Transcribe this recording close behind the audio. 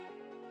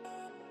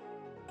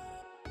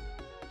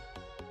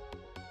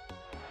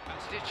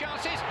His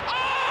chances.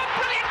 Oh,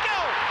 brilliant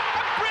goal!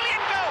 A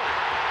brilliant goal!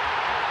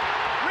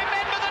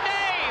 Remember the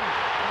name,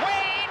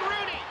 Wayne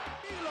Rooney.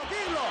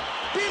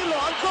 Pirlo,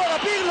 ancora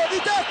Pirlo di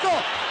tacco,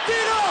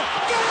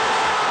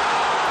 tiro,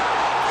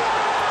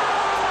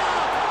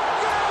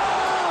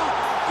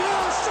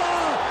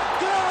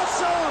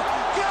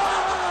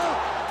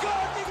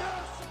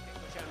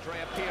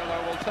 Andrea Pirlo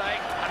will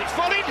take, and it's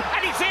volleyed,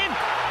 and it's in.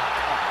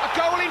 A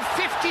goal in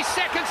 50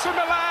 seconds from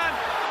Milan.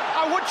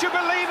 Oh, would you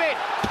believe it?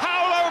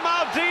 Paolo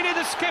Maldini,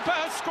 the skipper,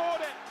 has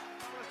scored it.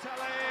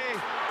 Balotelli,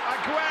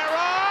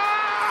 Aguero!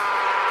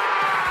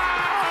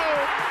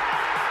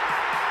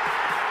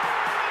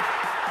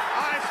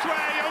 I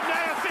swear you'll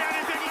never see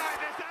anything like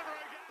this ever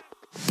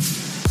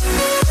again.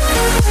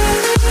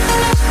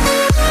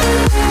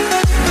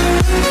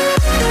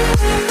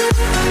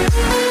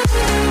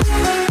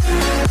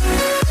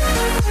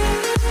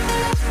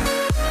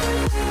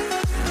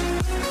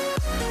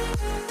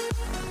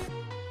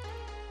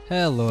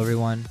 Hello,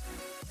 everyone.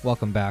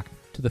 Welcome back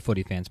to the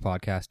Footy Fans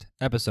Podcast,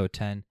 episode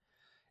 10.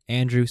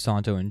 Andrew,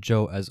 Santo, and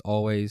Joe, as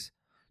always,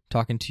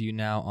 talking to you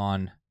now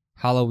on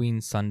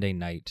Halloween Sunday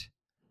night.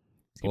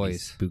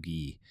 Boys,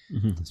 Spooky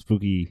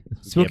spooky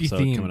episode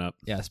theme coming up.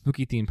 Yeah,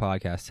 spooky theme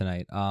podcast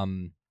tonight.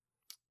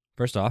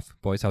 First off,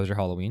 boys, how was your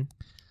Halloween?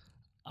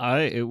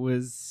 It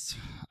was,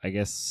 I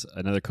guess,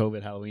 another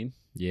COVID Halloween.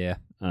 Yeah,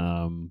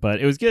 But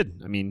it was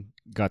good. I mean,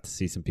 got to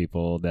see some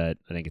people that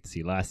I didn't get to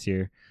see last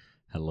year.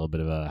 Had a little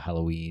bit of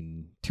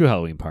two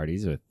Halloween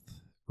parties with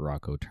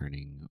Rocco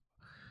turning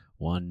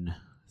 1.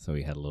 So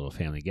we had a little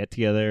family get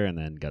together and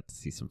then got to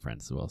see some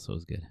friends as well. So it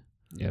was good.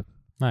 Yep.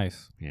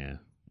 Nice. Yeah.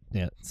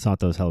 Yeah,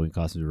 Santo's Halloween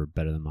costumes were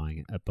better than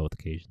mine at both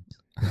occasions.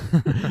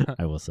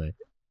 I will say.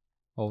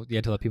 Oh, you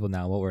had to let people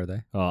know. What were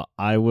they?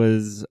 I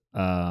was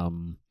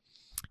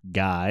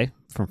Guy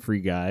from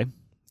Free Guy,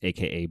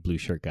 a.k.a. Blue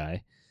Shirt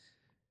Guy.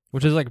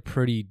 Which is like a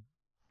pretty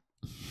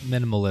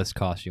minimalist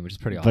costume, which is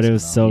pretty awesome. But it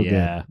was though. so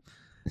Yeah. good.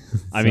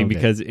 I mean,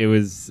 because it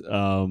was,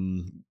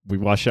 we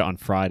watched it on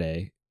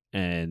Friday,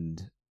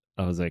 and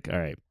I was like, all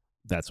right,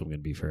 that's what I'm going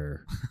to be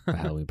for a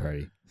Halloween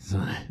party. So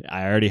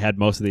I already had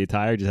most of the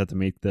attire, just had to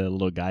make the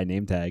little guy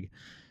name tag,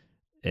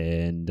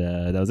 and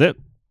that was it.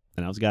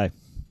 And I was a guy.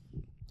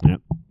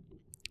 Yep.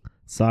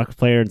 Soccer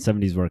player and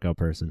 70s workout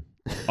person.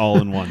 All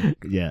in one.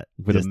 Yeah.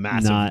 With a just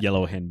massive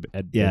yellow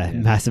headband. Yeah,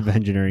 massive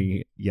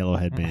engineering yellow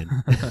headband.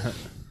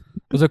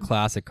 Those are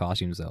classic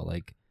costumes, though.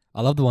 Like,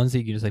 I love the ones that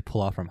you can just like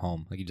pull off from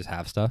home. Like, you just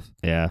have stuff.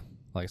 Yeah.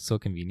 Like, it's so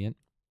convenient.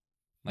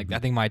 Like, I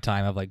think my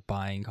time of like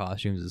buying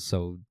costumes is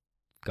so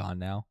gone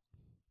now.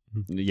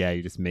 Yeah,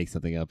 you just make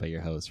something up at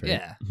your house, right?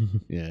 Yeah.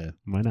 Yeah.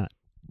 Why not?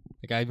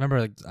 Like, I remember,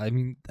 like, I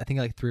think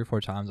like 3 or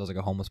 4 times I was like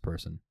a homeless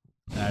person.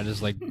 And I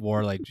just like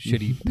wore like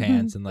shitty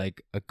pants and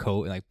like a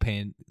coat and like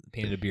painted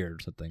a beard or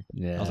something.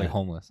 Yeah. I was like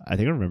homeless. I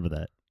think I remember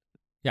that.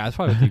 Yeah, I was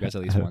probably with you guys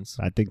at least once.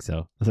 I think so.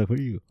 I was like, what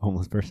are you,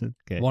 homeless person?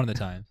 Okay. One of the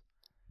times.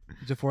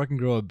 Before I can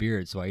grow a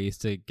beard, so I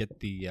used to get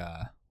the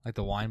like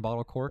the wine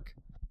bottle cork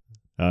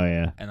Oh,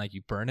 yeah. and like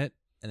you burn it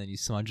and then you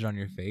smudge it on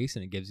your face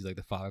and it gives you like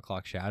the 5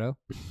 o'clock shadow.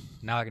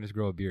 Now I can just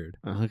grow a beard.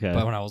 Okay.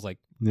 But when I was like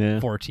Yeah.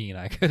 14,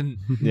 I couldn't.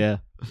 Yeah.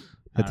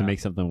 Had to know. make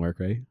something work,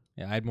 right?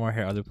 Yeah, I had more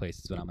hair other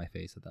places but on my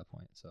face at that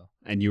point. So,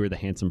 And you were the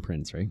handsome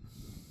prince, right?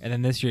 and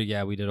then this year,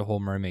 yeah, we did a whole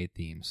mermaid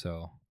theme.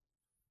 So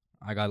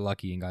I got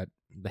lucky and got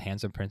the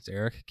handsome Prince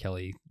Eric.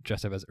 Kelly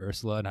dressed up as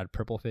Ursula and had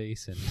purple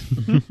face, and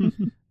I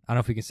don't know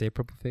if we can say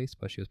purple face,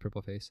 but she was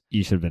purple face.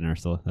 You should have been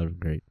Ursula. That would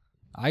be great.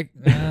 I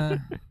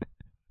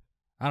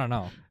don't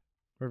know.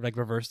 Or like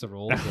reverse the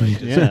roles, like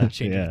just Yeah,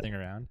 change yeah. everything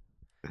around.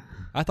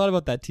 I thought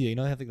about that too. You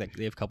know,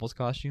 they have couples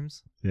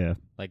costumes, Yeah.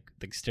 like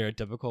the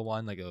stereotypical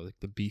one, like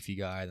the beefy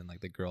guy, then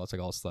like the girl, it's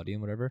like all slutty and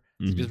whatever.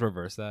 So Mhm. just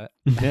reverse that.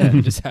 Yeah.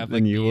 Just have like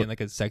And me you- in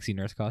like a sexy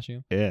nurse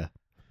costume. Yeah.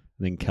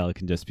 And then Kel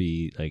can just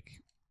be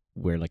like,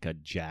 wear like a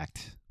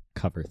jacked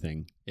cover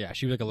thing. Yeah,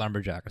 she was like a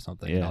lumberjack or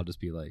something. And Yeah. I'll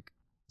just be like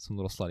some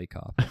little slutty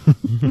cop.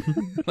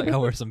 Like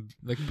I'll wear some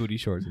like booty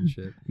shorts and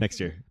shit. Next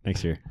year.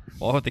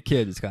 Well, with the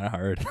kids, it's kind of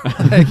hard.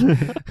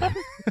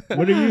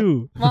 What are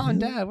you? Mom and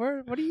Dad,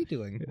 what are you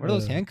doing? Where are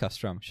those handcuffs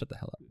from? Shut the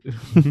hell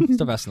up.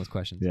 Stop asking those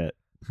questions. Yeah.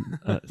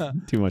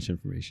 Too much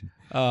information.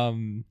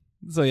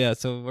 So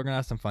we're gonna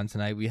have some fun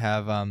tonight. We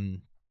have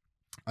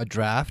a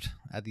draft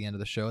at the end of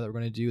the show that we're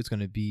gonna do. It's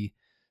gonna be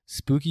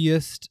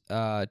spookiest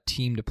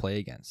team to play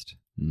against.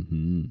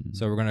 Mm-hmm.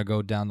 So we're gonna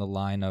go down the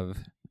line of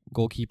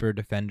goalkeeper,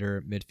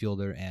 defender,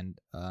 midfielder, and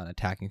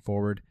attacking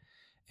forward,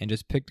 and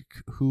just pick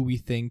who we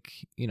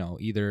think, you know,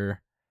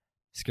 either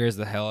scares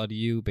the hell out of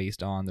you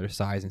based on their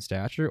size and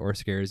stature, or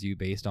scares you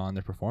based on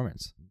their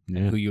performance,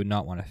 Yeah. who you would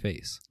not want to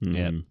face.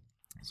 Yeah.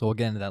 So we'll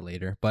get into that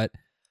later. But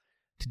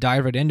to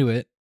dive right into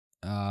it,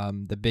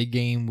 the big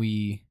game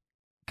we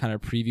kind of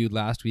previewed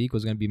last week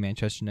was going to be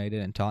Manchester United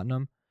and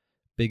Tottenham.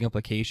 Big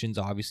implications,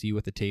 obviously,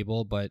 with the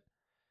table, but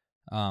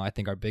I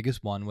think our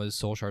biggest one was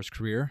Solskjaer's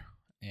career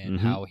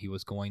and how he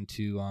was going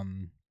to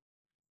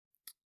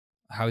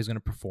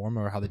perform,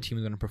 or how the team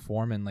was going to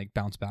perform and like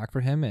bounce back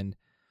for him. And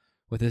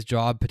with his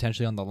job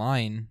potentially on the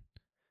line,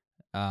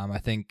 I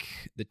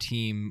think the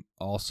team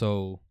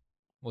also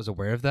was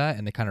aware of that,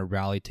 and they kind of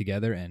rallied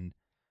together, and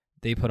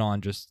they put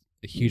on just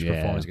a huge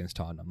performance against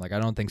Tottenham. Like, I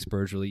don't think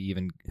Spurs really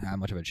even had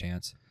much of a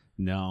chance.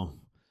 No.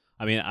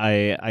 I mean,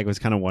 I was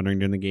kind of wondering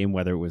during the game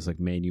whether it was like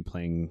Man U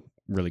playing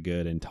really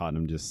good and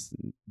Tottenham just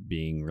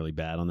being really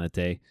bad on that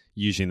day.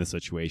 Usually in the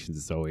situations,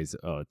 it's always,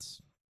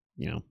 it's,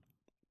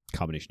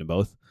 combination of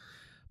both.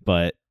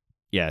 But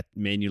yeah,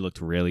 Man U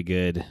looked really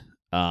good.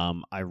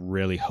 I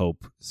really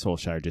hope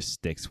Solskjaer just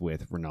sticks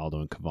with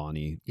Ronaldo and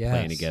Cavani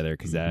playing together,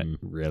 because that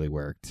really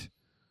worked.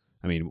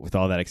 I mean, with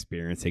all that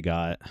experience they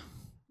got,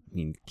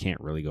 can't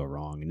really go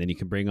wrong. And then you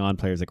can bring on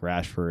players like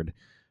Rashford.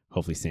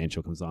 Hopefully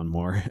Sancho comes on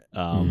more.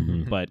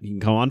 But he can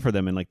come on for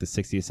them in like the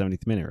 60th,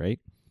 70th minute, right?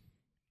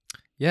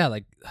 Yeah,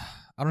 like,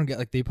 I don't get,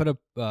 like, they put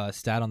a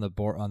stat on the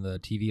board on the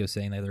TV of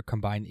saying that their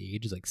combined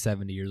age is like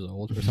 70 years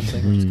old or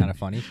something, which is kind of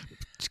funny.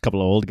 Just a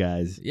couple of old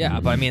guys. Yeah,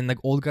 but I mean, like,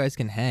 old guys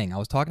can hang. I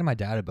was talking to my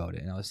dad about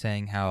it, and I was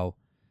saying how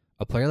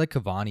a player like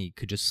Cavani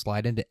could just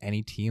slide into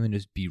any team and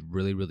just be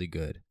really, really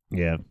good.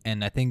 Yeah.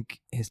 And I think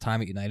his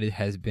time at United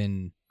has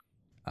been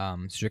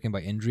stricken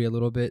by injury a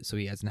little bit, so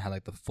he hasn't had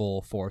like the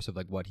full force of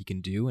like what he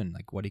can do and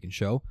like what he can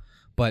show.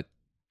 But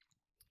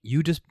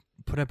you just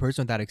put a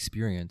person with that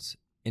experience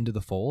into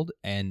the fold,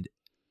 and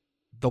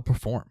they'll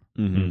perform.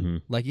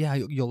 Like, yeah,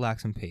 you'll lack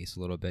some pace a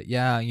little bit.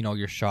 Yeah,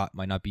 your shot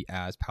might not be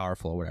as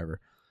powerful or whatever,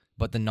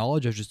 but the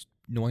knowledge of just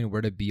knowing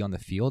where to be on the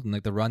field, and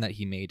like the run that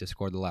he made to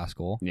score the last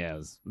goal. Yeah, it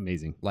was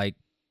amazing. Like,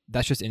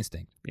 that's just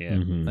instinct. Yeah.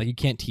 Like, you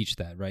can't teach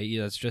that, right?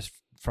 That's just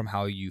from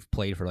how you've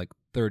played for like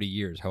 30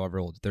 years, however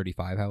old,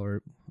 35,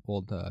 however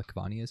old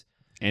Cavani is.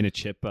 And a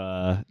Chip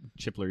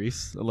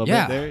Lloris a little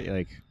bit there.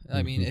 Like,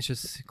 I mean, it's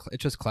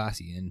just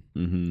classy.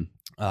 And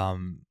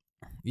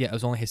it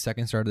was only his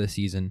second start of the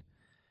season.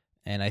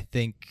 And I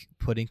think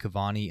putting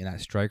Cavani in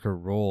that striker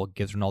role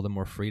gives Ronaldo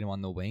more freedom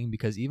on the wing,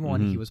 because even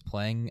when he was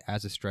playing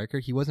as a striker,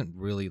 he wasn't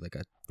really like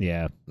a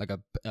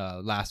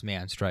last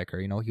man striker.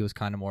 He was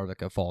kind of more of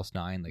like a false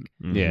nine, like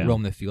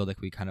roam the field like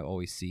we kind of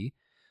always see.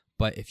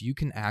 But if you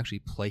can actually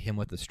play him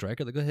with the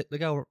striker, look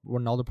how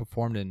Ronaldo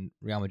performed in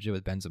Real Madrid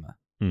with Benzema,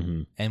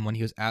 and when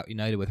he was at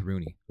United with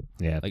Rooney.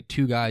 Yeah, like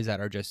two guys that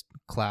are just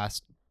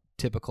class,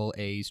 typical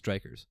A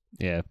strikers.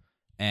 Yeah,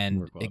 and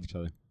work off each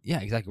other.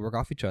 Yeah, exactly. Work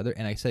off each other,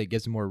 and I say it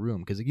gives them more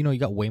room, because you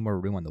got way more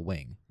room on the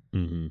wing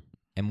and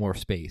more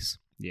space.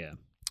 Yeah,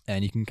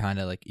 and you can kind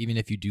of like, even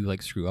if you do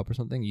like screw up or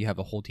something, you have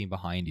a whole team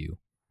behind you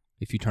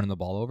if you turn the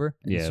ball over.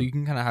 And so you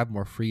can kind of have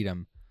more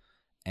freedom.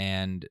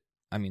 And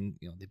I mean,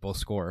 they both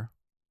score.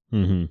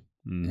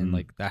 And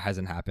like that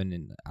hasn't happened,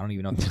 and I don't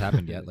even know if it's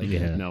happened yet. Like,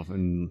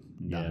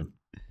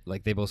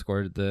 like they both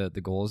scored the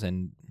goals,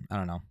 and I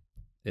don't know.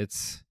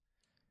 It's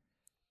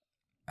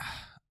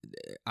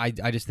I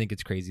just think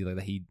it's crazy like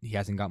that he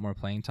hasn't got more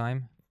playing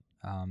time.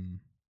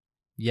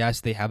 Yes,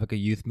 they have like a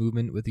youth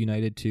movement with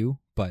United too,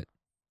 but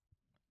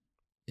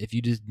if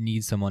you just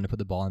need someone to put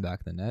the ball in the back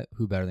of the net,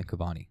 who better than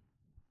Cavani?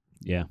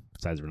 Yeah,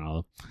 besides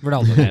Ronaldo,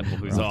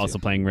 who's also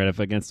playing right up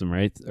against him,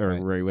 right? Or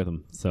right with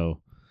him.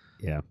 So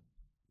yeah.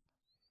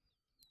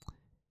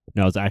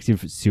 No, I was actually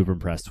super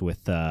impressed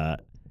with Cavani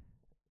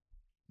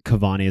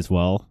as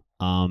well.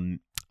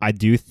 I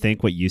do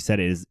think what you said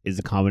is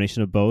a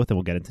combination of both, and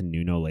we'll get into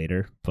Nuno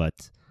later,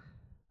 but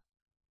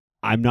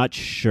I'm not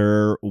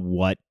sure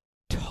what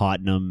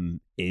Tottenham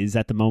is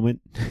at the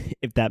moment,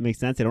 if that makes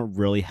sense. They don't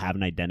really have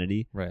an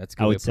identity. Right, that's a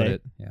good way to put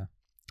it. Yeah.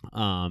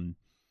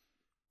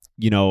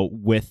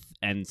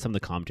 And some of the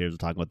commentators were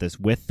talking about this,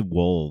 with the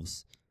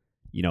Wolves,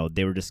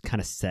 they were just kind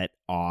of set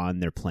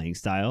on their playing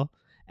style.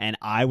 And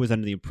I was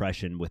under the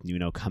impression with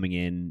Nuno coming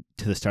in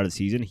to the start of the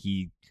season,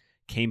 he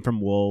came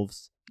from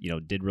Wolves,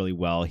 did really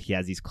well. He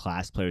has these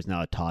class players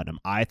now at Tottenham.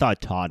 I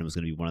thought Tottenham was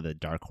going to be one of the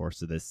dark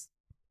horses of this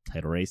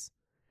title race.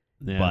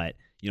 Yeah. But,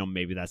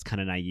 maybe that's kind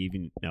of naive.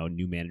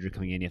 New manager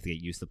coming in, you have to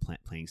get used to the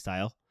playing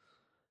style.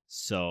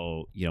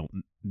 So,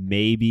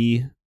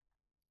 maybe,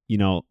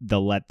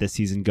 they'll let this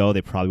season go.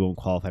 They probably won't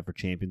qualify for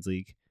Champions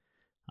League.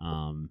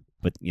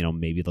 But,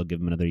 maybe they'll give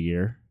them another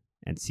year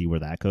and see where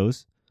that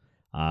goes.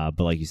 But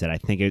like you said, I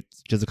think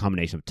it's just a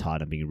combination of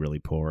Tottenham being really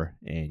poor,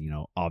 and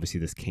obviously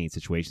this Kane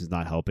situation is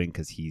not helping,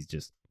 because he's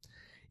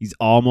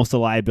almost a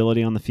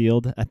liability on the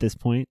field at this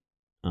point.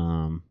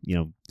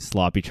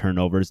 Sloppy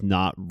turnovers,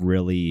 not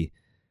really,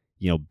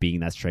 being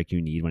that strike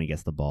you need when he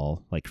gets the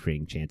ball, like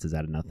creating chances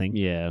out of nothing.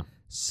 Yeah.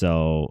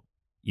 So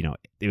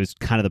it was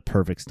kind of the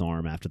perfect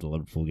storm after the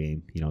Liverpool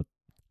game.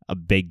 A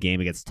big game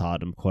against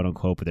Tottenham, quote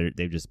unquote, but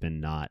they've just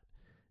been not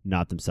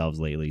themselves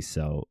lately.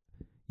 So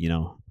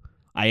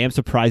I am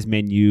surprised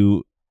Man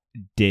U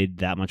did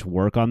that much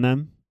work on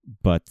them,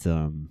 but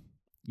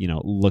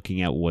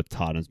looking at what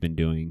Tottenham's been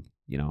doing,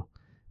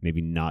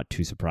 maybe not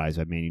too surprised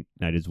by Man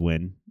United's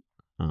win,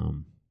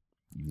 even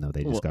though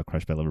they just got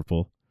crushed by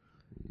Liverpool.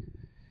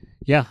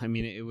 Yeah, I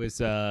mean, it was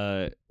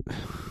kind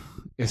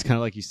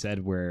of like you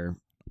said, where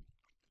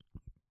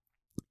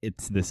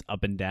it's this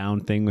up and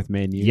down thing with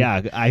Man U.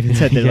 Yeah, I even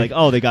said they're like,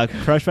 they got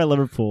crushed by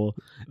Liverpool.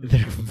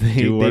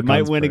 They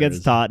might win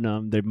against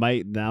Tottenham. They're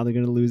going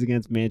to lose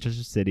against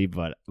Manchester City,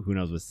 but who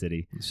knows with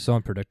City? It's so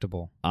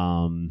unpredictable.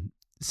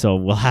 So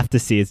we'll have to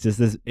see. It's just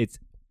this. It's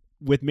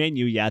with Man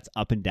U, yeah, it's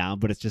up and down,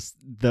 but it's just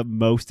the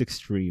most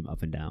extreme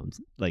up and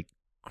downs. Like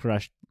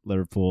crushed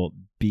Liverpool,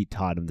 beat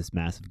Tottenham this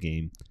massive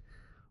game.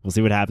 We'll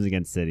see what happens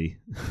against City.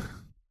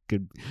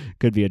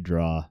 could be a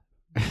draw.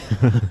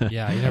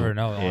 Yeah, you never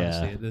know.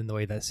 Yeah. Honestly, in the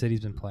way that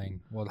City's been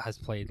playing, has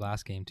played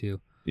last game too.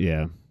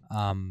 Yeah.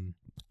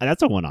 And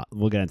that's a one-off.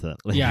 We'll get into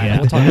that. Yeah.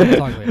 We'll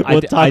talk later.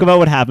 We'll talk about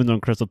what happens when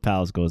Crystal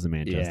Palace goes to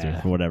Manchester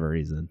Yeah. for whatever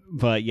reason.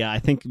 But yeah, I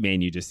think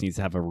Man U just needs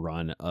to have a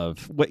run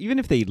of even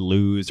if they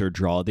lose or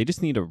draw, they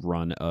just need a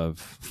run of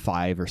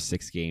 5 or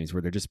 6 games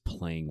where they're just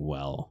playing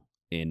well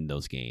in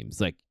those games.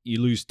 Like you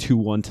lose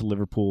 2-1 to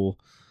Liverpool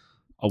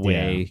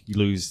away, you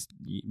lose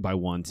by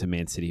 1 to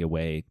Man City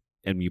away,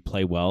 and you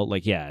play well.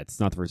 Like it's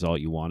not the result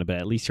you wanted, but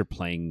at least you're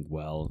playing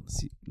well,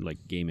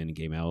 like game in and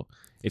game out.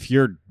 If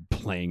you're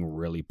playing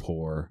really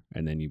poor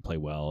and then you play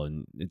well,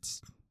 and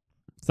it's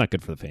not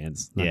good for the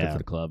fans, not good for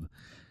the club.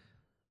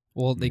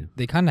 Well,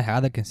 they kind of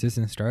had a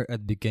consistent start at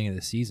the beginning of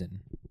the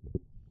season,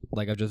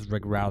 like of just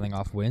like rattling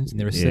off wins, and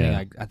they were sitting.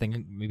 Like, I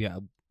think maybe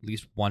at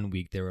least 1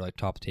 week they were like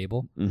top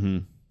table,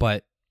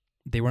 but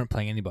they weren't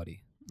playing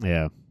anybody.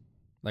 Yeah.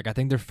 Like I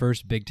think their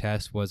first big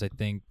test was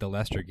the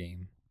Leicester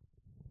game.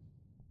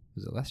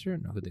 Was it Leicester?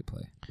 No, who did they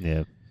play?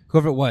 Yeah.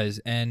 Whoever it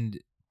was, and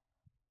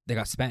they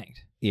got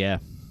spanked. Yeah.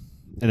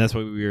 And that's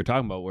what we were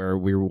talking about, where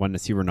we were wanting to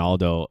see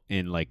Ronaldo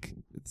in like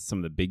some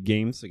of the big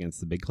games against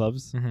the big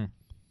clubs.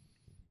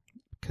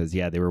 Because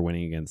they were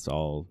winning against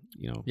all,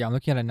 Yeah, I'm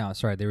looking at it now.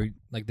 Sorry,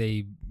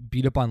 they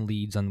beat up on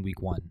Leeds on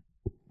week 1,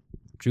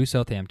 drew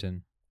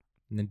Southampton,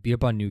 and then beat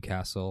up on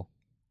Newcastle.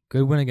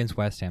 Good win against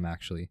West Ham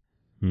actually,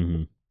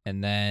 and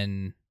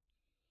then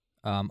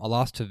a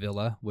loss to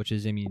Villa, which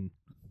is, I mean,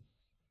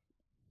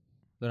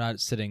 they're not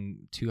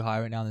sitting too high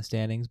right now in the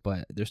standings,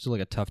 but they're still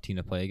like a tough team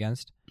to play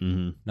against.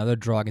 Another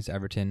draw against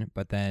Everton,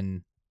 but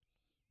then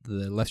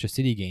the Leicester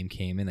City game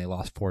came and they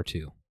lost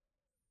 4-2.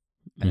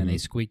 And then they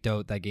squeaked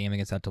out that game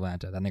against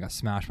Atalanta. Then they got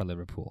smashed by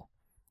Liverpool.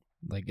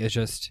 Like, it's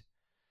just...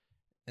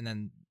 And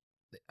then,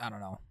 I don't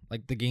know.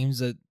 Like, the games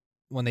that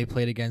when they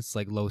played against,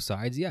 like, low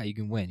sides, you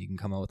can win. You can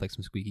come out with, like,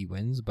 some squeaky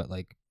wins, but,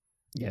 like...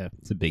 Yeah,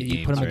 it's a big you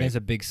game. put them against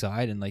a big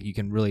side, and, like, you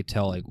can really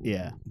tell, like...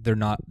 Yeah. They're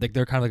not... Like,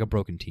 they're kind of like a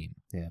broken team.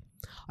 Yeah.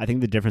 I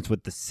think the difference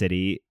with the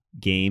City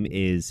game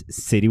is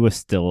City was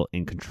still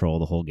in control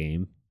the whole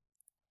game,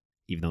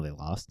 even though they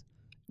lost.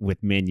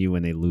 With Man U,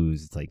 when they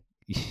lose, it's like...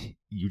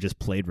 you just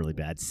played really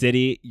bad.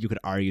 City, you could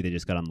argue they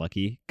just got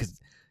unlucky because,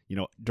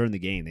 during the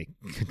game, they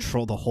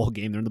controlled the whole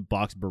game. They're in the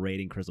box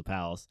berating Crystal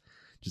Palace.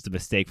 Just a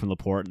mistake from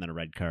Laporte and then a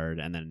red card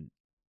and then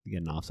you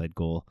get an offside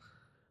goal.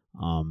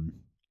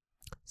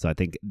 So I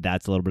think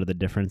that's a little bit of the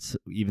difference,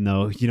 even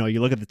though, you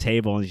look at the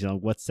table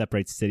and, what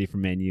separates City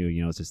from Man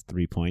U, it's just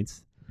 3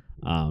 points.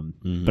 But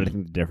I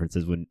think the difference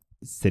is when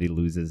City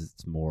loses,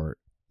 it's more,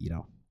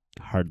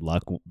 hard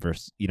luck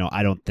versus,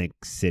 I don't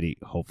think City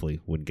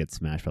hopefully wouldn't get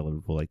smashed by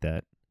Liverpool like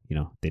that.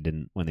 They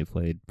didn't when they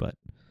played, but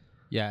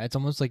yeah, it's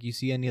almost like you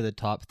see any of the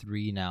top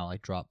 3 now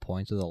like drop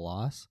points with a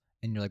loss,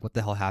 and you're like, what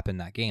the hell happened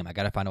in that game? I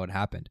gotta find out what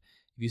happened.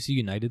 If you see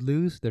United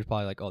lose, they're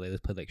probably like, oh, they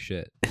just played like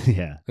shit.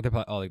 yeah, But they're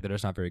probably, they're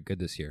just not very good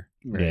this year.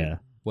 Right. Yeah.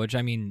 Which,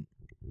 I mean,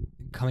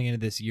 coming into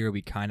this year,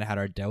 we kind of had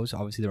our doubts.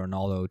 Obviously, the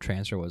Ronaldo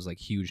transfer was like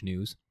huge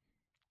news,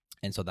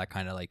 and so that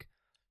kind of like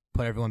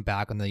put everyone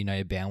back on the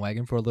United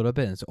bandwagon for a little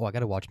bit. And so, I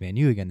got to watch Man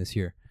U again this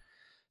year.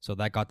 So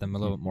that got them a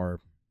little bit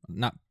more,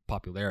 not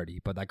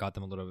popularity, but that got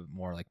them a little bit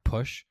more like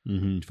push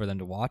for them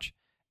to watch.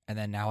 And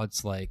then now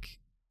it's like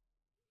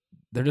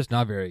they're just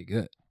not very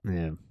good.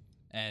 Yeah.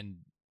 And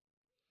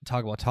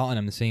talk about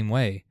Tottenham the same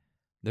way.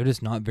 They're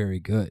just not very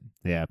good.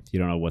 Yeah. You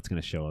don't know what's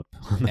going to show up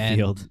on the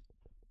field.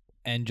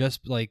 And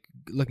just like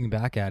looking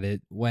back at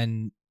it,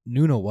 when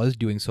Nuno was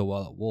doing so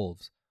well at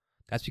Wolves,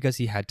 that's because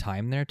he had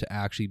time there to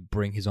actually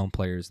bring his own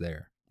players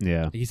there.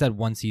 Yeah. He's had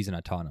 1 season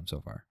at Tottenham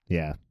so far.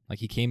 Yeah. Like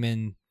he came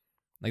in,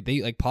 like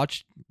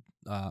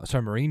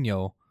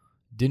Mourinho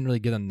didn't really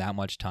give them that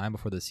much time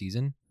before the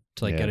season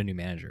to like get a new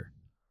manager.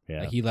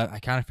 Yeah. Like he left. I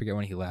kind of forget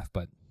when he left,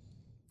 but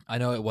I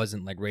know it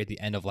wasn't like right at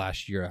the end of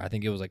last year. I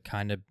think it was like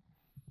kind of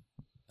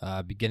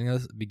beginning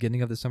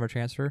of the summer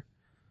transfer.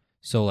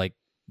 So like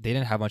they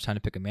didn't have much time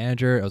to pick a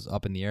manager. It was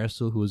up in the air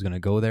still who was going to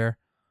go there.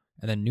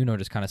 And then Nuno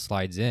just kind of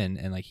slides in,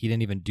 and like he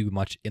didn't even do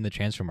much in the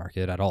transfer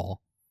market at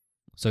all.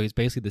 So he's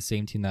basically the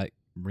same team that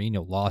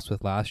Mourinho lost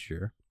with last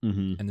year,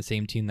 and the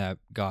same team that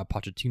got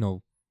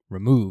Pochettino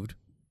removed.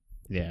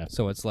 Yeah.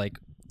 So it's like,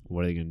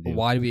 what are they going to do?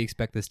 why do we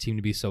expect this team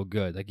to be so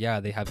good? Like, yeah,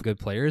 they have good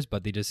players,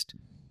 but they just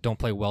don't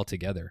play well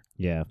together.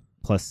 Yeah.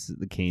 Plus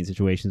the Kane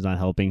situation is not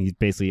helping. He's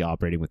basically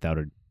operating without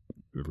a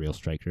real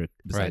striker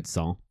besides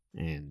Son,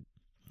 and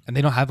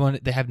they don't have one.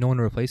 They have no one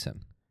to replace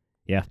him.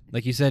 Yeah.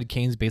 Like you said,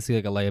 Kane's basically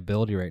like a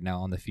liability right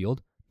now on the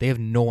field. They have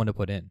no one to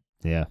put in.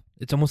 Yeah.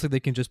 It's almost like they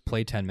can just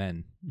play 10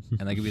 men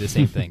and like it'd be the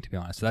same thing, to be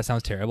honest. So that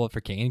sounds terrible for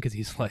Kane because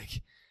he's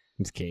like,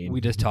 it's Kane.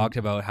 we just talked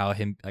about how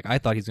I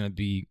thought he's going to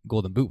be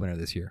Golden Boot winner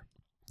this year.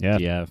 Yeah.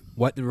 Yeah.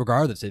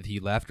 Regardless if he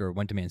left or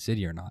went to Man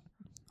City or not.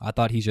 I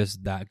thought he's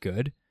just that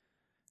good.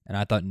 And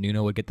I thought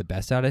Nuno would get the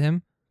best out of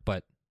him,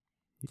 but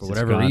for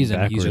whatever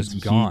reason, he's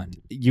just gone.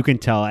 You can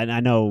tell, and I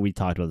know we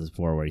talked about this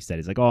before, where he said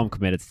he's like, "Oh, I'm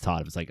committed to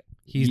Tottenham." It's like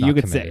He's you not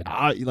could committed.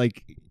 say,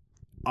 like,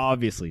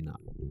 obviously not.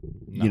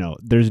 No. You know,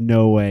 there's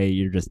no way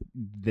you're just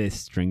this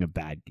string of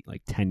bad,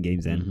 like 10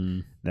 games in. Mm-hmm.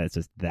 That's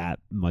just that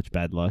much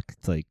bad luck.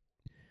 It's like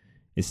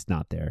it's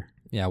not there.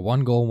 Yeah,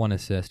 1 goal, 1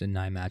 assist in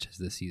 9 matches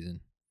this season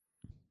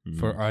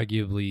for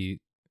arguably,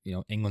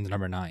 England's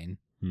number 9,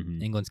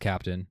 England's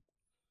captain.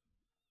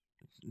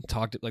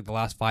 Talked like the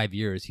last 5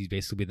 years, he's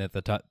basically been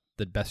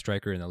the best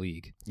striker in the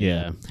league.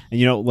 Yeah,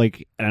 and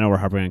like I know we're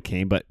harping on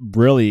Kane, but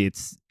really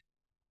it's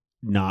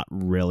not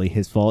really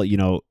his fault.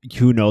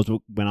 Who knows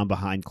what went on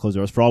behind closed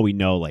doors? For all we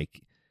know,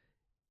 like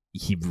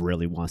he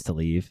really wants to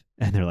leave,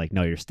 and they're like,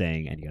 "No, you're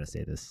staying, and you got to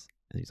say this."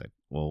 And he's like,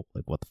 "Well,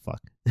 like what the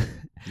fuck?"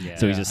 Yeah,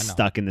 So he's just I know.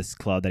 stuck in this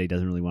club that he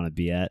doesn't really want to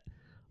be at.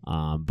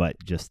 But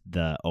just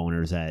the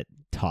owners at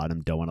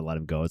Tottenham don't want to let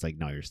him go. It's like,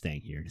 "No, you're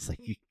staying here." And it's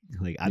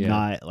like,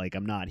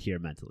 I'm not here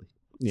mentally.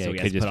 Yeah, So he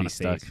he could has to just put on be a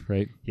stuck, face.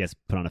 right? He has to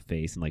put on a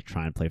face and like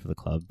try and play for the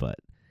club, but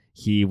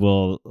he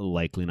will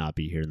likely not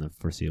be here in the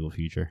foreseeable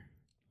future.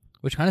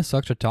 Which kind of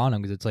sucks for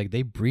Tottenham because it's like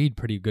they breed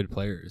pretty good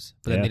players,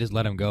 but then Yeah. they just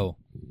let them go.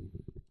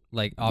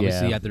 Like,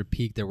 obviously, Yeah. at their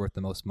peak, they're worth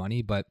the most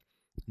money, but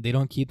they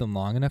don't keep them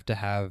long enough to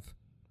have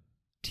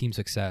team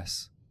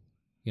success.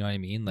 You know what I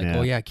mean? Like, Yeah.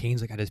 oh, yeah,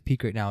 Kane's like at his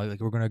peak right now. Like,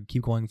 we're going to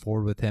keep going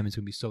forward with him. It's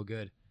going to be so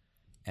good.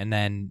 And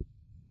then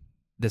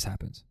this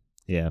happens.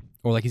 Yeah.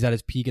 Or like he's at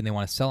his peak and they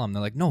want to sell him.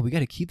 They're like, no, we got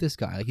to keep this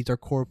guy. Like, he's our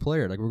core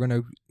player. Like, we're going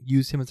to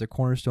use him as a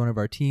cornerstone of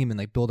our team and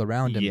like build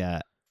around him.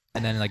 Yeah.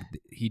 And then like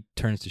he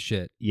turns to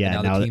shit. Yeah, And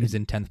now now the team's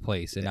in 10th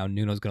place. And now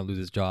Nuno's going to lose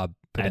his job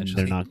And potentially.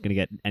 they're not going to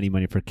get any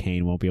money for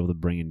Kane. Won't be able to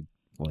bring in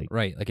like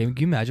Right. Like, can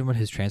you imagine what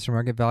his transfer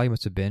market value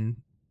must have been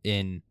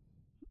in,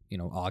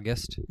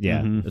 August?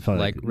 yeah, Mhm. it's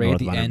probably Like right at north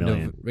the end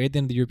 100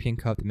 million. of the European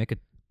Cup to make a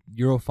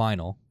Euro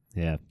final.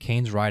 Yeah.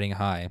 Kane's riding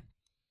high.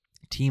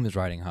 Team is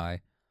riding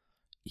high.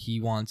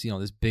 He wants,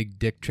 this big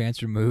dick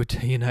transfer move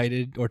to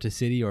United or to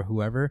City or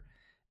whoever.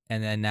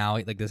 And then now,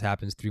 like, this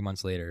happens 3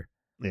 months later.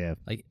 Yeah.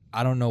 Like,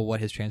 I don't know what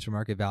his transfer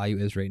market value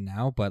is right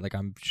now, but, like,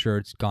 I'm sure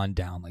it's gone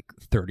down, like,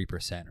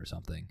 30% or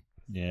something.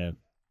 Yeah.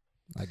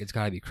 Like, it's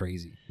got to be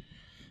crazy.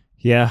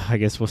 Yeah, I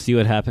guess we'll see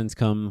what happens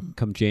come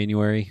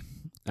January.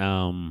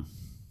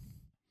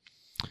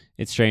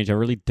 It's strange. I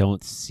really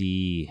don't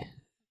see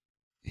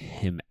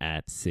him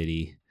at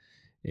City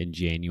in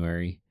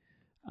January.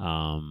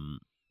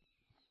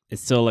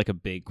 It's still like a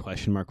big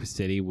question mark with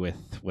City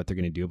with what they're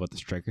going to do about the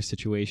striker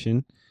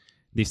situation.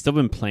 They've still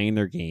been playing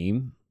their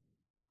game,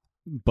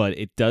 but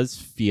it does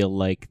feel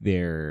like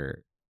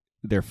their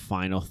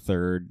final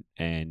third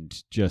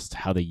and just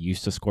how they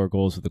used to score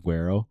goals with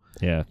Aguero.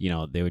 Yeah.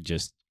 They would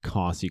just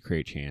constantly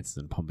create chances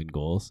and pumping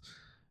goals.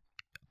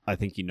 I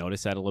think you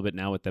notice that a little bit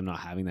now with them not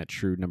having that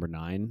true number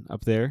 9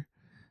 up there.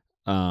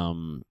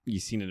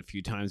 You've seen it a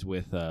few times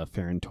with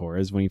Ferran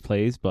Torres when he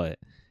plays, but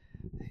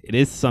it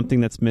is something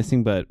that's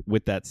missing. But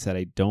with that said,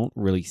 I don't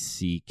really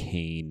see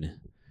Kane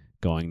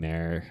going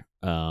there.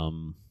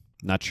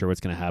 Not sure what's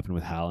going to happen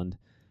with Haaland.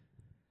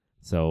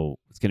 So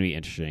it's going to be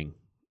interesting.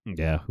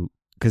 Yeah.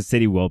 Because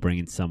City will bring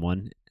in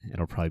someone.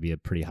 It'll probably be a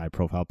pretty high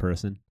profile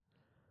person.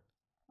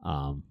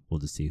 We'll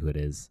just see who it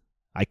is.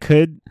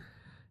 For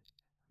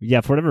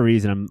whatever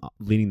reason, I'm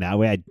leaning that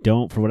way.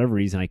 For whatever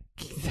reason,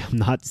 I'm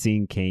not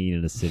seeing Kane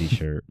in a City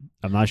shirt.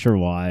 I'm not sure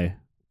why,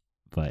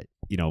 but,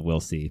 we'll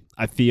see.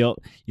 I feel,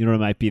 what it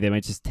might be? They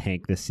might just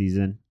tank this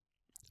season.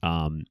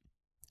 And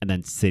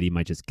then City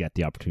might just get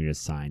the opportunity to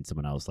sign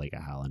someone else like a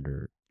Haaland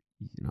or,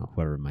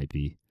 whoever it might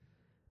be.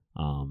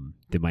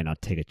 They might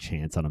not take a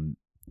chance on him.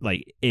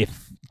 Like,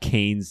 if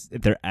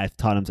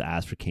Tottenham's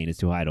ask for Kane is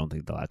too high, I don't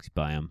think they'll actually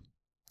buy him,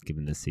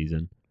 given this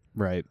season.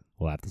 Right.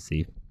 We'll have to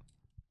see.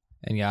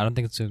 And yeah, I don't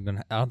think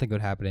it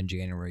would happen in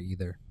January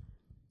either.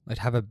 Like,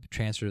 have a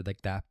transfer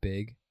like that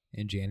big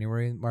in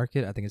January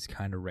market, I think it's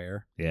kind of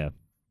rare. Yeah.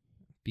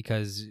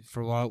 Because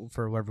for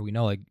whatever we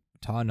know, like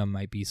Tottenham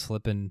might be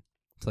slipping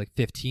to like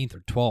 15th or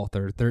 12th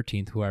or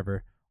 13th,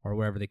 whoever or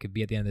wherever they could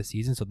be at the end of the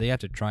season. So they have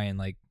to try and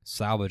like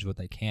salvage what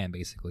they can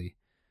basically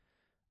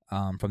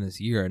from this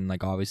year. And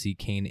like obviously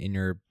Kane in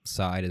your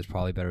side is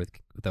probably better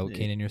without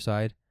Kane in your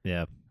side.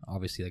 Yeah.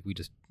 Obviously, like we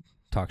just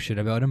talk shit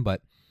about him,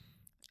 but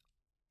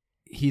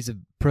he's a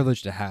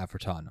privilege to have for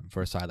Tottenham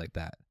for a side like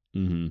that.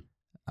 Mm-hmm.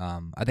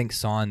 I think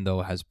Son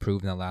though has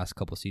proven the last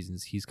couple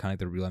seasons he's kind of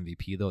the real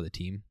MVP though of the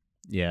team.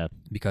 Yeah.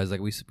 Because like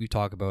we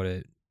talk about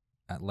it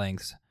at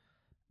length,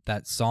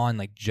 that Son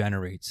like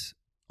generates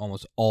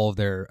almost all of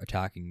their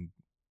attacking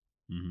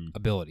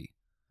ability.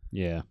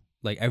 Yeah.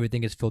 Like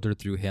everything is filtered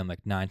through him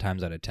like 9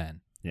 times out of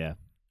 10. Yeah.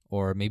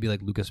 Or maybe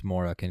like Lucas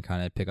Moura can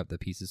kind of pick up the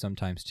pieces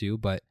sometimes too,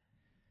 but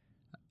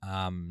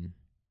I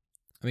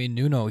mean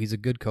Nuno, he's a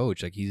good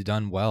coach. Like he's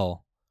done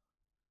well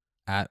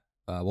at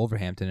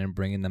Wolverhampton and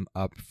bringing them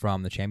up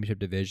from the Championship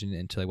division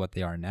into like what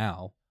they are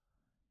now.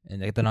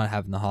 And they're not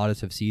having the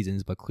hottest of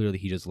seasons, but clearly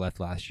he just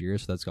left last year,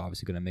 so that's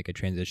obviously going to make a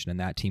transition in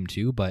that team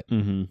too. But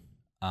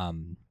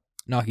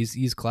no,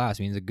 he's class.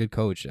 I mean, he's a good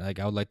coach. Like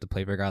I would like to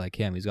play for a guy like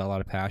him. He's got a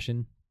lot of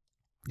passion.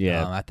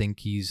 Yeah. I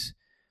think he's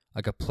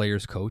like a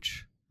player's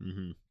coach.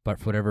 Mm-hmm. but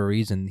for whatever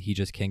reason, he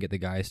just can't get the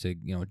guys to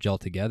gel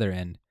together.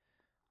 And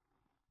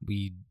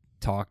we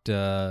talked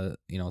so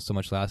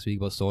much last week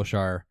about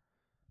Solskjaer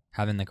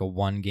having like a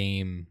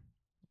 1-game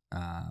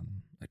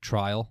a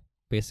trial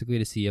basically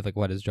to see if like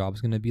what his job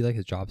is going to be like,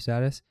 his job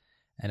status.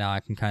 And now I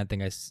can kind of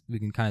think we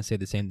can kind of say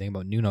the same thing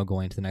about Nuno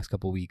going into the next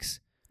couple of weeks.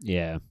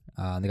 Yeah.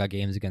 They got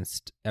games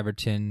against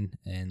Everton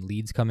and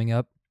Leeds coming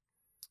up.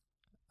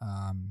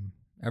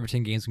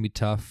 Everton game's going to be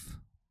tough.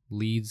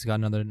 Leeds got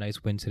another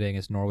nice win today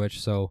against Norwich.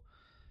 So,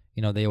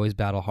 they always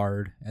battle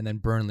hard. And then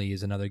Burnley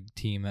is another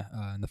team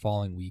in the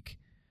following week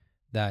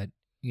that,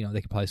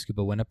 they could probably scoop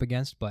a win up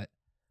against. But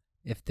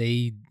if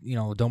they,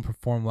 don't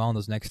perform well in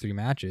those next 3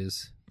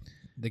 matches,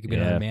 they could be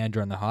another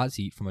manager on the hot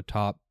seat from a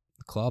top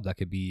club that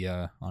could be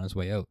on his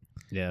way out.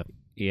 Yeah.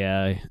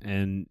 Yeah,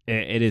 and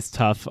it is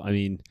tough. I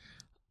mean,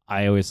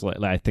 I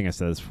think I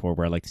said this before,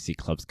 where I like to see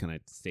clubs kind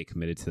of stay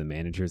committed to the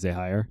managers they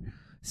hire,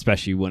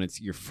 especially when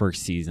it's your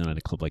first season at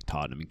a club like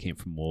Tottenham. He came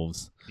from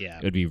Wolves. Yeah.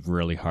 It would be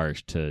really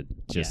harsh to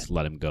just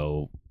let him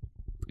go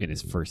in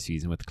his first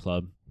season with the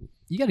club.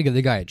 You got to give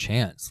the guy a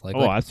chance.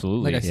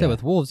 Absolutely. Like I said,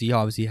 with Wolves, he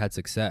obviously had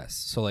success.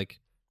 So, like,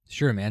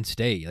 sure, man,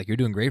 stay. Like, you're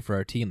doing great for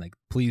our team. Like,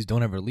 please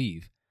don't ever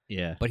leave.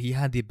 Yeah. But he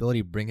had the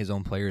ability to bring his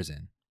own players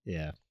in.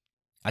 Yeah.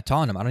 At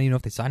Tottenham, I don't even know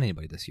if they signed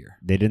anybody this year.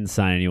 They didn't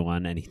sign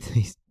anyone, and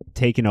he's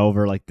taken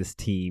over like this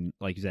team.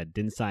 Like you said,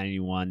 didn't sign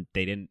anyone.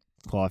 They didn't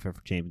qualify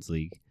for Champions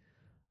League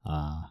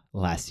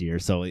last year.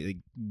 So, like,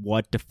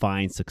 what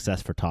defines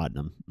success for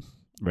Tottenham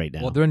right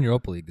now? Well, they're in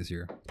Europa League this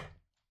year.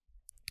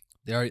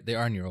 They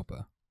are in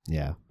Europa.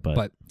 Yeah,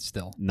 but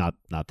still not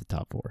the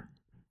top 4.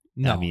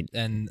 No, I mean,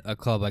 and a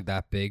club like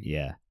that big,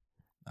 yeah.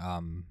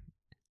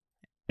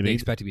 They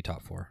expect to be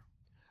top 4.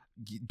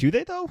 Do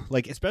they though?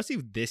 Like, especially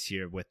this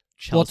year with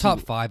Chelsea. Well,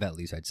 top 5 at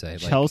least, I'd say.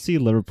 Chelsea,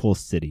 Liverpool,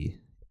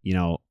 City.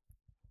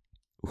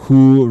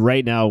 Who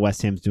right now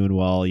West Ham's doing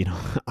well.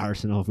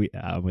 Arsenal. If we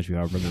how much we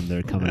are from them,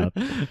 they're coming up.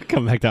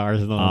 Come back to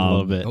Arsenal in a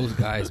little bit. Those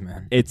guys,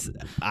 man.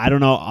 I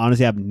don't know.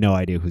 Honestly, I have no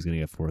idea who's going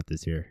to get 4th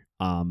this year.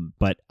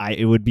 But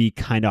it would be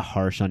kind of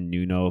harsh on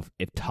Nuno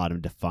if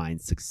Tottenham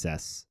defines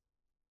success,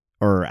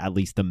 or at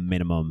least the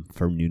minimum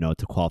for Nuno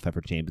to qualify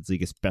for Champions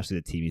League, especially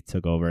the team he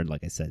took over. And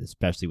like I said,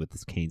 especially with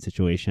this Kane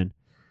situation,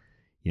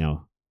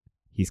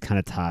 he's kind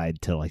of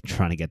tied to like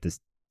trying to get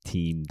this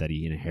team that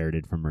he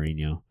inherited from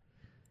Mourinho.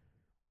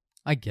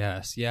 I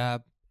guess, yeah.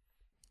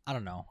 I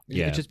don't know.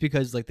 Yeah. It's just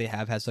because like they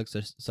have had such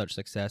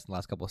success in the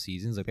last couple of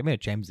seasons. Like they made a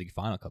Champions League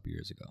final a couple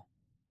years ago.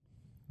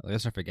 Like,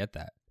 let's not forget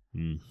that.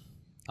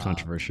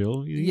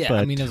 Controversial. Yeah, but...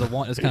 I mean,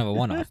 it's kind of a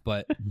one-off,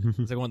 but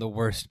it's like one of the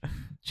worst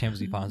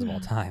Champions League finals of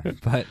all time.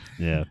 But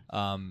yeah,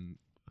 I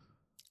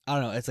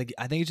don't know. It's like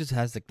I think it just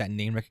has like that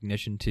name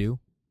recognition too.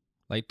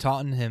 Like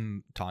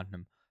Tottenham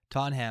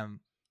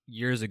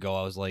years ago,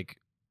 I was like,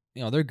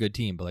 they're a good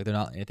team, but like they're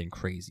not anything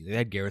crazy. They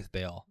had Gareth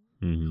Bale,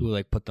 who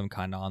like put them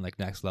kind of on like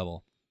next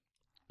level.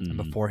 And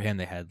before him,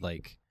 they had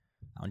like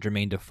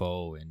Jermaine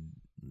Defoe and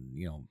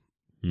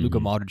Luka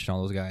Modric and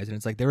all those guys. And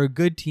it's like they were a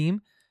good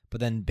team, but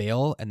then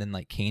Bale and then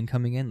like Kane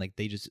coming in, like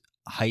they just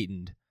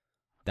heightened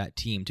that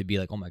team to be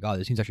like, oh my god,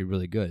 this team's actually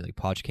really good. Like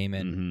Poch came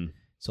in,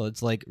 so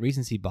it's like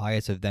recency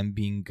bias of them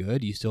being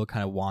good. You still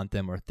kind of want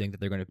them or think that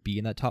they're going to be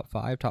in that top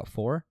 5, top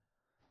 4.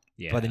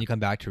 Yeah, but then you come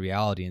back to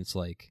reality and it's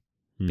like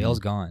Bale's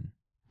gone.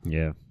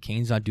 Yeah,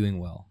 Kane's not doing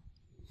well.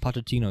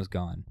 Pochettino's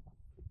gone.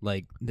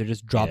 Like they're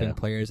just dropping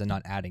players and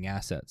not adding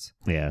assets.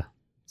 Yeah.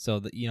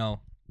 So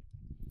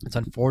it's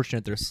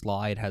unfortunate their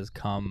slide has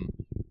come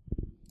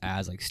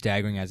as like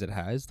staggering as it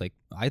has. Like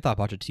I thought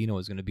Pochettino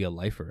was going to be a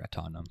lifer at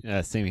Tottenham.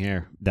 yeah, same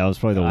here. That was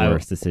probably the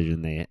worst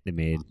decision they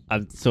made.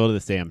 I'm so to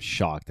this day, I'm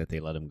shocked that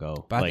they let him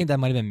go. But I think that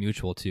might have been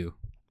mutual too,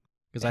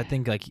 because I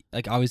think like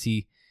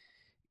obviously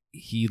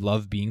he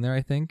loved being there.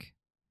 I think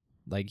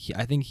I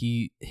think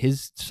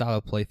his style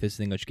of play fits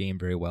the English game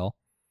very well.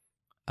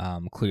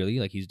 Clearly,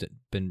 like he's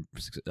been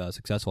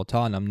successful at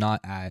Tottenham, not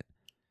at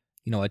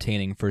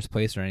attaining first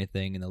place or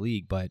anything in the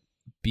league, but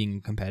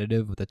being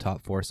competitive with the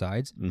top 4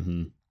 sides.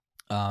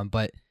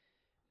 But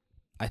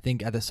I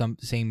think at the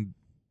same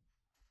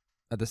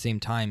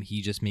time,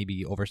 he just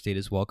maybe overstayed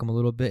his welcome a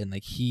little bit, and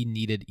like he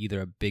needed either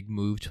a big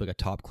move to like a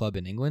top club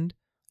in England,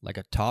 like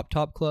a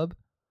top club,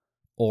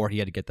 or he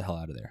had to get the hell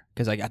out of there,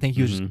 because like I think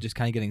he was just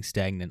kind of getting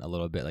stagnant a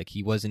little bit. Like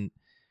he wasn't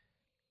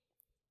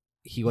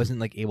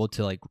like able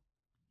to like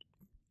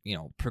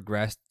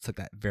progress to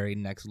that very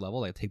next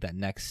level, like take that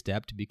next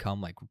step to become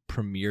like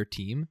premier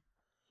team.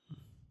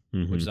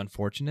 Which is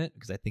unfortunate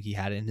because I think he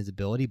had it in his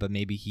ability, but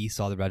maybe he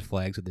saw the red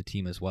flags with the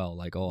team as well.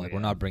 Like, we're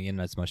not bringing in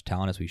as much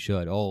talent as we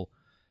should.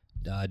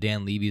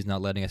 Dan Levy's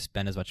not letting us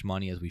spend as much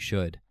money as we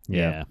should.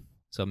 Yeah.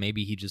 So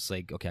maybe he just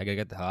like, okay, I gotta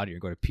get the hell out of here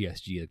and go to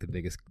PSG, like the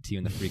biggest team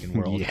in the freaking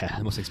world.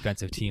 The most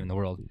expensive team in the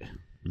world.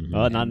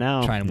 Oh, not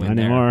now. Try and win not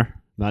there. anymore.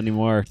 Not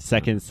anymore.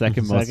 Second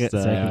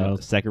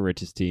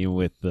richest team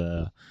with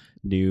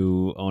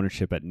new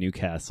ownership at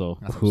Newcastle,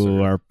 That's who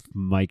absurd.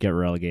 might get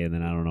relegated.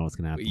 Then I don't know what's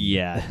going to happen.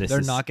 Yeah,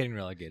 They're not getting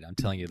relegated. I'm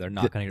telling you, they're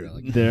not going to get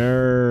relegated.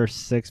 They're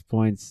 6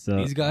 points.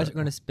 These guys are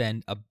going to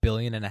spend $1.5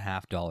 billion in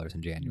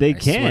January. They I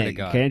swear to can.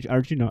 God. Can't?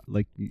 Aren't you not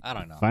like? I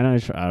don't know.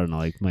 Financial. I don't know.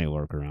 Like might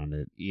work around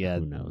it. Yeah.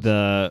 Who knows?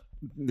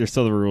 There's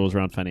still the rules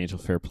around financial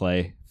fair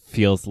play.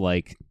 Feels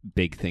like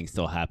big things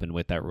still happen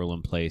with that rule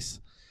in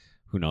place.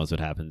 Who knows what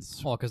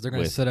happens? Well, because they're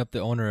going to set up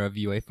the owner of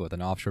UEFA with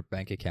an offshore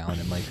bank account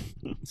in like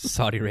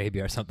Saudi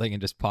Arabia or something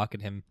and just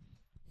pocket him.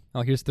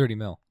 Oh, here's 30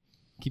 mil.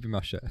 Keep your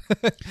mouth shut.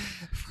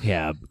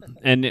 Yeah.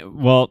 And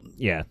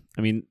yeah.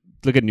 I mean,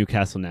 look at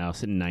Newcastle now,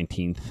 sitting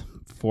 19th,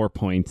 4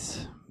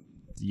 points,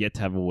 yet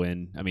to have a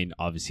win. I mean,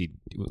 obviously,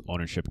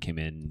 ownership came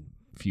in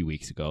a few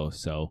weeks ago,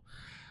 so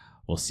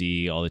we'll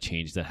see all the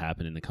changes that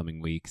happen in the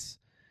coming weeks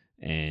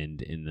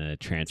and in the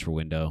transfer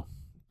window.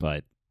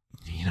 But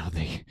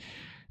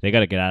they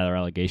got to get out of the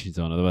relegation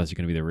zone, otherwise they're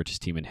going to be the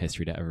richest team in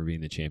history to ever be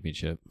in the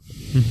championship.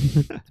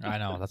 I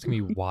know, that's going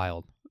to be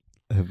wild.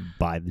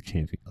 By the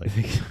champion.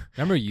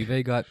 Remember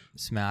Juve got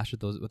smashed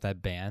with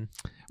that ban?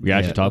 We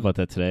actually talked about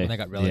that today. When they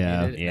got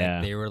relegated. Yeah.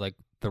 And they were like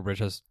the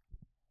richest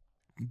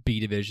B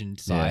division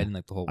side in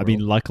like the whole world. I mean,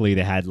 luckily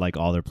they had like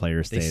all their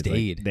players They stayed.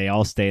 stayed. Like, they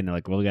all stayed, and they're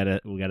like, "Well, we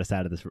got us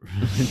out of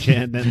this."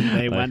 And then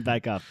they went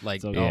back up.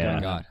 Like, So, oh yeah.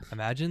 my God.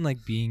 Imagine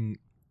like being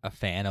a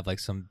fan of like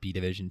some B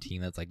division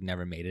team that's like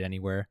never made it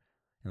anywhere.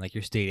 And like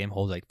your stadium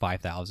holds like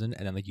 5,000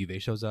 and then like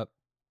Juve shows up.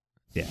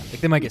 Yeah. Like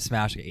they might get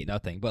smashed like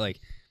 8-0, but like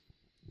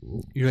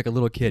you're like a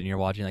little kid and you're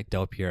watching like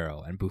Del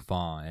Piero and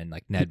Buffon and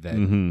like Nedved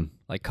Mm-hmm.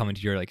 like coming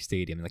to your like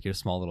stadium in like your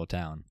small little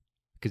town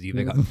because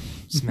Juve got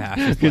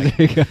smashed.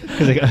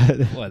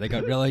 With, like, they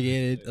got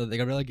relegated. They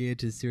got relegated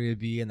to Serie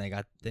B and they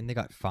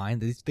got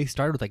fined. They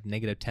started with like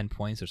negative 10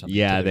 points or something.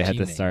 Yeah, to they their had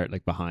to teammate. start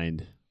like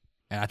behind.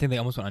 And I think they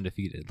almost went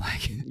undefeated.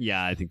 Like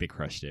Yeah, I think they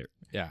crushed it.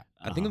 yeah,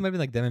 I think it might be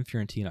like them and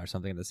Fiorentina or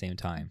something at the same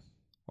time,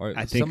 or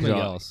I think somebody so.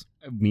 else.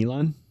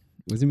 Milan?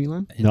 Was it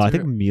Milan? No, I Inter-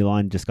 think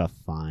Milan just got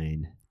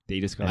fined. They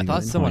just got. I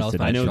thought someone else I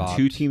got know shocked.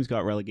 2 teams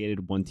got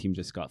relegated. 1 team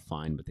just got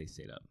fined, but they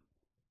stayed up.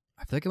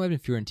 I feel like it might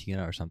have been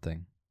Fiorentina or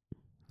something.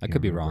 I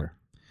could be wrong.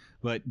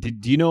 But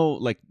do you know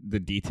like the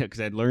detail? Because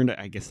I learned,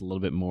 I guess, a little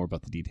bit more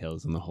about the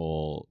details and the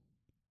whole,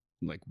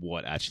 like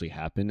what actually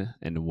happened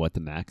and what the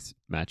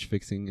match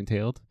fixing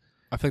entailed.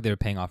 I feel like they were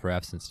paying off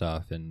refs and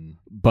stuff, and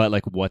But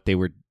like what they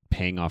were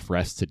paying off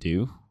refs to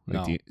do.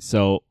 Like, No.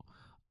 So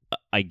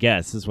I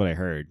guess this is what I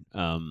heard.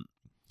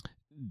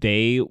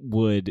 They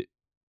would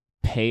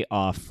pay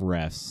off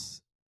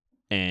refs,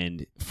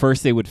 and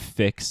first they would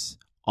fix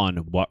on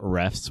what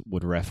refs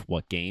would ref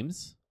what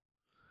games,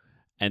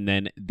 and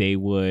then they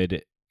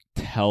would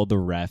tell the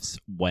refs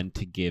when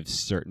to give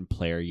certain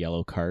player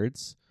yellow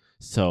cards.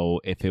 So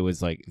if it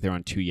was like they're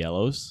on 2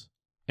 yellows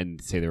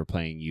and say they were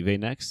playing Juve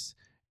next,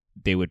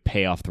 they would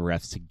pay off the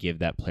refs to give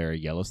that player a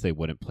yellow so they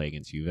wouldn't play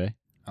against Juve.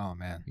 oh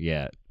man,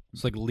 Yeah.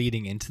 it's like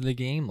leading into the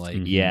game. Like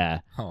Yeah.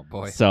 oh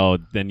boy, So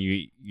then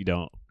you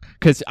don't,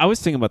 because I was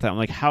thinking about that. I'm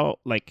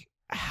like,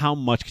 how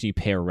much can you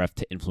pay a ref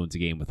to influence a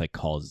game with like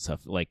calls and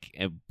stuff, like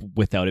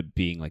without it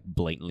being like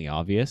blatantly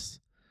obvious?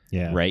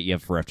 Yeah. Right. You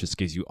have ref just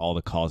gives you all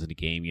the calls in the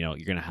game. You know,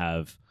 you're gonna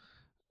have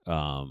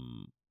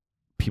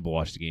people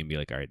watch the game and be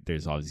like, all right,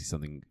 there's obviously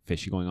something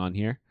fishy going on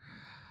here.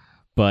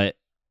 But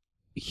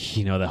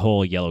the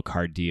whole yellow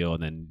card deal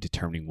and then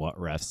determining what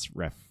refs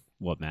ref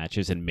what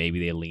matches, and maybe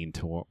they lean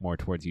more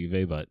towards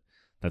Juve, but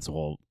that's a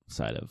whole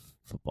side of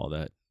football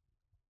that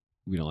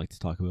we don't like to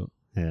talk about.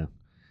 Yeah.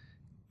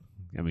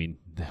 I mean,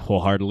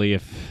 wholeheartedly,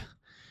 if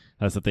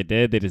that's what they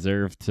did, they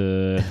deserve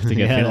to get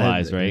Yeah,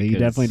 penalized, right? You 'Cause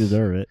definitely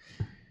deserve it.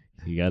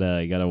 You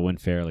gotta win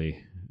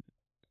fairly.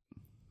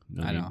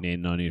 I know.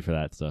 No need for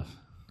that stuff.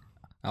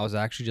 I was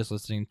actually just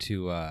listening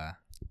to a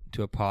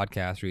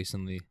podcast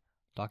recently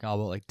talking all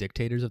about like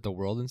dictators of the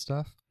world and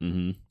stuff,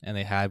 Mm-hmm. and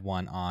they had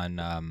one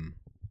on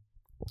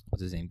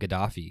what's his name,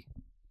 Gaddafi.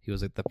 He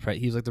was like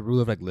he was like the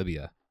ruler of like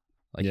Libya.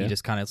 Like Yeah. he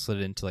just kind of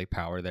slid into like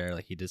power there.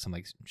 Like he did some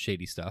like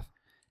shady stuff,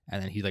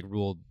 and then he like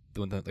ruled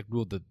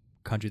the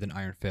country with an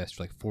iron fist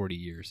for like 40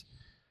 years.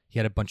 He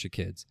had a bunch of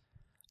kids,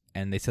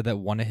 and they said that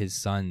one of his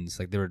sons,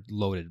 like they were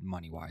loaded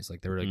money wise,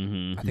 like they were like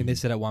Mm-hmm. I think they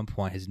said at one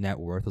point his net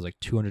worth was like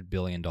 $200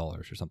 billion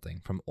or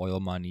something from oil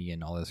money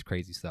and all this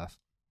crazy stuff.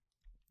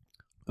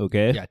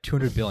 Okay. Yeah,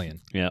 200 billion.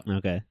 Yeah.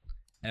 Okay.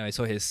 Anyway,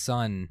 so his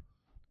son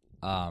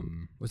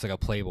was like a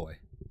playboy.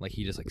 Like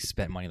he just like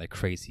spent money like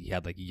crazy. He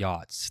had like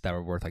yachts that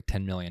were worth like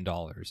 $10 million.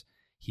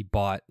 He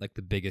bought like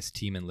the biggest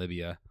team in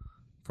Libya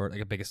for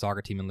like a biggest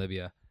soccer team in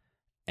Libya,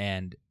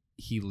 and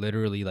he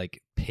literally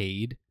like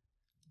paid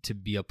to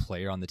be a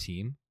player on the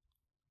team,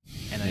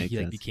 and then Makes he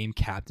like sense. became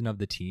captain of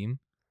the team,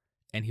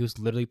 and he was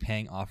literally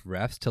paying off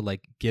refs to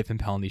like give him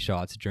penalty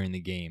shots during the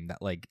game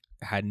that like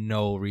had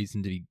no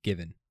reason to be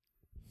given.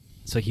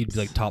 So he'd be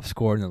like top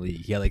scorer in the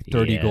league. He had like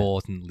 30 Yeah.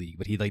 goals in the league,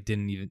 but he like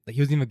didn't even like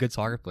he wasn't even a good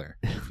soccer player.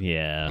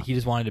 Yeah. Like, he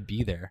just wanted to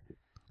be there.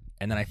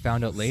 And then I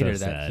found out later that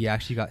sad. he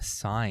actually got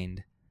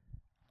signed.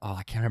 Oh,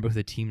 I can't remember who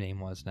the team name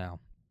was now,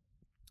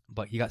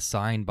 but he got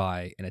signed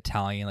by an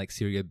Italian like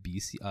Serie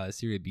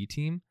B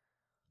team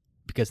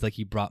because like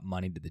he brought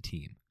money to the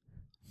team.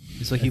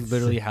 So he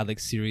literally had like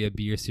Serie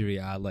B or Serie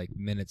A like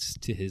minutes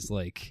to his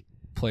like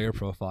player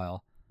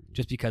profile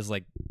just because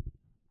like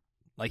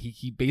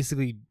he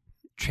basically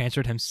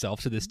transferred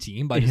himself to this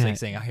team by just like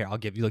saying, "Here, I'll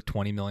give you like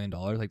 $20 million.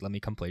 Like, let me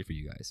come play for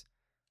you guys,"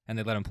 and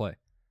they let him play.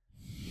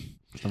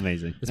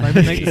 Amazing. This might have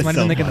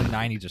been like in the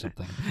 90s or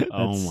something.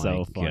 Oh That's my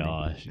so funny.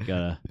 gosh! You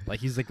gotta. Like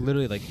he's like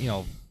literally like he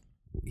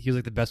was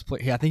like the best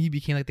player. I think he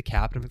became like the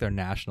captain of like, their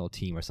national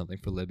team or something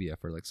for Libya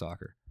for like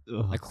soccer.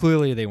 Like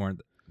clearly they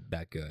weren't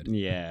that good,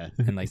 Yeah,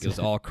 and like it was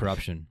all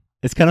corruption.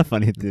 it's kind of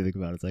funny to think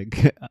about. It's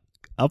like,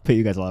 I'll pay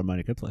you guys a lot of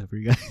money. Can I play for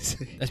you guys?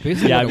 That's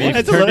basically Yeah, what I mean, it was.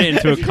 it's turned it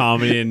into a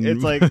comedy, and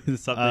It's like,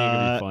 something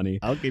gonna be funny.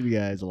 I'll give you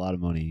guys a lot of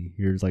money.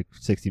 Here's like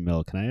 60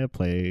 mil. Can I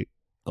play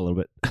a little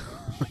bit?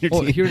 on your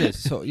Oh, team? here it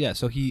is. So yeah,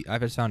 so I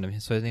just found him.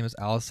 So his name is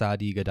Al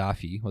Sadi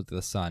Gaddafi. Was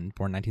the son,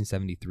 born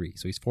 1973.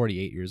 So he's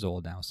 48 years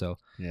old now. So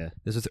Yeah.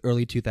 this was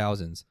early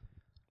 2000s.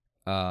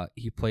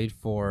 He played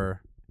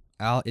for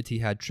Al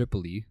Ittihad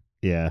Tripoli,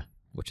 Yeah.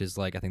 which is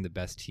like I think the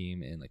best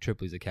team in like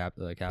Tripoli's the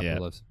capital Yeah.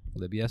 of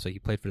Libya. So he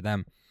played for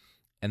them,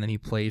 and then he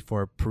played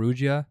for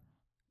Perugia,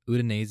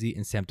 Udinese,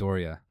 and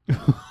Sampdoria.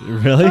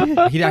 Really?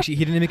 He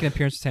didn't make an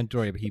appearance for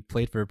Sampdoria, but he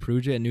played for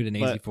Perugia and Udinese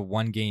But- for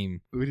one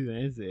game.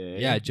 Udinese.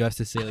 Yeah, just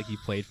to say like he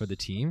played for the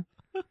team,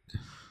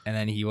 and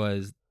then he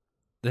was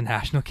the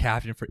national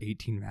captain for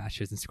 18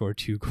 matches and scored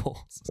 2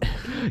 goals.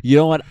 You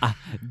know what?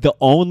 The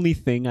only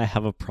thing I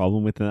have a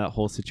problem with in that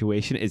whole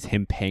situation is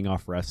him paying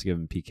off refs to give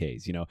him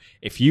PKs. You know,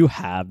 if you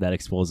have that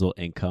disposable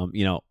income,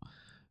 you know,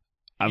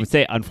 I would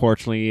say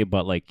unfortunately,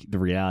 but like the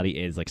reality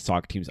is like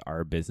soccer teams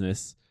are a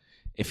business.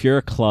 If you're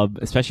a club,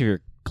 especially if you're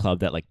a club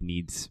that like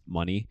needs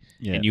money,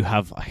 Yeah. and you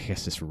have, I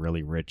guess, this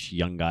really rich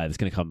young guy that's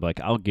gonna come like,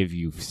 I'll give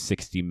you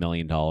 $60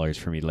 million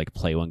for me to like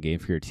play one game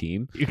for your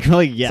team. You're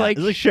like, yeah. like-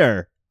 It's like,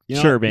 sure. You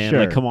know, Sure, man. Sure.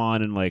 Like, come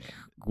on, and like,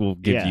 we'll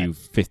give Yeah. you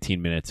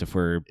 15 minutes if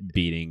we're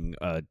beating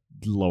a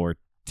lower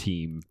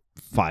team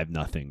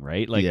 5-0,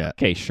 right? Like, Yeah.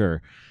 okay,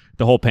 sure.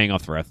 The whole paying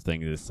off the ref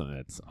thing is something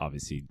that's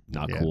obviously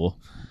not Yeah. cool,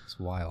 It's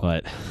wild.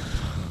 but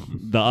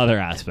the other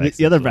aspects,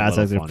 The other that's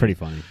a little aspects are funny. pretty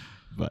funny.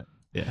 But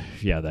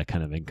Yeah, that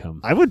kind of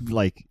income. I would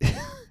like, if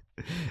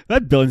I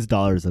had billions of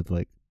dollars of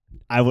like,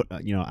 I would, I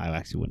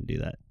actually wouldn't do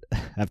that. I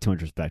have too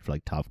much respect for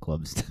like top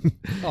clubs.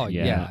 oh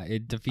yeah. yeah,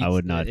 it defeats. I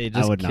would not. It I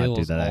just would not do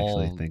kills that.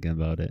 all- Actually, thinking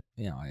about it,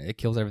 it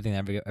kills everything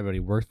everybody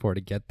worked for to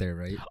get there,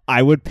 right?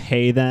 I would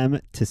pay them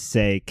to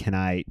say, "Can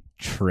I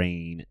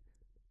train?"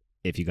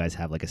 If you guys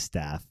have like a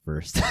staff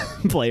first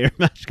player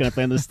match, can I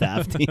play on the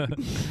staff team?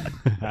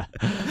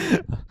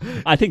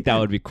 I think that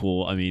would be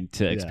cool. I mean,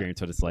 to Yeah.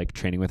 experience what it's like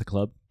training with a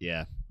club.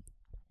 Yeah,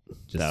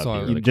 That So would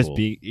be even really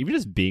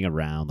just cool. being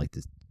around like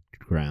this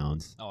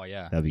grounds. Oh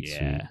yeah. That'd be Yeah.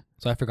 sweet.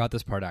 So I forgot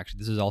this part actually.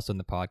 This is also in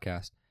the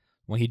podcast.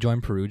 When he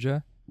joined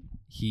Perugia,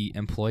 he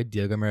employed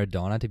Diego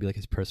Maradona to be like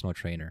his personal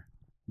trainer.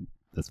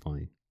 That's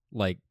funny.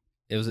 Like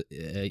it was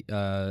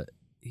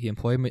he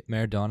employed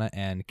Maradona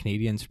and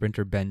Canadian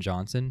sprinter Ben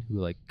Johnson, who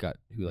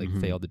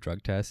Mhm. failed the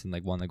drug test and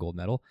like won the gold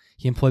medal.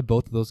 He employed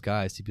both of those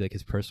guys to be like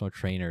his personal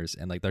trainers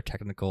and like their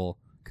technical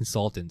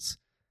consultants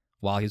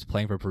while he was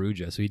playing for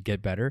Perugia, so he'd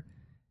get better.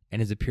 And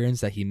his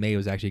appearance that he made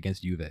was actually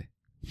against Juve.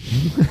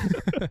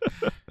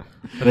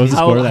 What was the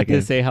score of that Did game?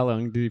 it say how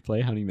long did he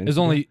play? How many It minutes? was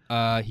only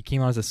he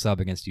came on as a sub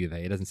against Juve.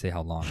 It doesn't say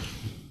how long.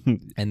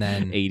 And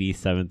then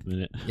 87th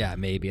minute. yeah,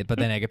 maybe. But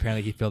then like,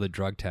 apparently he failed a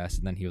drug test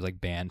and then he was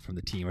like banned from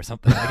the team or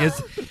something. Like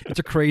it's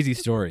a crazy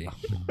story.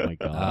 Oh my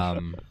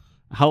god.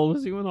 How old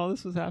was he when all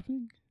this was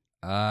happening?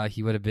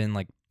 he would have been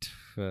like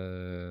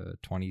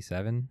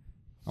 27,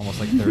 almost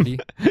like 30.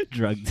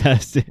 Drug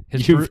test.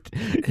 His You-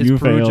 his you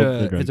failed the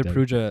Perugia drug his test.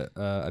 Perugia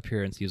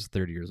appearance, he was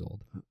 30 years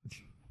old.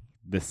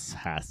 This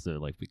has to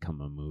like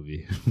become a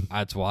movie.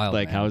 That's wild.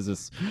 Like, man. how is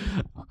this?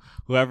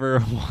 Whoever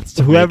wants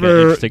to Whoever make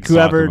an interesting soccer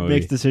whoever movie.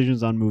 makes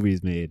decisions on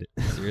movies made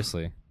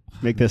Seriously?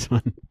 make this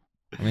one.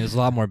 I mean, there's a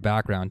lot more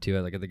background to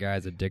it. Like the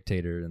guy's a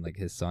dictator and like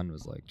his son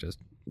was like just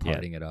Yeah.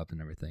 partying it up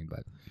and everything.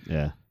 But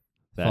Yeah,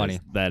 That funny.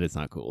 is- that is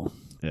not cool.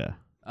 yeah.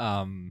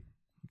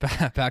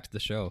 back to the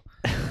show.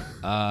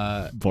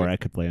 Borat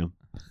could play him.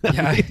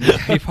 Yeah,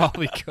 he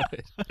probably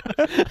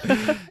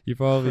could. You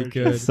probably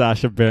could.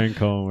 Sasha Baron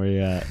Cohen, where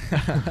you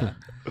at?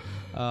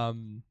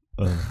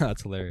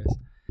 That's hilarious.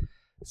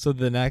 So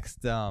the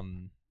next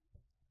the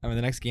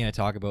next game I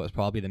talk about is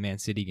probably the Man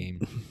City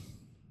game.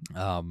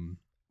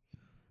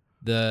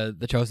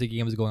 The Chelsea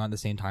game was going on at the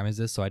same time as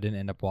this, so I didn't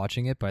end up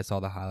watching it, but I saw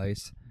the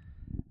highlights.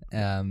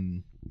 Yeah. I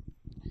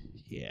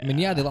mean,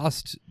 yeah, they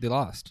lost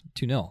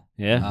 2-0.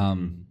 Yeah.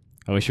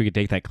 I wish we could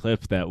take that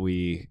clip that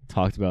we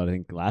talked about, I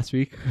think, last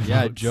week.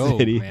 Yeah, about Joe,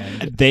 City.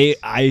 man.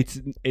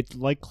 It's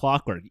like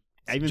clockwork.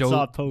 I even Joe-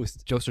 saw a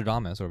post. Joe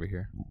Stradamus over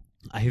here.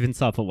 I even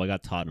saw a post. Well, I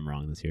got Tottenham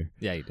wrong this year.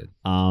 Yeah, you did.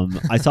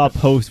 I saw a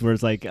post where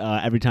it's like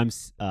every time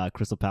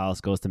Crystal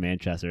Palace goes to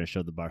Manchester, it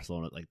showed the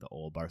Barcelona, like the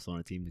old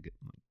Barcelona team, to get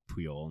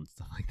Puyol and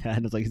stuff like that.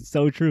 And it's like it's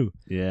so true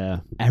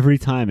Yeah. every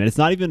time, and it's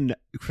not even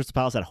Crystal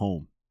Palace at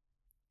home.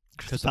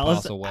 Crystal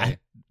Palace away.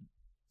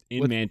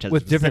 In Manchester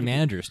With different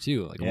managers,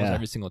 too, like almost Yeah.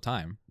 every single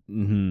time.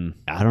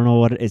 I don't know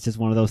what it's just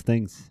one of those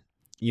things.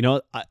 You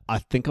know, I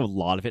think a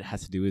lot of it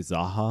has to do with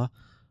Zaha.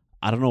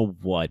 I don't know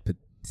what, but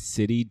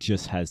City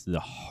just has the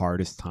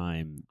hardest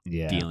time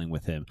dealing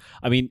with him.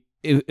 I mean,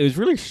 it was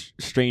really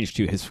strange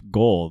too. His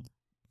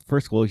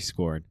first goal he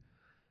scored,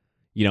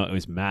 you know, it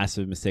was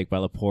massive mistake by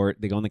Laporte.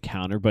 They go on the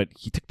counter, but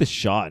he took the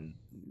shot and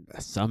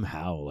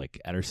somehow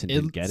like Ederson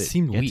didn't get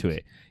to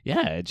it.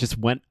 Yeah, it just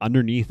went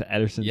underneath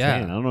Ederson's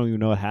hand. I don't even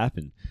know what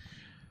happened.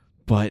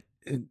 But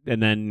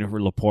and then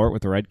Laporte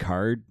with the red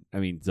card. I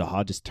mean,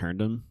 Zaha just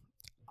turned him.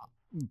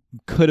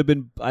 Could have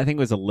been. I think it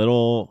was a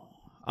little.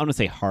 I don't want to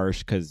say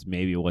harsh because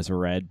maybe it was a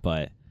red,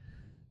 but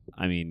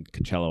I mean,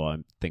 Cancelo,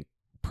 I think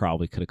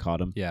probably could have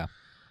caught him. Yeah,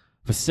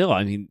 but still,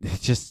 I mean,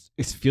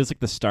 it feels like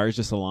the stars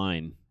just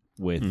align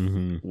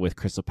with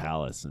Crystal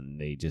Palace, and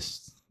they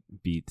just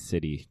beat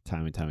City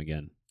time and time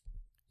again.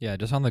 Yeah,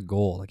 just on the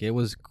goal, like it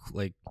was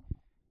like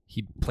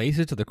he placed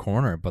it to the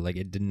corner, but like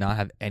it did not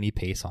have any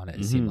pace on it.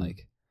 It seemed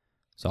like.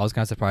 So I was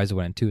kind of surprised it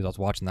went in too. I was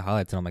watching the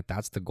highlights and I'm like,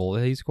 that's the goal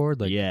that he scored.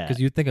 Like, because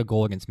you'd think a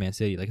goal against Man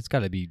City, like it's got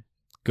to be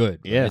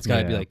good. Yeah, it's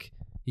got to be like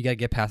you got to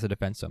get past the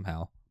defense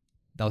somehow.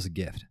 That was a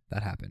gift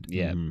that happened.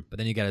 Yeah, but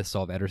then you got to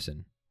solve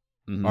Ederson,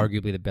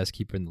 arguably the best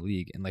keeper in the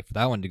league, and like for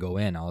that one to go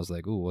in, I was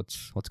like, ooh,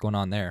 what's going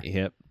on there?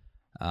 Yep.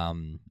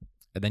 And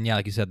then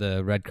like you said,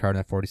 the red card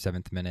in the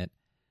 47th minute.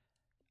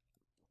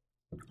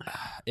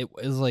 It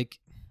was like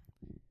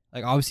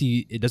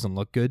obviously it doesn't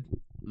look good.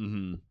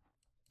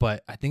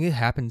 But I think it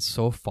happened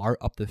so far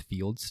up the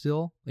field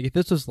still. Like if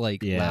this was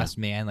like last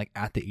man, like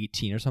at the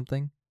 18 or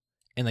something,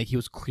 and like he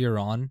was clear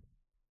on,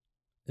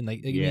 and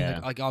like I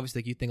mean, like obviously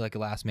like you think like a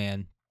last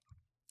man,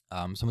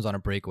 someone's on a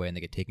breakaway and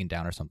they get taken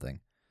down or something,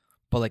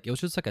 but like it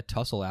was just like a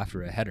tussle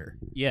after a header.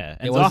 Yeah,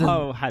 and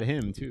Zaha had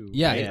him too.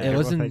 Yeah, it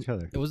wasn't.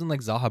 It wasn't like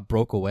Zaha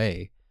broke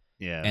away.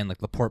 Yeah, and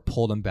like Laporte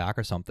pulled him back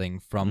or something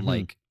from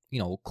like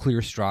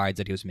clear strides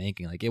that he was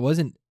making. Like it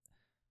wasn't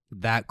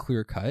that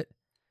clear cut.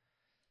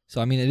 So,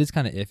 I mean, it is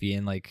kind of iffy,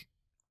 and, like,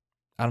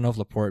 I don't know if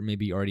Laporte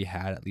maybe already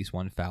had at least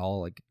one foul,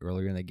 like,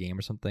 earlier in the game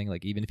or something.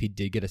 Like, even if he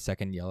did get a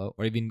second yellow,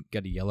 or even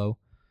get a yellow,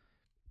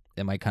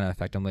 it might kind of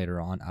affect him later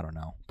on. I don't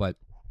know. But,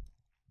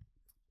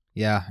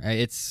 yeah,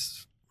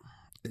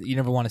 you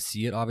never want to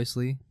see it,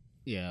 obviously.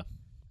 Yeah.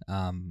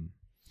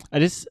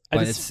 I'd say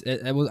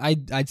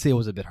it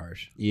was a bit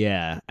harsh.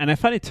 Yeah, and I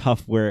find it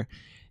tough where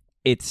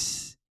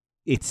it's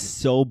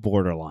so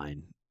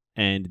borderline,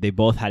 and they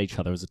both had each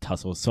other. It was a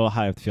tussle. It was so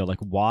high up the field.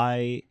 Like,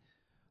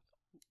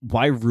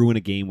 why ruin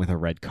a game with a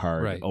red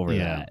card over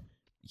that?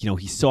 You know,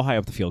 he's so high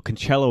up the field.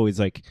 Cancelo is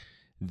like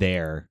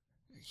there.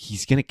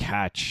 He's gonna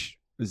catch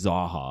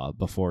Zaha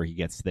before he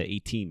gets to the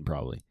 18,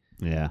 probably.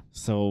 Yeah.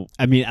 So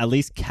I mean, at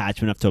least catch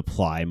him enough to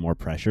apply more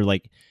pressure.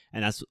 Like,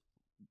 and that's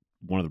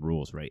one of the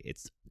rules, right?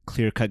 It's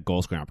clear-cut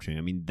goal scoring opportunity.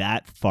 I mean,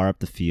 that far up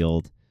the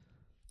field,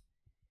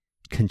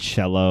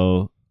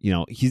 Cancelo, you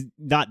know, he's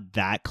not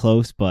that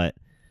close, but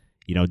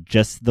you know,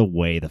 just the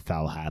way the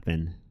foul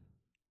happened.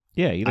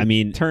 Yeah, I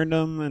mean, turned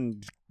him,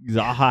 and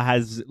Zaha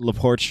has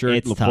Laporte's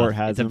shirt. Laporte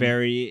has a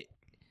very,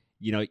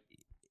 you know,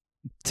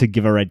 to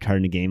give a red card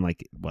in a game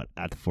like what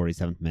at the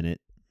 47th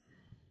minute.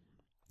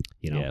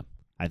 You know,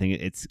 I think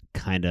it's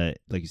kind of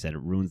like you said, it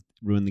ruined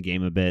the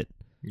game a bit.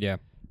 Yeah.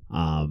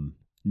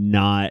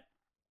 Not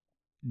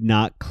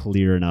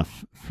clear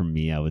enough for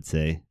me, I would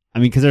say. I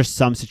mean, because there's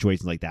some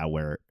situations like that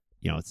where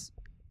you know it's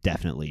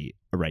definitely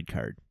a red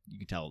card. You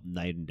can tell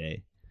night and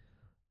day.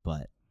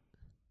 But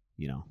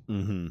you know,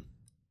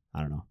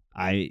 I don't know.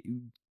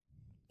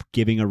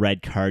 Giving a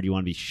red card, you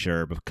want to be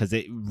sure, because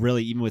it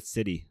really, even with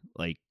City,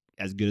 like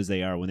as good as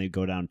they are, when they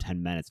go down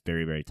 10 men, it's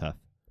very, very tough.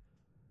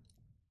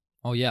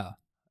 Oh yeah,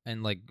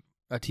 and like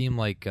a team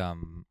like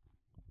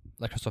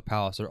Crystal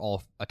Palace, they're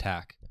all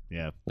attack.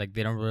 Yeah, like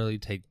they don't really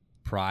take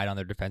pride on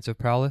their defensive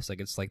prowess. Like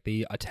it's like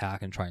they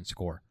attack and try and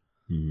score.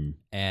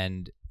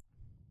 And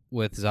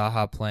with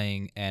Zaha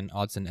playing and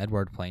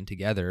Odsonne-Edouard playing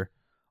together,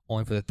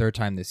 only for the third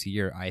time this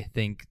year, I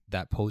think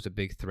that posed a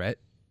big threat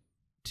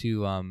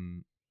to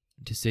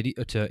City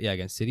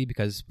against City,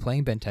 because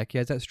playing Benteke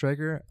as that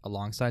striker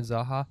alongside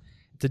Zaha,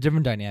 it's a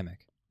different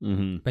dynamic.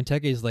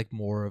 Benteke is like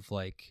more of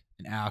like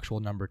an actual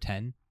number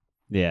 10.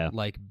 Yeah.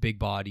 Like big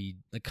body,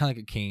 like kind of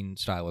like a Kane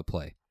style of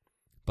play.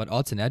 But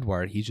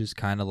Odsonne-Edouard, he's just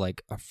kind of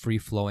like a free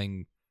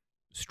flowing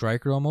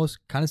striker almost,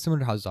 kind of similar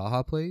to how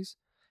Zaha plays.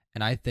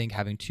 And I think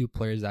having two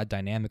players that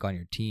dynamic on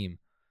your team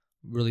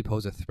really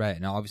pose a threat.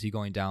 And obviously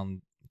going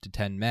down to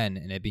 10 men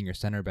and it being your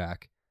center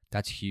back,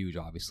 that's huge,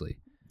 obviously.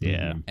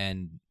 Yeah.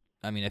 And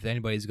I mean, if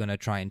anybody's going to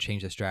try and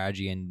change the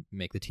strategy and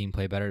make the team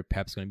play better,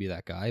 Pep's going to be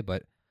that guy.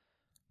 But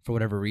for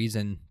whatever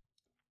reason,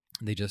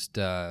 they just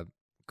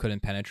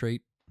couldn't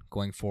penetrate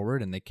going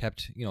forward, and they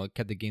kept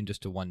the game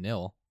just to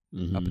 1-0 up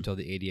until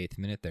the 88th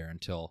minute there.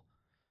 Until,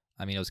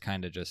 I mean, it was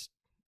kind of just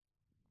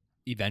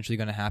eventually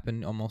going to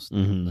happen almost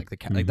like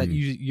that.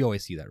 You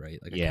always see that, right?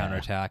 Like a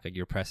counterattack, like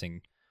you're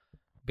pressing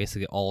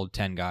basically all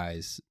 10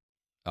 guys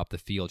up the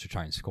field to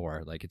try and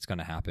score. Like it's going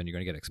to happen. You're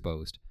going to get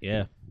exposed.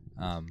 Yeah.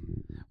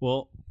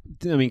 Well,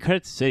 I mean,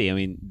 credit to City. I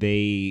mean,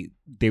 they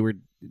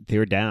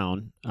were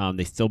down.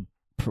 They still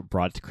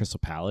brought it to Crystal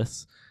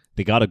Palace.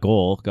 they got a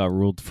goal, got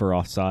ruled for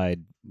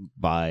offside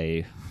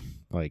by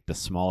like the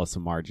smallest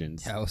of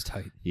margins. Yeah, it was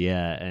tight.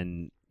 Yeah,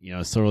 and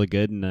it's still really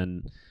good. And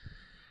then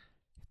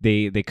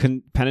they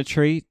couldn't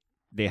penetrate.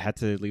 They had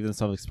to leave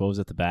themselves exposed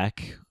at the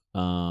back.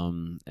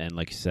 And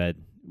like you said,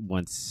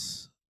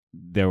 once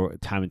there were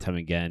time and time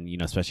again,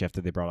 especially after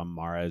they brought on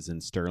Mahrez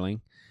and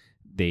Sterling,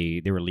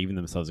 they were leaving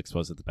themselves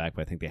exposed at the back.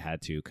 But I think they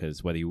had to,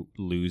 because whether you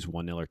lose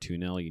 1-0 or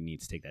 2-0, you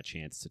need to take that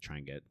chance to try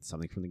and get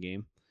something from the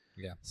game.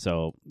 Yeah.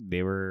 So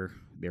they were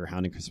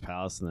hounding Crystal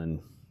Palace, and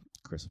then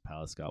Crystal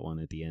Palace got one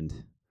at the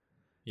end.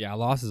 Yeah, a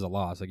loss is a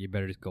loss. Like, you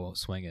better just go out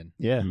swinging.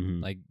 Yeah.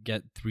 Like,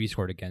 get 3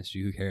 scored against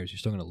you. Who cares? You're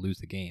still going to lose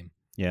the game.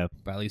 Yeah.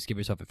 But at least give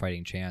yourself a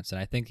fighting chance. And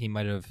I think he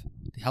might have.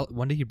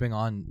 When did he bring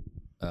on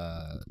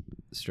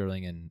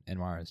Sterling and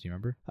Mahrez? Do you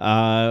remember?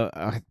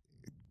 I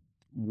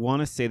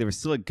want to say there was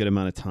still a good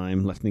amount of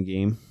time left in the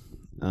game,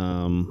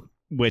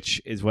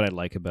 which is what I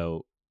like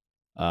about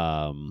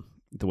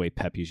the way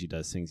Pep usually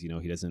does things. He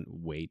doesn't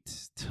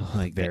wait till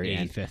like Very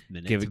the 85th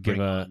minute. give to a-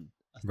 bring on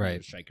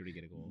right striker to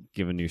get a goal.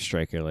 give a new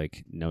striker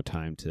like no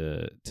time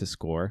to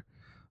score.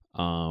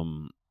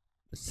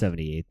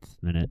 78th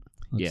minute.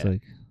 Looks Yeah.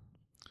 like.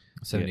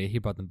 78. He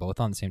brought them both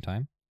on at the same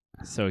time.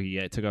 So he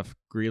took off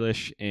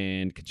Grealish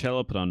and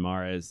Cancelo, put on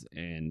Mahrez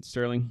and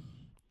Sterling.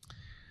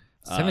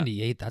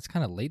 78. That's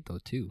kind of late though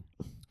too.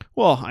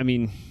 Well, I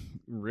mean,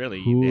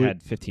 really, Who- they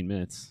had 15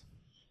 minutes.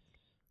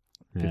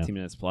 Yeah. 15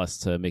 minutes plus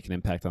to make an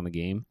impact on the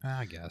game.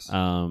 I guess.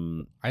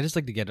 I just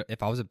like to get,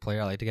 if I was a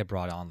player, I like to get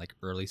brought on like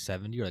early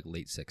 70 or like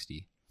late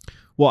 60.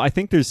 Well, I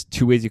think there's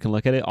two ways you can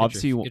look at it.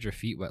 Obviously, get your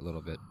feet wet a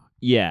little bit.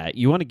 yeah,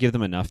 you want to give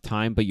them enough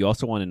time, but you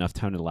also want enough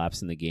time to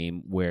lapse in the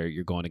game where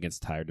you're going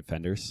against tired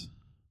defenders.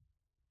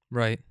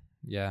 Right.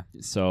 Yeah.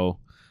 So,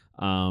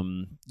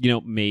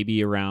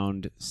 maybe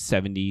around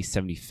 70,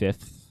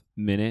 75th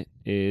minute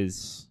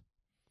is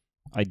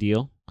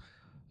ideal.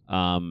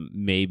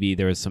 Maybe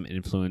there was some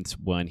influence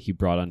when he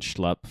brought on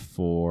Schlupp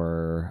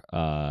for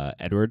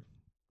Edward.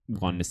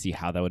 Wanted to see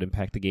how that would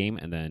impact the game,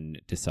 and then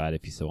decide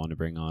if he still wanted to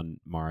bring on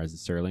Mahrez and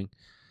Sterling.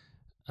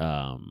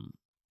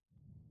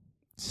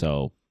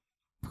 So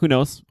who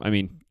knows? I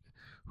mean,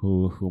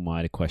 who am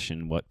I to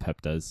question what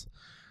Pep does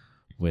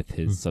with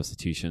his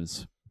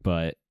substitutions?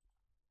 But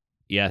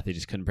yeah, they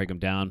just couldn't break him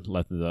down,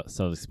 left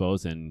themselves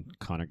exposed, and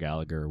Conor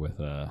Gallagher with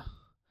a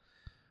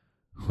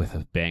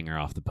banger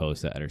off the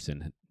post that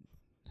Ederson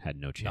had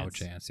no chance.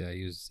 No chance. Yeah.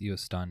 He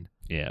was stunned.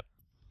 Yeah.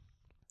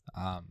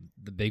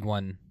 The big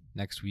one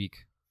next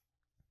week.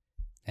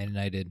 And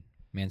United,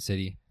 Man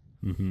City.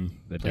 Mm-hmm.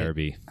 The Play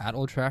derby. At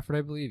Old Trafford,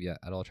 I believe. Yeah,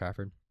 at Old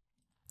Trafford.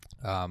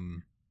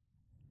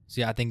 So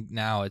yeah, I think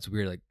now it's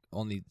weird. Like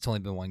it's only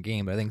been one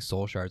game, but I think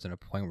Solskjaer's at a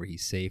point where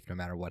he's safe no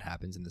matter what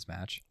happens in this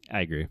match. I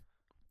agree.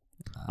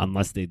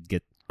 Unless they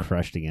get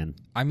crushed again.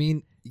 I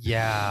mean,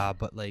 yeah,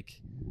 but like,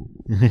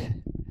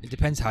 it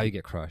depends how you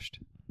get crushed.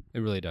 It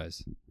really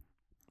does.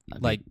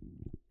 Like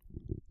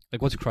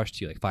what's crushed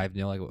to you? Like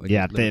 5-0? Like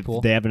Yeah, if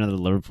Liverpool? they have another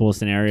Liverpool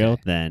scenario,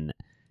 Okay. then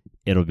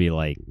it'll be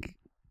like,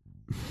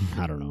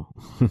 I don't know.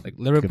 Like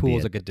Liverpool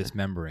is it. like a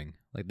dismembering.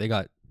 Like they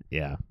got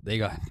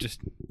just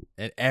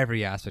at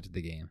every aspect of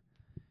the game.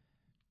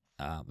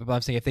 But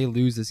I'm saying if they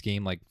lose this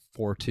game like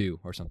 4-2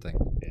 or something,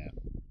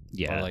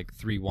 Yeah. or like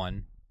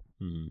 3-1,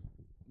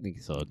 I think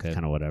so. Okay.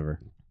 Kind of whatever.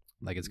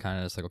 like it's kind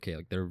of just like, okay,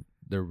 like they're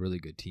a really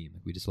good team.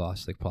 Like we just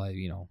lost, like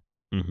probably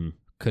Mm-hmm.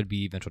 could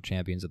be eventual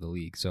champions of the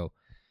league. So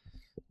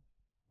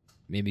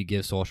maybe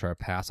give Solskjaer a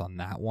pass on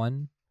that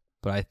one.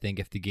 But I think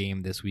if the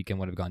game this weekend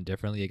would have gone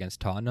differently against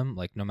Tottenham,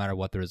 like no matter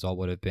what the result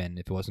would have been,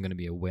 if it wasn't going to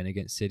be a win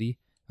against City,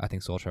 I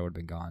think Solskjaer would have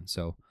been gone.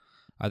 So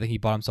I think he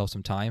bought himself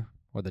some time,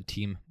 or the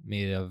team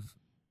may have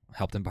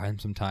helped him buy him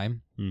some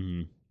time.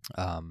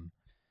 Mm-hmm.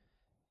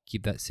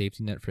 Keep that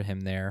safety net for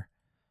him there.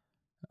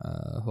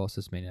 Who else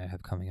does Man United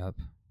have coming up?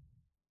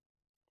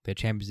 They had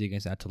Champions League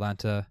against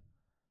Atalanta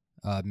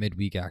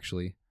midweek,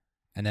 actually,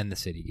 and then the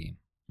City game.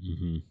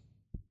 Mm-hmm.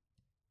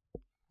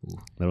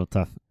 Little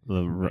tough.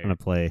 Little run of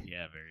play.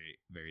 Yeah, very,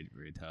 very,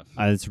 very tough.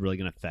 It's really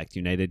going to affect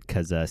United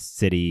because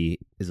City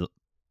is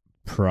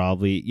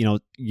probably,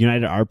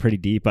 United are pretty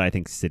deep, but I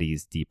think City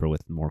is deeper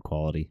with more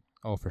quality.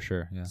 Oh, for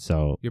sure. Yeah,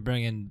 So, you're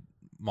bringing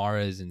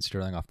Mahrez and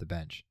Sterling off the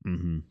bench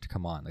mm-hmm. to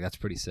come on. Like that's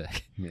pretty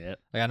sick. Yeah.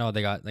 Like I know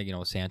they got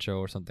Sancho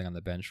or something on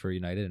the bench for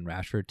United and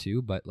Rashford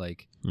too, but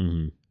like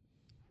Mm-hmm.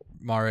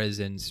 Mahrez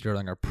and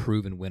Sterling are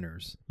proven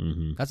winners.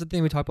 Mm-hmm. That's the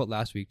thing we talked about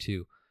last week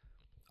too.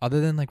 Other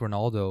than like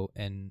Ronaldo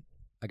and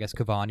I guess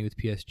Cavani with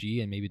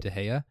PSG and maybe De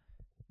Gea,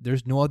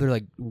 there's no other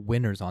like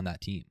winners on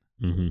that team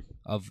Mm-hmm.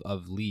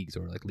 of leagues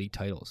or like league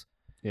titles.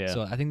 Yeah.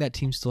 So I think that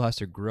team still has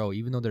to grow,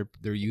 even though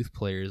they're youth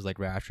players like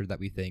Rashford that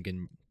we think,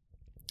 and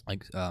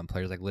like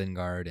players like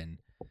Lingard and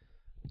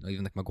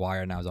even like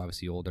Maguire now is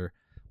obviously older.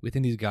 We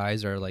think these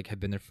guys are like have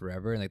been there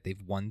forever and like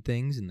they've won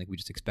things and like we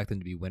just expect them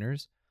to be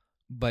winners.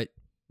 But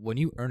when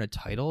you earn a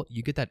title,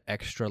 you get that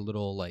extra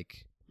little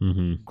like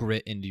Mm-hmm.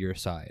 grit into your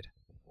side.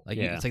 Like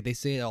Yeah. it's like they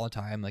say it all the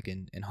time, like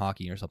in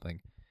hockey or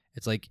something.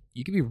 It's like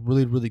you can be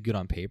really, really good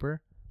on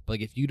paper, but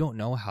like if you don't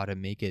know how to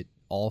make it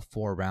all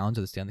 4 rounds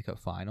of the Stanley Cup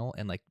final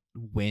and like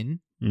win,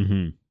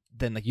 Mm-hmm.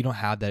 then like you don't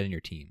have that in your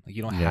team. Like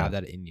you don't Yeah. have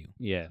that in you.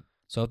 Yeah.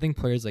 So I think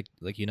players like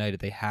United,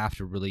 they have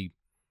to really,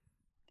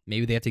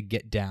 maybe they have to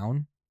get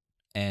down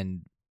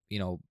and, you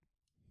know,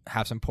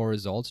 have some poor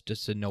results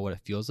just to know what it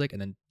feels like,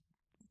 and then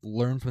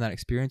learn from that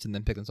experience and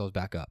then pick themselves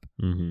back up.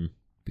 Mm-hmm.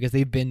 Because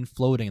they've been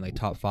floating in like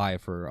top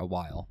 5 for a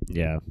while.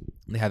 Yeah.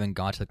 They haven't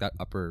got to like that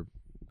upper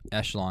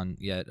echelon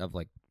yet of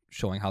like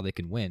showing how they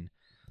can win.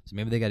 So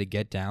maybe they got to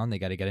get down. They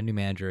got to get a new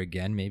manager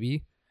again,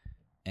 maybe,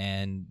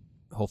 and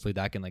hopefully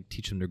that can like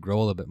teach them to grow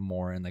a little bit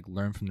more and like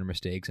learn from their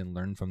mistakes and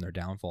learn from their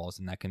downfalls,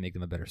 and that can make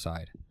them a better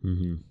side.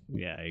 Mm-hmm.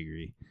 Yeah, I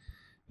agree.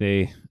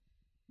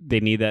 They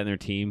need that in their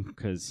team,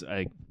 because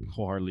I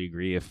wholeheartedly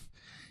agree. If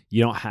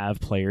you don't have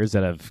players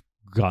that have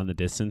gone the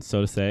distance,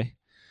 so to say,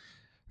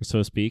 or so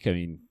to speak, I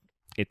mean,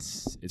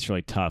 it's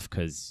really tough,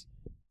 because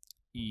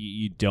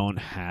you don't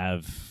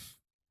have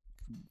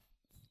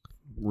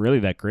really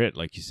that grit,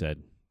 like you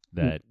said,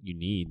 that you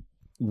need.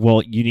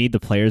 Well, you need the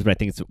players, but I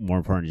think it's more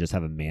important to just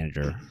have a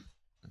manager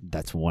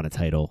that's won a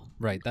title.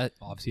 Right. That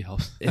obviously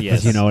helps.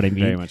 Yes, you know what I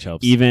mean? Very much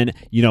helps. Even,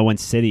 you know, when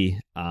City,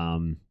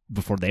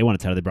 before they won a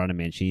title, they brought in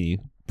Mancini,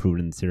 proven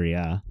in Serie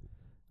A.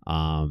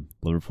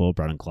 Liverpool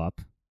brought in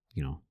Klopp,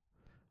 you know.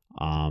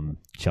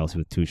 Chelsea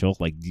with Tuchel,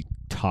 like the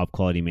top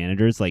quality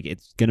managers. Like,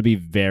 it's going to be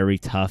very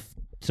tough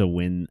to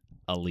win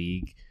a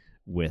league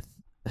with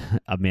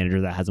a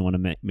manager that hasn't won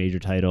a major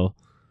title.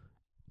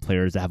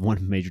 Players that have won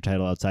a major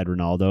title outside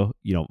Ronaldo,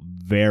 you know,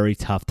 very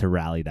tough to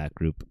rally that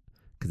group,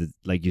 because,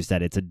 like you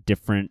said, it's a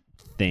different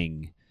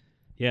thing.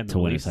 Yeah, and to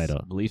win a belief's-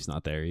 title. Belief's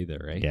not there either,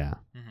 right? Yeah,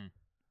 Mm-hmm.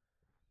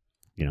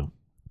 you know.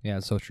 Yeah,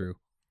 it's so true.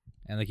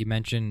 And like you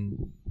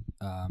mentioned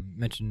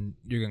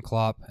Jurgen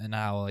Klopp and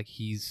how like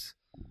he's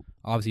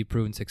obviously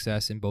proven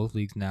success in both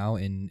leagues now,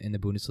 in the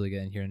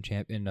Bundesliga and here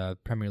in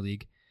Premier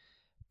League.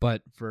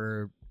 But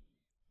for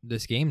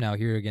this game now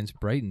here against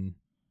Brighton,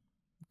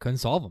 couldn't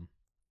solve them.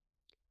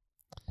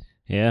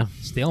 Yeah,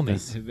 Stalemate.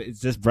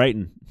 it's just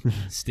Brighton.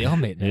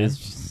 Stalemate, It man. is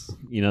just,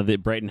 you know,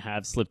 that Brighton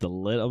have slipped a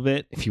little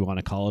bit, if you want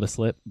to call it a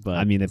slip. But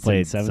I mean, they it's played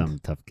in 7th. some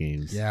tough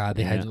games. Yeah,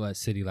 they had Yeah.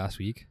 City last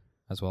week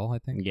as well, I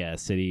think. Yeah,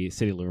 City,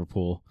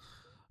 Liverpool.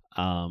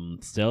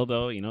 Still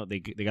though, you know, they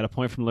got a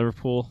point from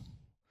Liverpool,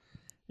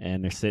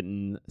 and they're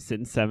sitting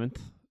 7th.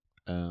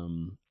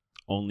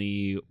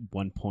 Only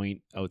 1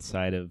 point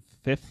outside of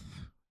 5th,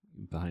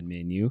 behind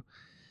Man U.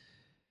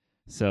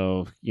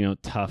 So, you know,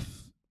 tough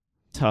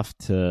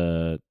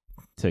to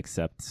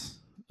accept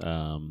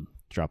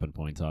dropping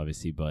points,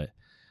 obviously, but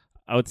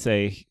I would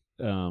say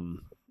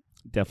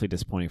definitely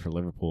disappointing for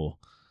Liverpool.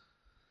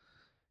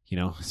 You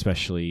know,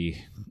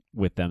 especially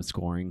with them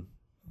scoring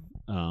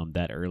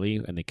that early,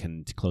 and they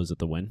can close out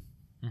the win.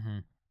 Mm-hmm.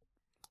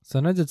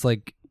 Sometimes it's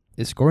like,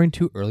 is scoring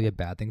too early a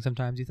bad thing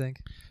sometimes, you think?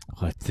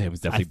 It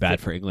was definitely bad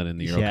for England in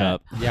the Euro Yeah.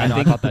 Cup. Yeah,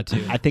 I thought that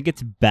too. I think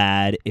it's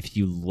bad if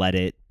you let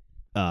it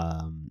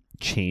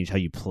change how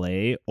you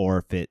play, or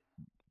if it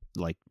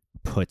like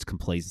puts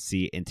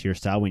complacency into your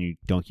style when you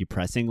don't keep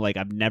pressing. Like,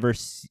 I've never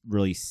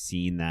really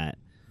seen that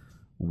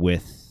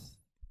with,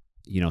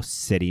 you know,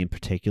 City in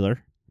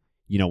particular.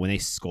 You know, when they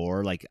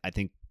score, like, I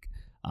think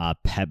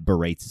Pep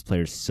berates his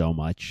players so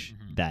much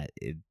that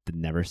it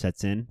never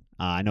sets in.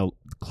 I know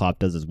Klopp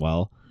does as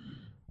well.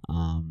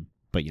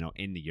 But, you know,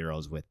 in the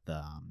Euros with,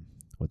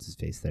 what's his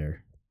face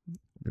there?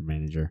 Their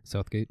manager.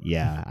 Southgate.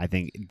 Yeah, I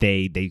think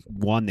they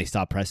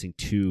stopped pressing.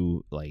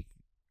 2, like,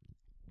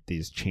 they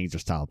just changed their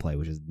style of play,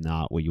 which is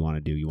not what you want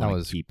to do. You That want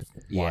was to keep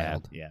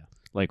wild. Yeah.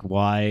 Like,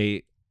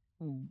 why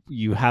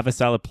you have a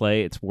style of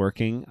play, it's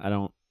working. I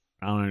don't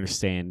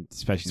understand,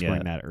 especially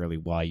scoring that early,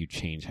 why you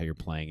change how you're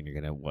playing, and you're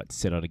gonna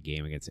sit out a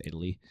game against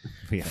Italy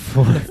Yeah.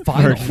 For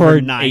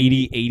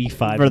 80,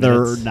 85 for minutes.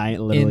 their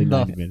literally in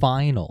 90 the minutes.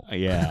 final.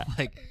 Yeah.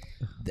 Like,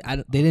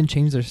 they didn't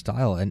change their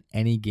style in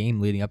any game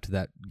leading up to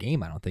that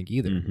game, I don't think,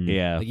 either. Mhm.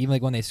 Yeah. Like, even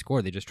like when they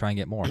score, they just try and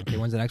get more. Okay,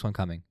 when's the next one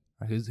coming?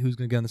 All right, who's going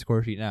to get on the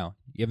score sheet now?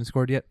 You haven't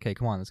scored yet? Okay,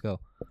 come on, let's go.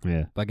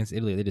 Yeah. But against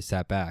Italy, they just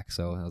sat back,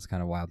 so that was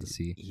kind of wild to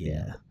see.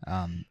 Yeah.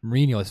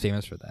 Mourinho is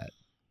famous for that.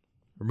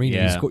 Mourinho,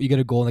 Yeah. you get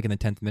a goal like in the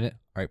 10th minute.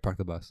 All right, park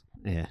the bus.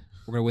 Yeah.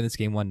 We're gonna win this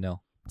game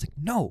 1-0. It's like,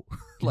 no,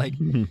 like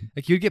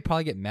you'd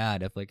probably get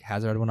mad if like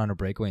Hazard went on a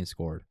breakaway and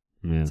scored.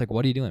 Yeah. It's like,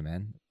 what are you doing,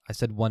 man? I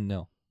said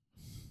 1-0,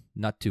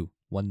 not 2,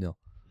 1-0.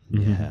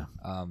 Yeah.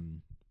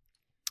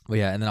 But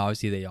yeah, and then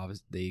obviously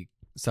they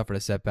suffered a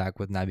setback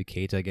with Naby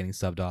Keita getting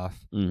subbed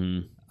off.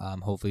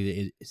 Mm-hmm.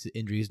 Hopefully his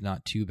injury is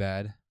not too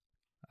bad.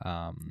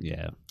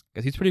 Yeah.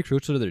 Because he's pretty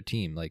crucial to their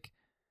team. Like,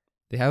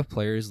 they have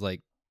players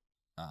like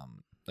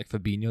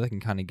Fabinho that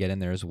can kind of get in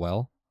there as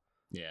well.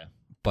 Yeah.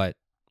 But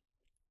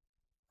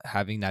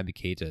having Naby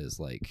Keita is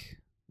like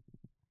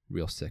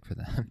real sick for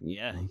them.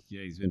 Yeah.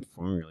 Yeah. He's been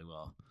performing really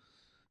well,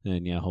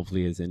 and yeah,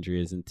 hopefully his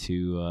injury isn't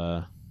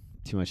too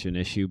much of an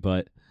issue.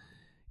 But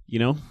you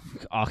know,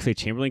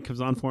 Oxlade-Chamberlain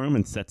comes on for him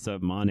and sets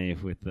up Mane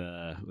with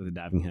a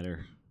diving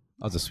header.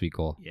 That was a sweet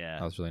goal. Yeah,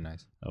 That was really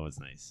nice. that was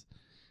nice.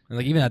 And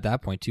like even at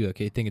that point too,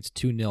 okay, I think it's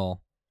 2-0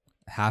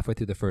 halfway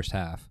through the first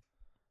half.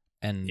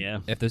 And Yeah.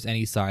 if there's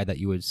any side that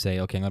you would say,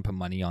 okay, I'm gonna put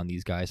money on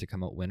these guys to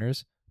come out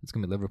winners, it's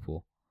gonna be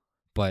Liverpool.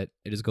 But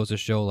it just goes to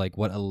show like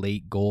what a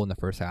late goal in the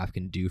first half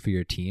can do for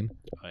your team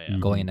Oh, yeah.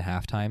 going into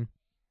halftime.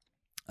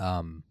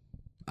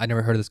 I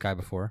never heard of this guy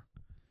before.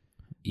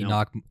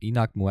 No.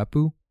 Enoch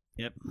Mwepu.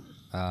 Yep.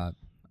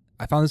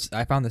 I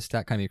found this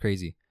stat kind of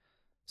crazy.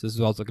 So this is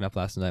what I was looking up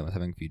last night when I was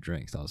having a few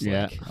drinks. I was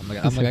like, I'm like,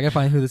 I gotta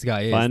find who this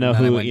guy is. Find out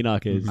And then who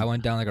Enoch is. I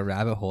went down like a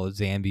rabbit hole of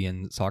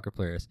Zambian soccer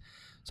players.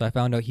 So I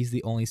found out he's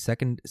the only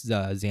second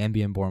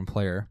Zambian-born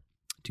player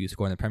to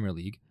score in the Premier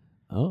League,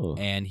 Oh.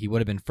 and he would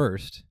have been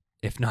first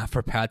if not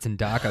for Patson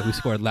Daka, who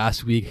scored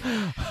last week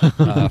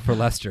for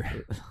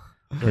Leicester.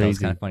 That was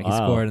kind of funny. He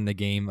Wow. scored in the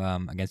game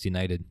against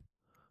United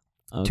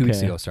 2 Okay.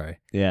 weeks ago. Sorry,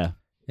 Yeah.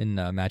 in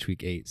match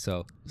week 8.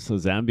 So So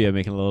Zambia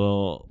making a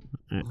little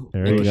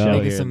There making, we go.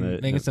 making here some in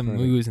the- making in some front.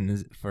 moves in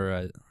this,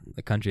 for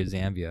the country of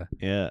Zambia.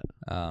 Yeah.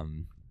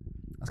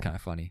 That's kind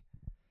of funny.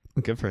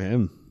 Good for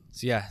him.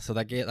 So yeah, so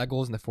that goal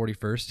was in the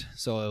 41st.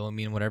 So I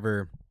mean,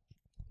 whatever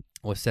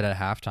was said at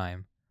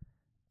halftime,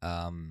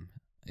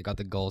 it got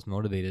the goals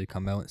motivated to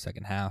come out in the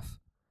second half.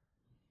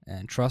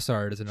 And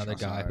Trossard is another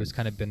guy who's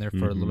kind of been there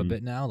for a little Mhm.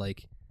 bit now.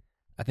 Like,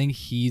 I think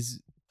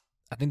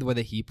the way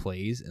that he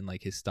plays and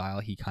like his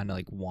style, he kind of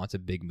like wants a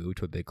big move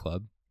to a big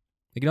club.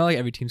 Like, you know, like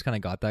every team's kind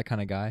of got that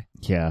kind of guy.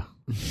 Yeah.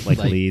 Like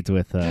Like- Leeds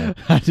with I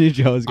knew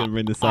Joe was gonna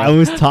bring this up.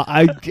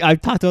 I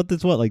talked about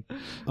this like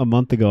a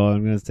month ago.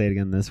 I'm gonna say it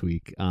again this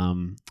week.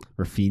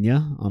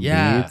 Rafinha on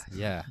Leeds.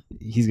 Yeah.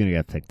 He's gonna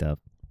get picked up.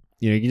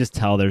 You know, you can just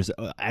tell there's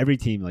every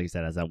team, like you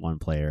said, has that one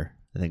player.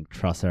 I think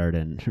Trossard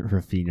and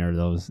Rafinha are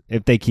those.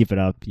 If they keep it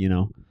up, you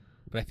know.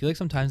 But I feel like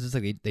sometimes it's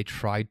like they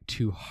try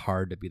too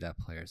hard to be that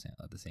player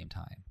at the same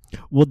time.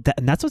 Well,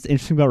 and that's what's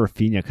interesting about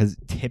Rafinha, because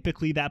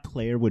typically that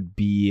player would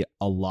be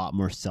a lot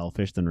more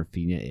selfish than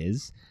Rafinha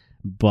is.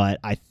 But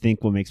I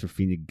think what makes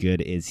Rafinha good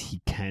is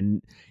he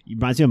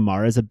reminds me of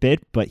Mahrez a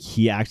bit, but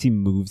he actually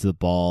moves the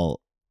ball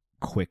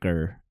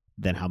quicker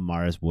than how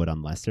Mahrez would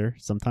on Leicester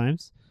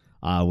sometimes,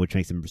 which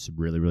makes him just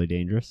really, really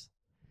dangerous.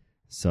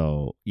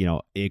 So, you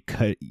know,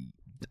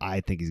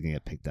 I think he's going to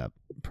get picked up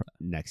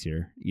next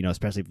year, you know,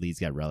 especially if Leeds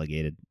get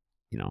relegated,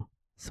 you know,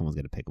 someone's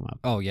going to pick him up.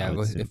 Oh yeah, I would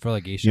assume. if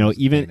relegation, You know, was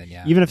the thing, then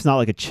yeah. even if it's not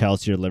like a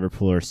Chelsea or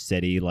Liverpool or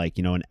City, like,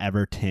 you know, an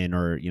Everton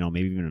or, you know,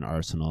 maybe even an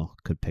Arsenal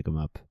could pick him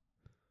up.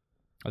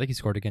 I think he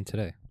scored again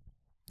today.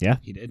 Yeah.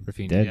 He did.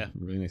 Rafinha. Did. Yeah,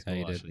 really nice Yeah, he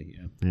goal, did. actually.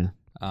 Yeah.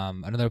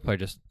 Another player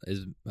just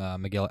is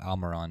Miguel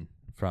Almiron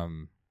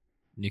from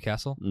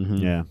Newcastle. Mm-hmm.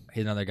 Yeah.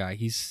 He's another guy.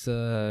 He's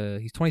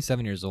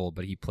 27 years old,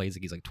 but he plays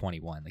like he's like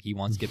 21. Like he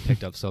wants to get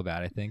picked up so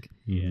bad. I think.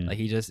 Yeah. Like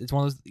it's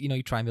one of those, you know,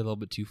 you try and be a little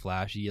bit too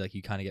flashy. Like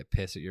you kind of get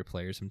pissed at your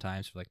players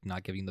sometimes for like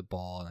not giving the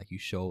ball, and like you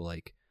show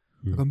like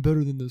I'm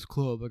better than this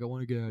club. Like I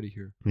want to get out of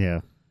here. Yeah.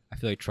 I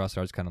feel like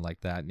Trossard's kind of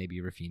like that.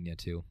 Maybe Rafinha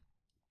too.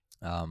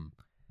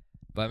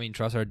 But I mean,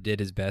 Trossard did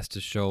his best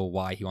to show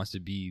why he wants to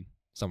be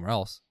somewhere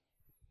else.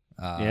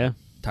 Yeah.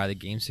 Tie the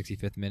game,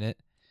 65th minute,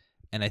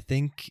 and I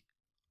think,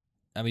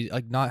 I mean,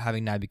 like not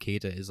having Naby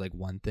Keita is like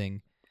one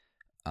thing,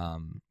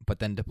 but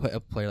then to put a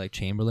player like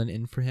Chamberlain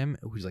in for him,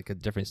 who's like a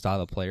different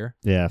style of player,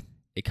 Yeah.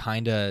 it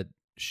kind of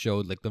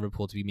showed like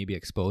Liverpool to be maybe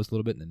exposed a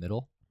little bit in the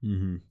middle.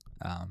 Mm-hmm.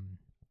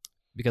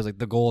 Because like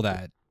the goal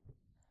that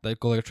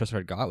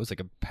Trossard got was like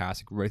a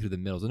pass right through the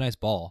middle. It was a nice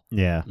ball,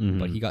 Yeah.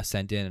 but he got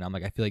sent in, and I'm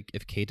like, I feel like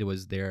if Keita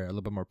was there, a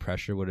little bit more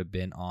pressure would have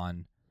been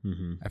on.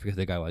 Mm-hmm. I forget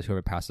who the guy was,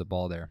 whoever passed the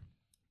ball there,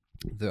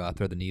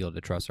 throw the needle to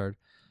Trossard.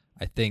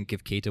 I think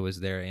if Keita was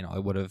there, you know,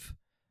 it would have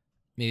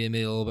maybe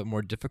made it a little bit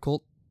more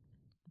difficult.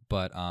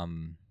 But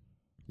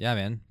yeah,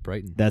 man,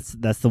 Brighton. That's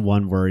the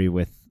one worry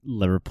with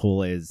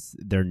Liverpool is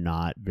they're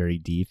not very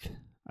deep.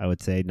 I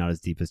would say not as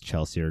deep as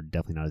Chelsea, or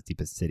definitely not as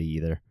deep as City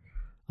either.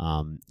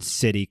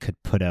 City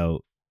could put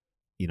out,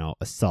 you know,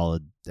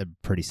 a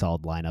pretty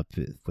solid lineup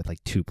with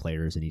like two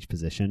players in each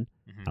position.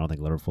 Mhm. I don't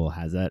think Liverpool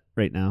has that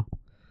right now.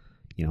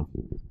 You know,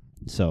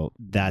 so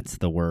that's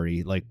the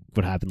worry. Like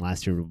what happened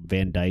last year,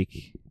 Van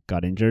Dijk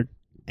got injured,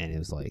 and it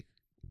was like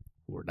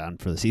we're done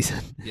for the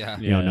season. Yeah,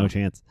 You know, no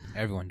chance.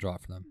 everyone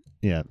dropped for them.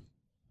 Yeah.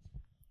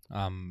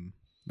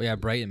 But yeah,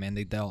 Brighton, man,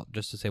 they'll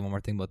just to say one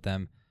more thing about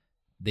them,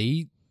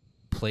 they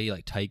play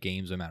like tight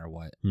games no matter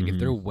what. Like, if Mhm.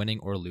 they're winning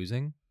or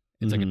losing,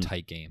 it's like a Mhm.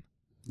 tight game.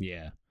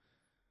 Yeah.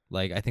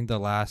 Like I think the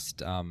last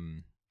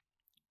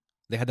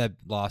they had that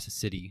loss to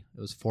City. It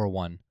was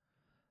 4-1.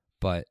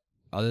 But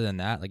other than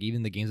that, like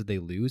even the games that they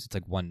lose, it's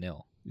like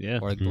 1-0. Yeah.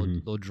 Or like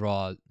Mhm. they'll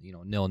draw, you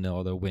know, 0-0,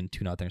 or they'll win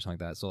 2-0 or something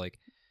like that. So like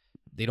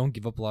they don't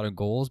give up a lot of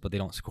goals, but they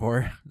don't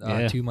score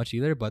Yeah. too much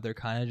either. But they're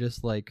kind of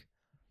just like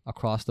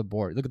across the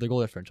board. Look at their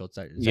goal differential. It's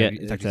Yeah,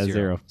 actually it's at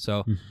 0.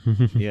 So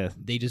Yeah.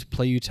 they just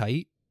play you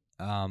tight.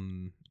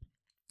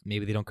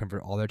 Maybe they don't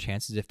convert all their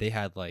chances. If they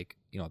had like,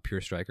 you know, a pure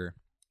striker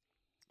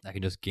that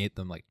can just get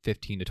them like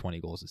 15 to 20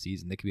 goals a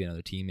season, they could be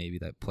another team maybe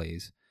that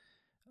plays,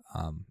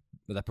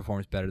 but that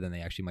performs better than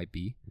they actually might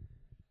be.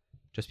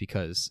 Just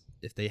because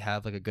if they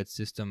have like a good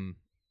system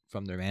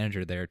from their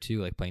manager there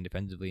too, like playing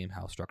defensively and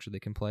how structured they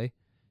can play,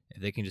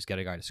 if they can just get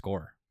a guy to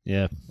score,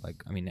 Yeah.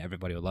 like I mean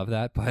everybody would love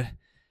that, but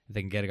if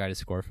they can get a guy to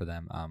score for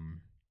them,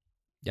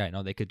 Yeah, I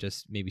know they could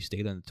just maybe stay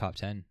in the top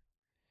 10.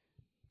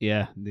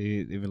 Yeah,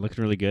 they've been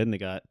looking really good, and they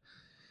got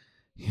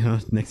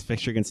next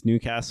fixture against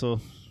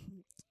Newcastle.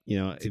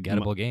 It's a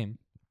gettable game.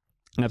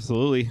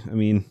 Absolutely. I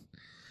mean,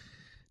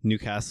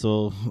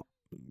 Newcastle,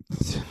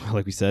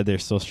 like we said, they're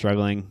still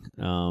struggling.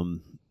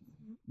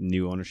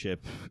 New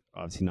ownership,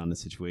 obviously not in a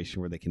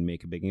situation where they can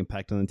make a big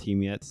impact on the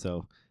team yet.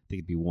 So I think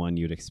it'd be one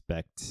you'd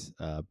expect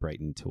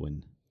Brighton to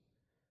win.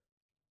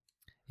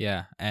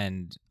 Yeah,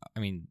 and I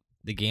mean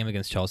the game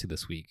against Chelsea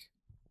this week,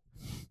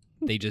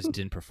 they just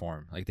didn't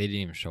perform. Like they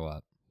didn't even show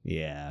up.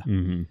 Yeah.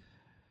 Mm-hmm.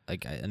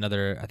 Like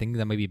I think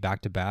that might be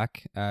back to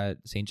back at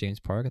St. James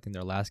Park. I think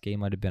their last game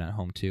might have been at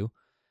home too.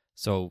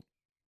 So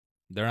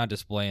they're not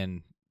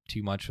displaying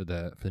too much for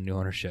the new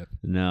ownership.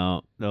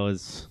 No, that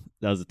was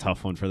a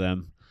tough one for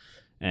them.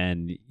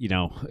 And,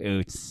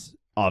 it's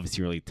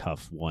obviously really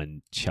tough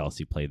when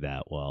Chelsea played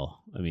that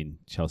well. I mean,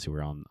 Chelsea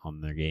were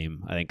on their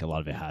game. I think a lot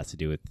of it has to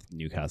do with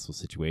Newcastle's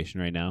situation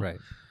right now. Right.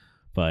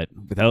 But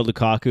without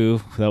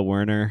Lukaku, without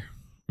Werner,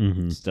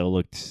 Mm-hmm. still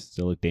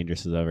looked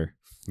dangerous as ever.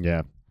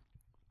 Yeah.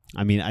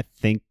 I mean, I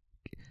think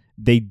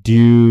they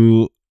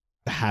do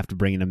have to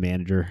bring in a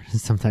manager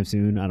sometime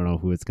soon. I don't know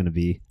who it's going to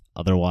be.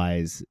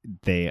 Otherwise,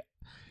 I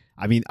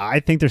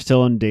think they're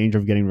still in danger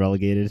of getting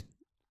relegated.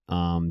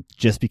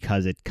 Just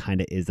because it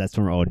kind of is. That's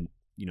from our own,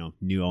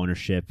 new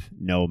ownership,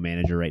 no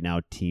manager right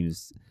now.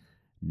 Team's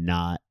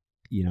not,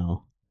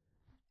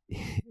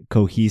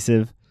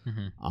 cohesive.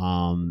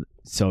 Mm-hmm.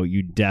 So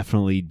you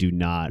definitely do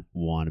not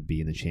want to be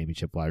in the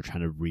championship while you're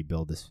trying to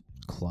rebuild this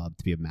club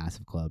to be a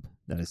massive club.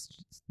 That is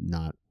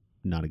not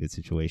a good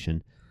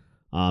situation.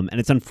 And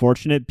it's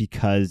unfortunate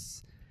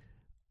because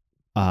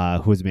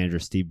who was the manager?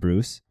 Steve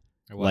Bruce.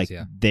 It was,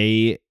 yeah.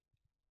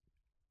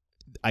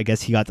 I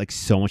guess he got like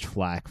so much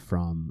flack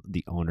from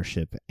the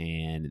ownership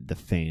and the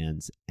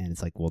fans, and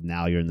it's like, well,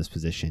 now you're in this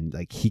position.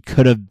 Like he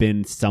could have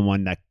been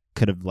someone that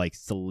could have like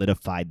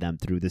solidified them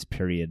through this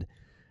period,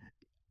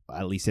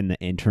 at least in the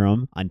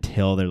interim,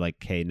 until they're like,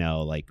 okay,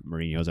 no, like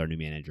Mourinho's our new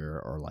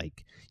manager, or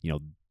like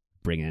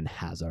bringing in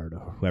Hazard or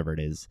whoever it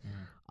is.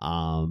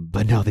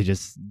 But no, they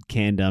just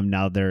canned him.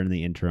 Now they're in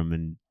the interim,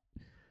 and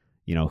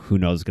who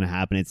knows what's going to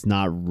happen. It's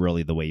not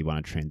really the way you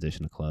want to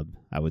transition a club,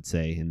 I would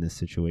say, in this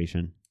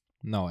situation.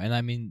 No, and I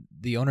mean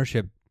the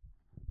ownership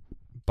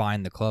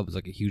buying the club was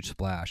like a huge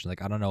splash.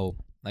 Like I don't know,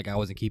 like I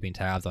wasn't keeping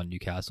tabs on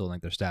Newcastle and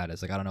like their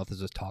status. Like I don't know if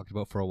this was talked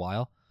about for a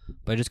while,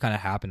 but it just kind of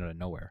happened out of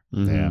nowhere.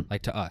 Yeah.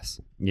 Like to us.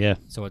 Yeah.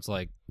 So it's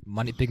like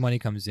big money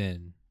comes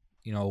in,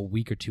 a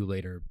week or two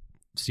later,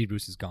 Steve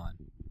Bruce is gone.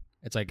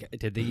 It's like,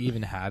 did they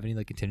even have any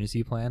like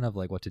contingency plan of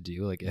like what to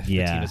do? Like if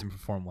the team doesn't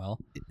perform well,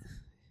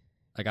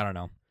 like I don't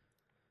know.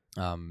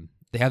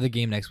 They have the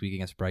game next week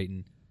against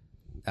Brighton.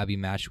 That'll be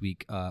match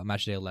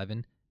day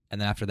 11. And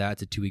then after that,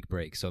 it's a 2-week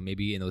break. So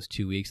maybe in those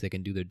 2 weeks, they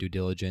can do their due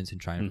diligence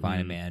and try and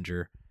find a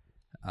manager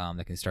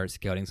that can start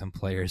scouting some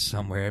players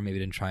somewhere. Maybe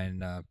then try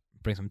and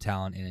bring some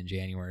talent in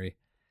January.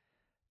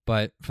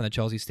 But from the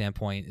Chelsea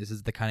standpoint, this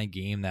is the kind of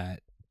game that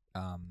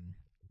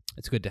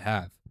it's good to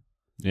have.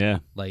 Yeah.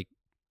 Like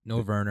no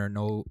Werner,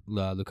 no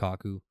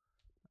Lukaku.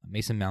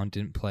 Mason Mount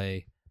didn't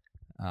play.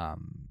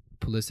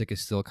 Pulisic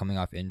is still coming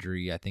off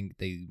injury. I think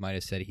they might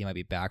have said he might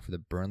be back for the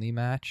Burnley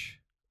match,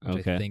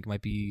 which I think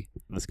might be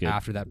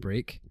after that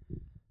break.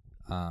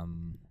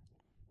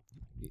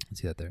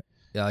 Let's see that there.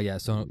 Yeah.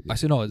 So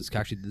actually, no.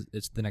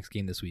 It's the next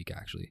game this week.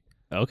 Actually.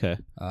 Okay.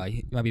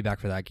 He might be back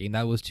for that game.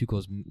 That was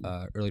Tuchel's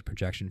early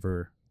projection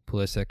for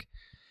Pulisic.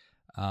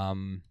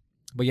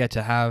 But yeah,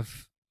 to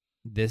have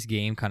this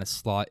game kind of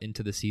slot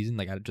into the season,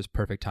 like at just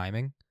perfect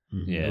timing,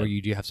 where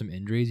you do have some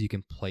injuries, you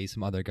can play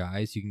some other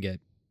guys. You can get,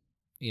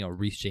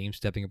 Reece James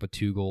stepping up with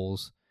 2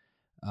 goals.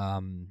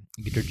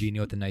 You get Jorginho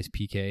with a nice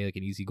PK, like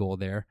an easy goal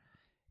there.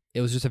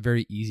 It was just a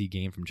very easy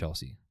game from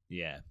Chelsea.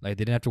 Yeah. Like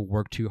they didn't have to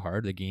work too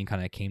hard. The game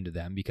kind of came to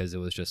them because it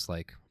was just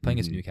like playing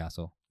against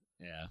Newcastle.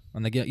 Yeah.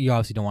 And like you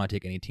obviously don't want to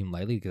take any team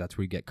lightly because that's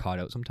where you get caught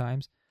out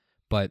sometimes.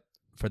 But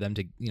for them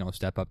to,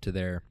 step up to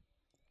the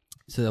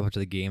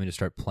game and just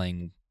start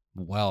playing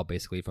well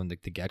basically from the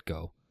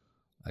get-go.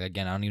 Like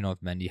again, I don't even know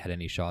if Mendy had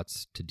any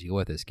shots to deal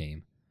with this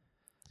game.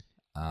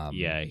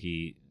 Yeah,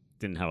 he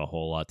didn't have a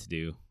whole lot to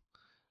do.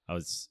 I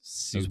was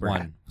super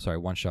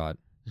one shot.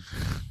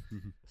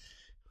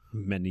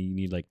 Mendy, you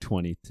need like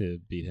 20 to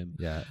beat him.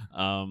 Yeah.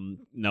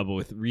 No, but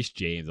with Reece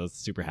James, I was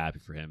super happy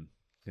for him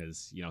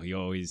because he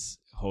always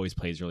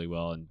plays really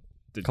well, and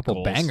the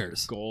couple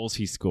bangers goals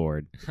he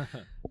scored,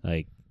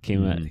 like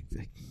came out.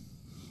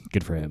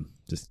 Good for him.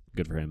 Just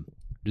good for him.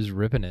 Just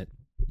ripping it.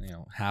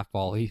 Half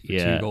volley for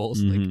 2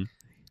 goals. Like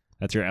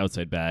that's your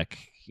outside back.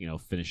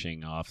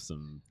 Finishing off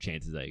some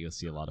chances that you'll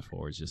see a lot of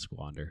forwards just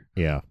squander.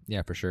 Yeah,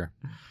 for sure.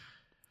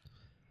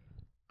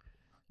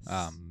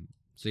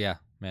 So yeah,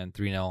 man,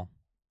 3-0.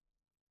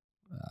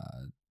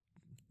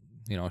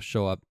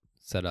 Show up,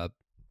 set up,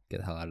 get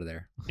the hell out of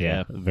there.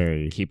 Yeah,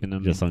 very keeping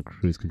them just on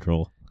cruise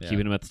control.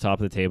 Keeping them at the top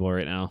of the table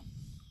right now.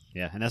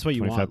 Yeah, and that's what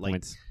you want.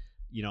 Points.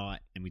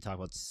 And we talk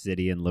about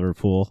City and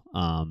Liverpool.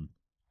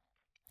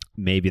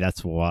 Maybe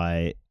that's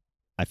why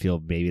I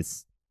feel maybe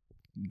it's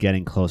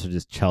getting closer to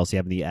just Chelsea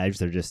having the edge.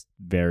 They're just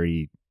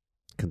very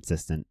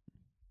consistent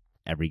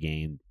every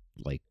game.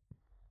 Like,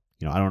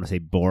 I don't want to say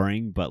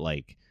boring, but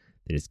like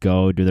they just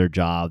go do their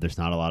job. There's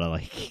not a lot of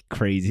like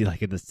crazy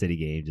like in the City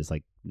game, just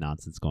like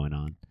nonsense going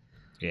on.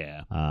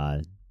 Yeah.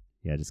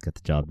 Just get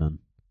the job done.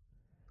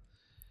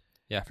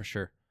 Yeah, for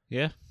sure.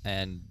 Yeah.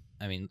 And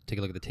I mean, take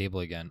a look at the table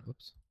again.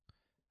 Oops.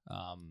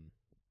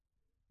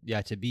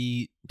 To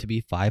be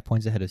 5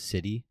 points ahead of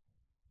City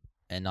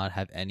and not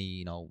have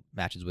any,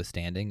 matches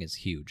withstanding is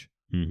huge.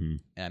 Mm-hmm.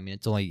 And I mean,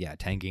 it's only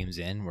 10 games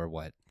in. We're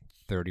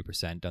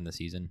 30% done the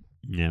season.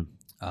 Yeah.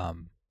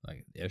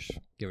 Like ish,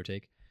 give or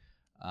take.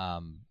 I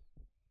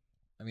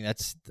mean, I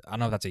don't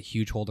know if that's a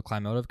huge hole to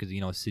climb out of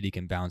because City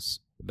can bounce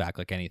back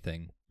like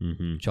anything.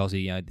 Mm-hmm.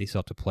 Chelsea, they still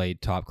have to play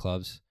top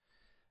clubs.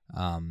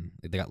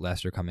 They got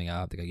Leicester coming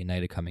up. They got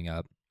United coming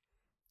up.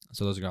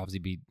 So those are gonna obviously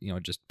be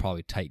just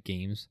probably tight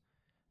games.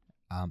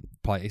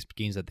 Probably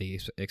games that they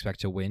expect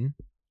to win.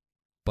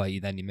 But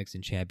then you mix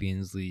in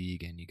Champions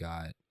League and you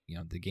got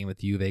the game with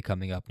Juve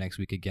coming up next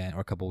week again or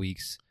a couple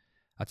weeks.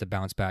 That's a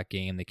bounce back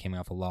game. They came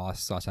off a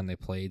loss last time they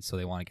played, so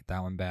they want to get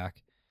that one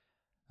back.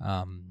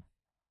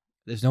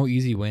 There's no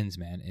easy wins,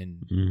 man,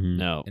 in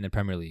the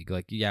Premier League.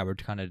 Like, we're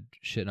kind of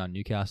shitting on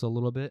Newcastle a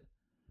little bit,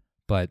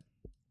 but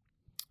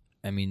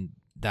I mean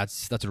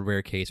that's a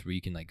rare case where you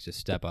can like just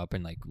step up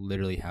and like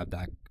literally have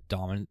that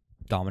dominant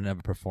of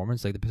a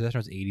performance. Like the possession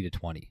was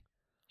 80-20.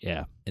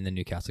 Yeah, in the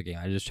Newcastle game,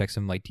 I just checked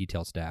some like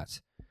detailed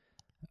stats.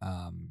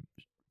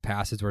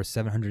 Passes were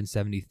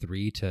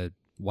 773 to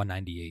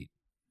 198.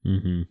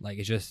 Mm-hmm. Like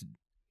it's just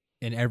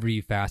in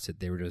every facet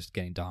they were just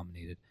getting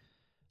dominated.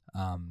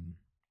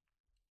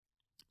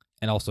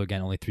 And also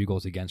again only 3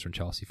 goals against from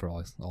Chelsea for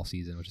all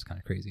season, which is kind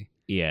of crazy.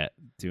 Yeah,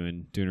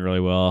 doing really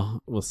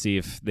well. We'll see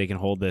if they can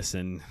hold this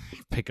and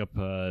pick up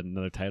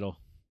another title.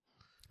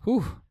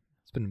 Whew,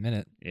 it's been a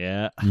minute.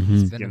 Yeah,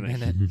 It's been a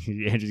minute.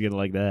 Andrew's gonna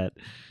like that.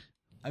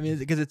 I mean,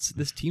 because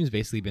this team's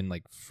basically been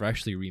like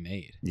freshly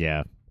remade.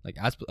 Yeah. Like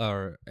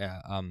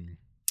Azpilicueta's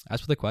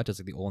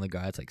like the only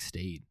guy that's like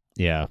stayed.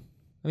 Yeah.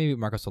 Maybe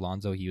Marcos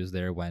Alonso, he was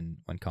there when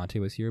Conte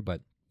was here,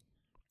 but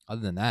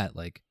other than that,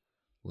 like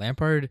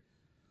Lampard,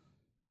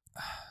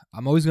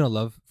 I'm always gonna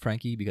love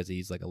Frankie because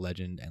he's like a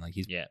legend and like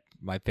he's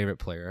my favorite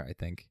player. I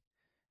think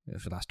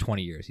for the last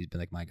 20 years he's been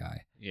like my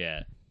guy.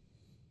 Yeah.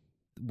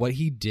 What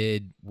he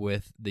did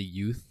with the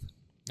youth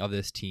of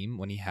this team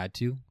when he had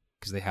to,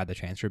 because they had the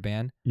transfer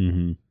ban,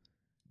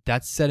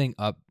 that's setting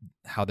up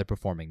how they're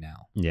performing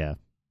now. Yeah.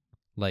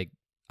 Like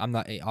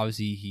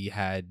obviously he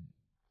had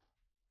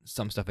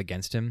some stuff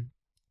against him.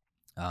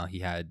 He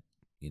had,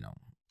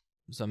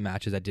 some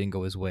matches that didn't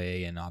go his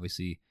way, and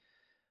obviously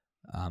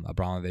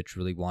Abramovich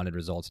really wanted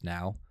results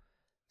now.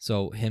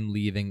 So him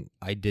leaving,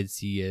 I did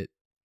see it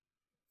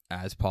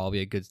as probably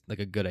a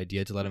good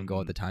idea to let him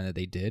go at the time that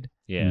they did.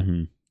 Yeah.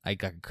 Mm-hmm. I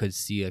could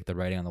see like the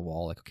writing on the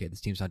wall, like, okay,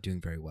 this team's not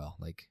doing very well.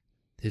 Like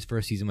his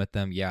first season with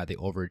them, they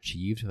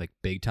overachieved like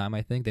big time.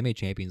 I think they made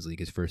Champions League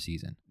his first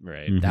season.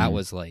 Right. Mm-hmm. That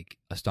was like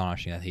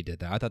astonishing that he did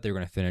that. I thought they were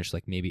going to finish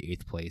like maybe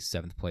 8th place,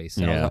 7th place.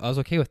 And Yeah. I was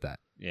okay with that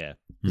Yeah.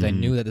 because I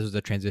knew that this was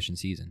a transition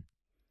season.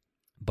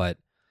 But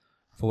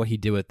for what he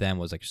did with them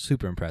was like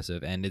super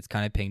impressive, and it's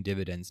kind of paying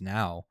dividends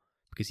now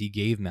because he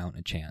gave Mount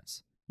a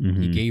chance.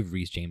 Mm-hmm. He gave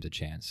Reece James a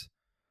chance.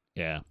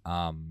 Yeah.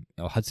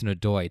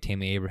 Hudson-Odoi,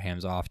 Tammy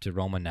Abraham's off to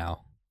Roma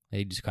now.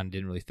 They just kind of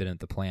didn't really fit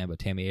into the plan, but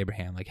Tammy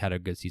Abraham like had a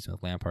good season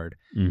with Lampard.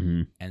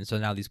 Mm-hmm. And so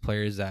now these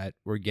players that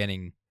were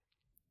getting,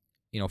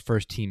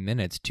 first team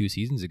minutes 2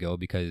 seasons ago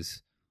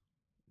because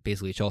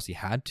basically Chelsea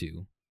had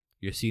to,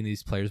 you're seeing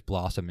these players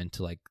blossom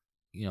into like,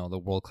 the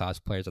world-class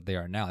players that they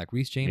are now. Like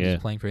Reece James is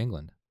playing for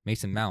England.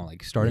 Mason Mount,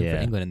 like starting for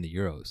England in the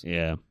Euros.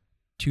 Yeah.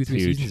 2-3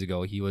 Huge. seasons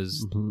ago, he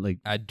was Like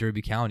at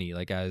Derby County,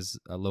 like as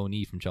a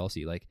loanee from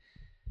Chelsea. Like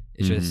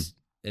it's just,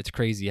 it's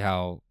crazy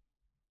how,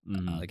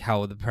 like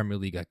how the Premier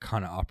League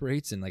kind of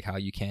operates and like how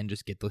you can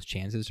just get those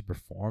chances to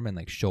perform and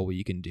like show what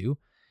you can do.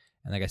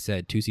 And like I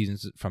said, 2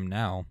 seasons from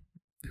now,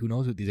 who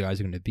knows what these guys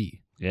are going to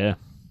be? Yeah.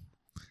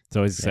 It's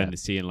always exciting to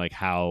see and like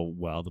how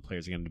well the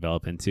players are going to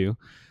develop into.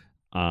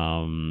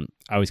 I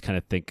always kind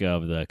of think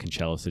of the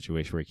Cancelo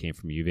situation where he came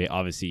from Juve.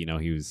 Obviously, he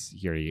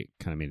already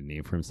kind of made a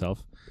name for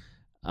himself.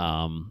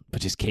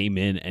 But just came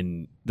in,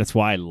 and that's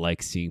why I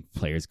like seeing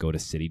players go to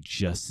City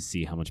just to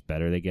see how much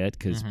better they get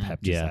because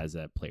Pep just has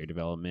that player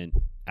development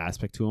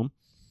aspect to him.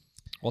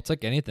 Well, it's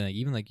like anything. Like,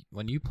 even like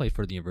when you played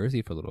for the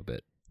university for a little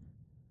bit,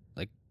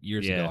 like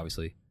years ago,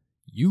 obviously,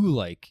 you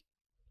like.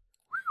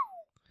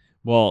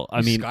 Well, I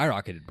you mean,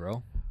 skyrocketed,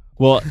 bro.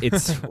 Well,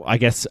 it's I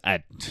guess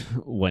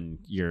when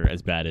you're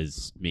as bad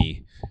as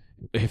me,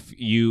 if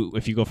you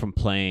go from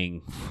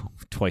playing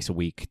twice a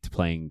week to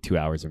playing 2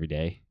 hours every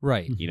day,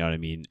 Right. you know what I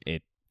mean?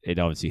 It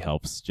obviously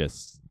helps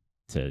just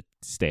to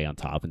stay on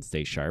top and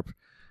stay sharp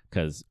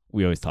because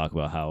we always talk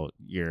about how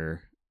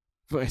you're,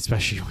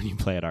 especially when you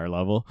play at our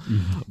level,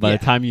 by the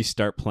time you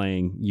start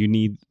playing, you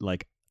need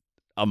like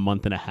a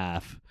month and a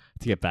half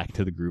to get back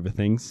to the groove of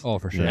things. Oh,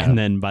 for sure. And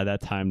then by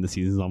that time, the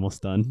season's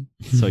almost done.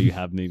 So you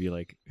have maybe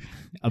like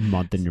A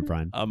month in your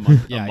prime. a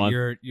month. Yeah, a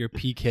month. your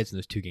peak hits and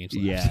there's 2 games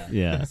left. Yeah,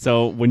 yeah.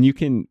 So when you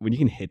can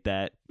hit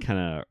that kind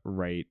of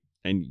right,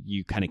 and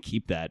you kind of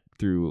keep that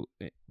through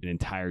an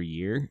entire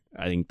year,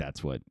 I think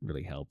that's what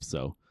really helps.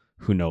 So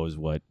who knows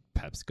what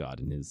Pep's got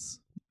in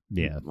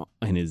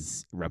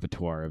his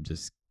repertoire of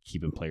just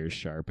keeping players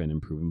sharp and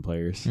improving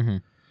players.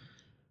 Mhm.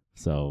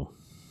 So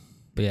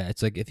But yeah,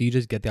 it's like if you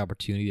just get the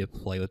opportunity to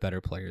play with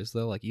better players,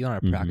 though, like even on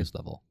a Mhm. practice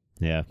level,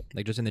 Yeah.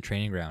 like just in the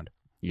training ground,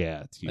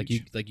 yeah, it's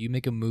huge. like you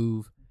make a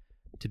move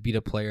to beat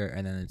a player,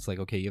 and then it's like,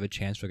 okay, you have a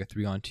chance for like a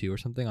 3-on-2 or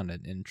something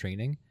in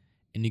training,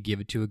 and you give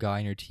it to a guy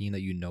in your team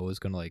that you know is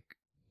gonna like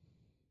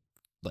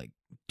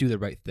do the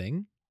right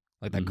thing.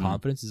 Like that Mhm.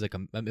 confidence is like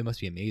it must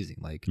be amazing.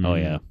 Like Oh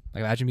yeah,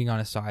 like imagine being on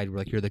a side where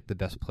like you're like the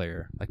best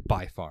player, like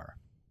by far,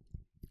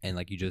 and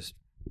like you just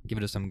give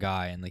it to some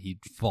guy and like he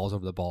falls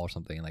over the ball or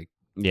something, and like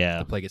yeah,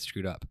 the play gets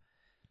screwed up.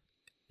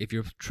 If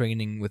you're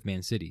training with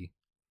Man City,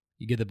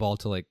 you give the ball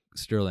to like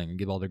Sterling and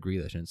give the ball to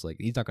Grealish, and it's like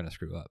he's not going to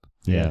screw up.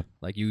 Yeah.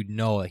 Like you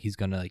know that he's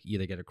going to like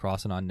either get a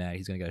crossing on net,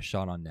 he's going to get a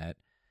shot on net,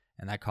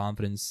 and that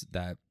confidence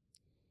that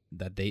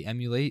they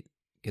emulate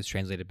gets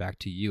translated back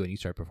to you, and you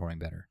start performing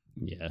better.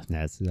 yeah.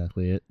 That's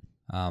exactly it.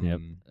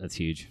 Yep, that's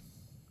huge.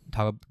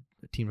 Talk about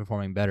a team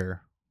performing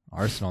better.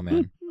 Arsenal,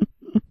 man.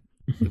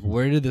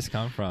 Where did this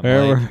come from?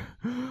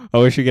 I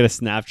wish we get a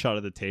snapshot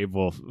of the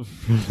table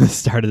from the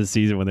start of the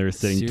season when they were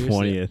sitting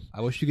Seriously, 20th.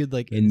 I wish you could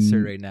like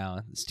insert right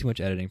now. It's too much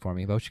editing for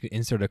me. But I wish you could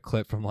insert a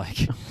clip from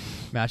like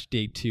match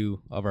day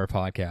 2 of our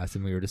podcast,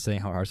 and we were just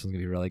saying how Arsenal's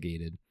gonna be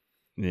relegated.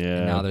 Yeah.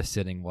 And now they're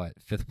sitting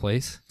 5th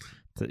place.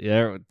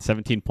 Yeah,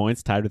 17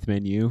 points, tied with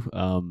Man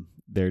U.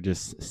 They're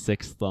just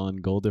 6th on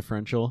goal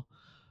differential.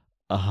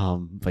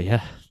 But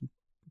yeah,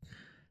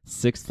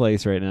 6th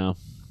place right now,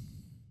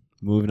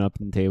 moving up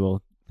in the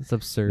table. It's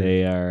absurd.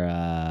 They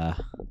are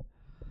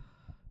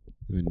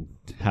been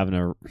having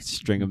a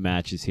string of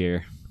matches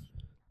here.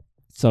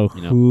 So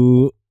You know.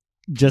 who,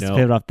 just to No.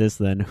 pivot off this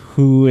then,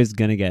 who is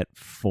going to get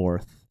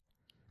 4th?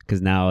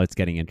 Because now it's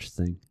getting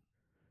interesting.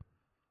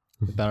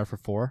 The battle for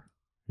 4.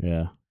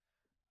 Yeah.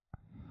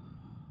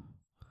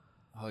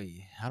 Oh,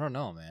 yeah. I don't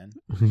know, man.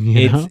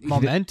 You know? It's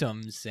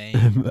momentum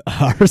saying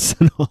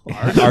Arsenal.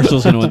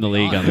 Arsenal's going to win the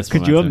league on this.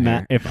 Could you momentum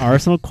imagine here. if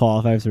Arsenal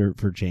qualifies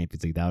for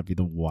Champions League? That would be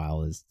the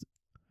wildest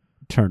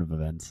turn of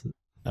events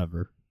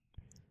ever.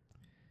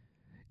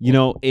 You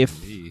know,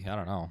 if I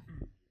don't know.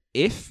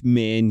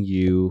 Man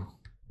U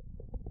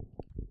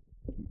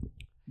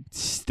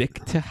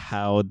stick to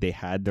how they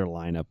had their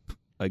lineup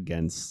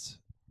against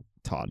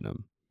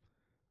Tottenham,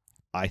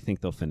 I think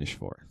they'll finish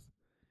 4th.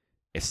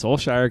 If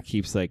Solskjaer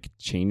keeps like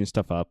changing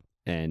stuff up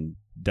and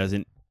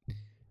doesn't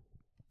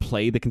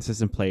play the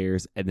consistent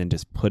players and then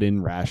just put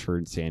in Rashford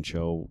and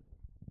Sancho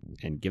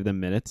and give them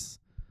minutes,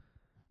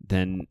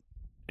 then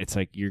it's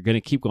like you're going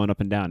to keep going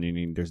up and down. I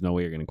mean, there's no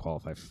way you're going to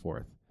qualify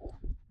for 4th.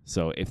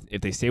 So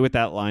if they stay with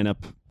that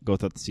lineup, go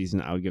throughout the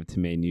season, I would give it to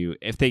Man U.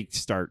 If they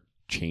start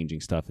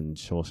changing stuff and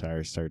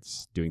Solskjaer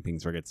starts doing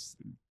things or gets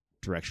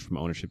direction from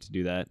ownership to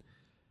do that,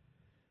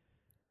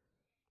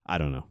 I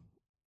don't know.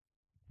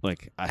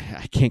 Like,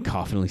 I can't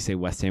confidently say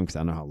West Ham because I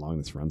don't know how long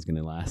this run's going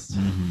to last.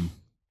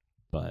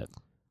 But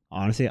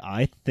Honestly,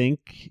 I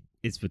think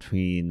it's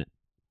between.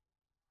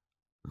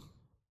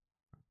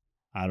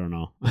 I don't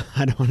know.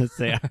 I don't want to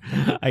say.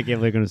 I can't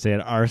believe I'm going to say it.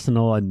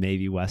 Arsenal and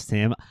maybe West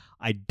Ham.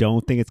 I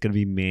don't think it's going to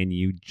be Man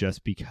U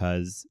just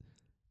because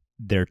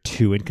they're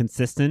too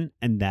inconsistent,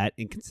 and that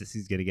inconsistency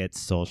is going to get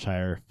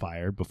Solskjaer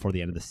fired before the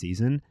end of the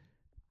season,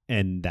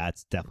 and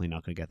that's definitely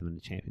not going to get them in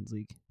the Champions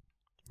League.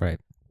 Right.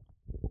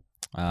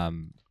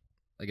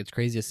 Like it's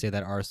crazy to say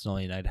that Arsenal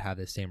and United have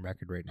the same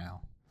record right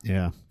now,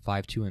 Yeah.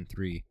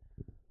 5-2-3,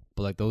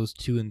 but like those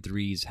 2 and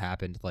 3s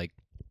happened like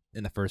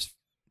in the first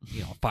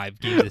 5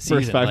 games of the season.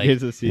 first 5 like,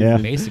 games of the season. Yeah.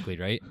 basically,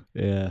 right?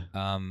 Yeah.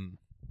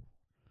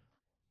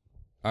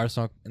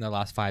 Arsenal in their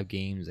last 5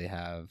 games they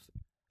have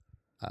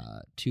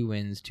 2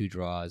 wins, 2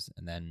 draws,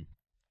 and then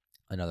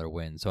another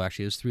win. So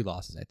actually, there's 3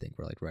 losses. I think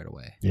were like right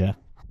away. Yeah.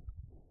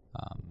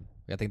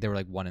 I think they were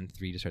like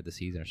 1-3 to start the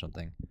season or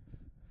something.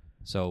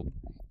 So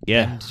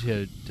Yeah.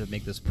 them to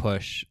make this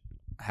push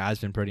has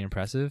been pretty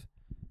impressive.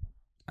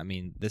 I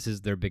mean, this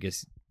is their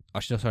biggest.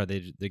 Actually, no,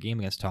 sorry, the game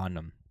against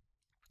Tottenham,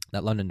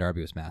 that London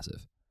derby was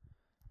massive.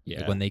 Yeah.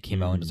 Like when they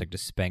came out and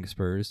just spank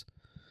Spurs.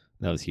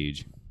 That was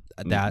huge.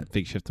 That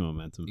big shift in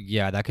momentum.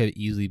 yeah, that could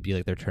easily be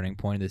like their turning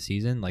point of the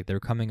season. Like they're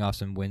coming off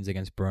some wins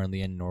against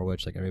Burnley and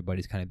Norwich. Like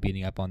everybody's kind of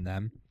beating up on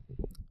them.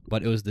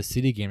 But it was the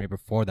City game right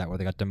before that where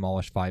they got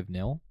demolished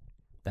 5-0.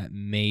 That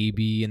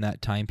maybe in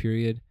that time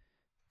period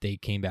they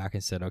came back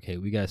and said, okay,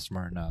 we got to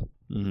smarten up.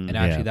 Mhm. And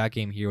actually, that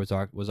game here was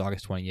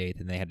August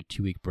 28th, and they had a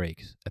 2-week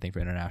break, I think, for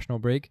international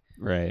break.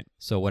 Right.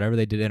 So whatever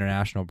they did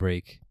international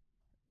break,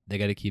 they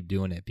got to keep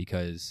doing it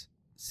because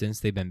since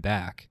they've been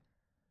back,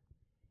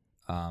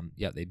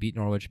 they beat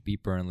Norwich,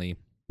 beat Burnley,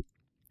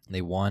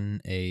 they won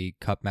a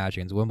cup match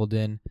against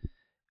Wimbledon,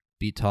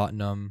 beat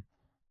Tottenham,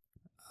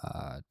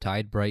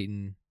 tied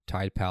Brighton,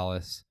 tied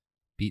Palace,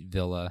 beat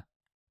Villa,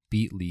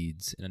 beat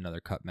Leeds in another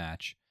cup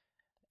match,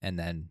 and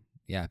then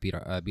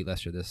beat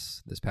Leicester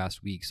this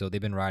past week. So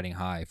they've been riding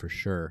high for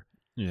sure.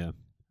 Yeah.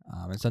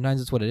 And sometimes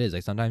it's what it is.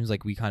 Like sometimes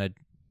like we kind of,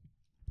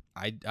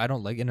 I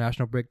don't like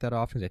international break that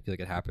often because I feel like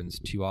it happens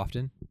too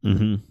often,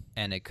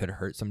 and it could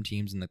hurt some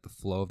teams in like the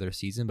flow of their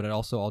season. But it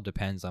also all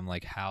depends on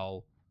like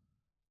how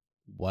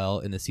well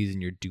in the season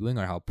you're doing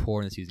or how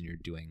poor in the season you're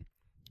doing,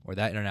 or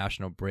that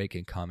international break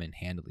can come in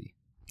handily.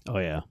 Oh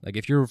yeah. Like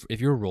if you're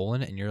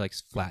rolling and you're like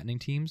flattening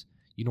teams,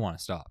 you don't want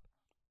to stop.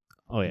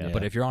 Oh yeah.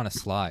 But if you're on a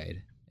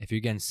slide, if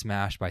you're getting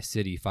smashed by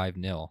City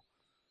 5-0,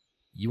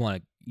 you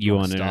want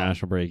an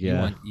international break.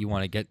 Yeah. You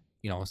want to get,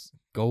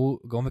 go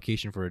on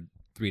vacation for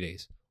 3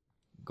 days.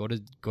 Go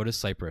to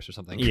Cyprus or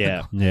something.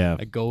 Yeah. Yeah.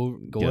 Like go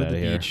to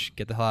the beach,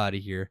 get the hell out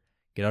of here,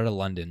 get out of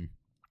London.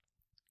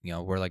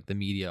 Where like the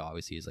media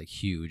obviously is like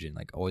huge and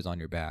like always on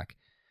your back.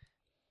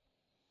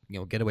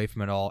 Get away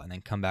from it all and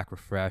then come back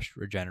refreshed,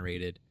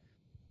 regenerated.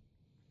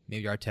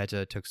 Maybe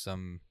Arteta took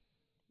some,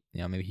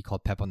 maybe he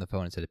called Pep on the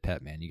phone and said,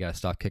 "Pep, man, you gotta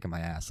stop kicking my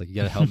ass. Like you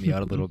gotta help me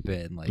out a little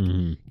bit and like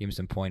give me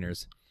some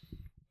pointers."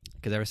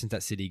 Because ever since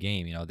that City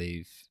game,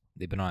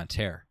 they've been on a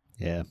tear.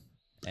 Yeah.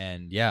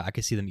 And yeah, I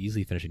could see them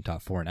easily finishing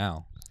top 4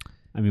 now.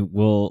 I mean,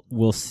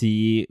 we'll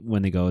see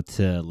when they go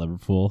to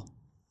Liverpool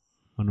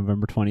on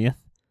November 20th.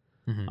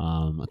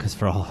 Because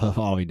for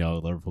all we know,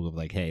 Liverpool will be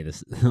like, hey,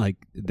 this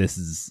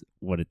is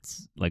what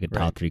it's like a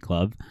top 3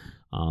 club.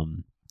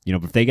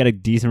 But if they get a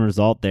decent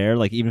result there,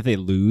 like even if they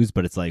lose,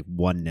 but it's like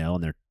 1-0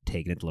 and they're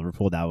taking it to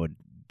Liverpool, that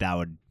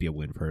would be a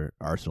win for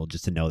Arsenal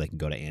just to know they can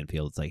go to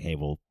Anfield. It's like, hey,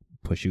 we'll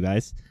push you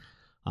guys.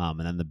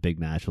 And then the big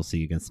match we'll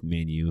see against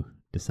Man U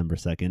December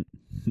 2nd.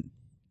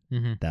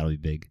 That'll be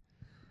big.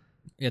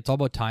 Yeah, it's all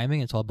about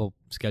timing. It's all about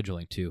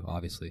scheduling too,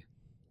 obviously.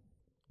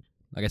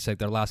 Like I said,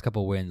 their last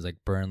couple wins, like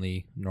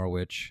Burnley,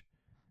 Norwich,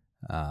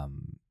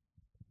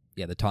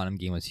 the Tottenham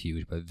game was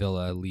huge, but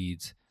Villa,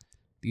 Leeds,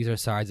 these are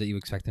sides that you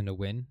expect them to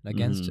win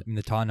against. I mean,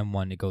 the Tottenham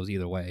one, it goes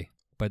either way.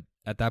 But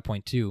at that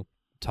point too,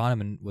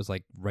 Tottenham was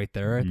like right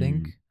there, I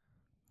think.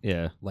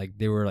 Yeah. Like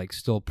they were like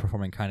still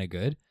performing kind of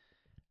good.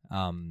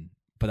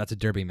 But that's a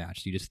derby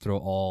match. You just throw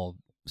all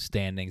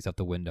standings out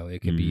the window.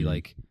 It could be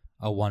like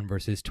a 1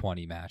 versus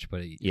 20 match,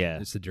 but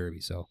it's the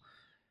derby. So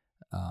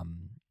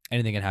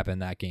anything can happen in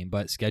that game.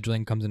 But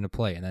scheduling comes into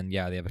play. And then,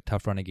 they have a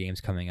tough run of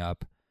games coming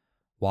up.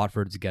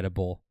 Watford's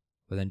gettable.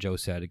 But then Joe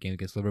said a game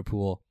against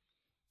Liverpool.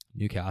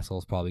 Newcastle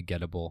is probably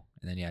gettable.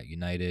 And then,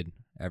 United,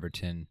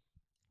 Everton,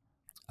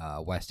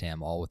 West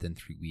Ham, all within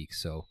 3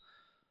 weeks. So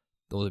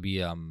those would be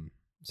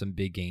some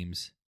big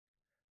games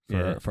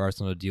for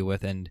Arsenal to deal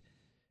with. And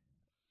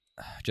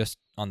just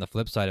on the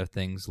flip side of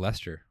things,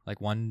 Leicester, like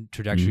one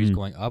trajectory is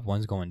going up,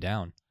 one's going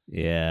down.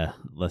 Yeah,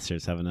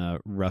 Leicester's having a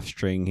rough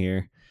string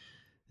here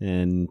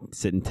and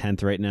sitting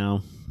 10th right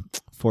now,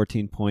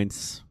 14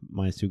 points,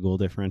 -2 goal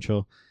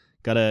differential.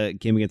 Got a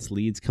game against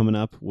Leeds coming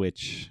up,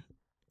 which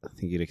I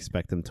think you'd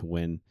expect them to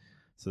win.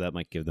 So that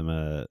might give them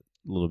a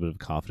little bit of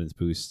confidence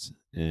boost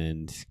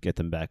and get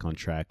them back on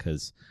track,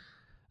 because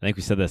I think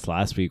we said this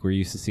last week. We're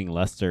used to seeing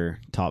Leicester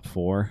top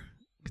 4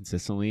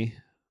 consistently.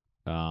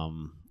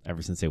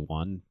 Ever since they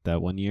won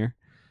that one year.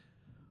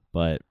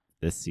 But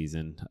this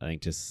season, I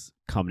think just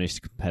combination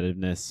of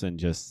competitiveness and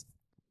just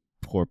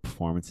poor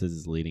performances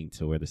is leading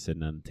to where they're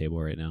sitting on the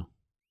table right now.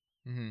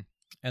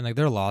 And like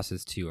their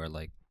losses too are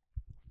like,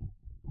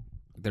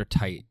 they're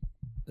tight.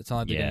 It's not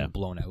like they're getting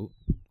blown out.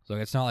 So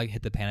it's not like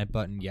hit the panic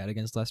button yet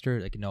against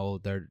Leicester. Like, no,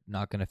 they're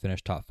not going to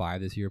finish top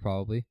 5 this year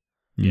probably.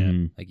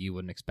 Like you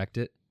wouldn't expect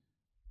it.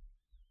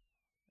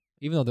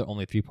 Even though they're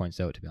only 3 points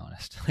out, to be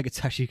honest. Like,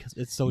 it's actually,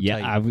 it's so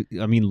tight.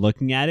 I mean,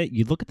 looking at it,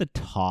 you look at the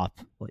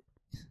top, like,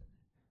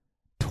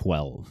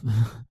 12.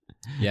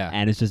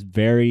 And it's just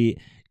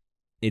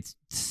it's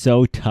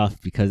so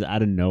tough because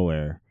out of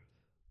nowhere,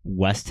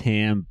 West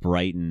Ham,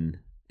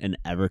 Brighton, and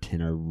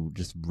Everton are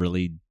just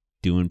really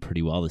doing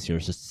pretty well this year.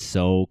 It's just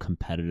so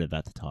competitive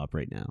at the top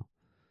right now.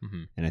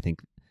 And I think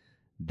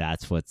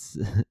that's what's,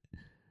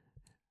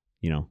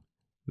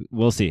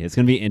 we'll see. It's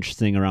going to be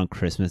interesting around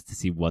Christmas to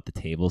see what the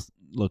table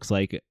looks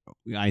like.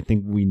 I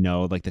think we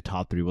know like the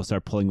top 3 will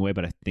start pulling away,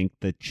 but I think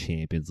the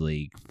Champions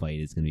League fight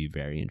is going to be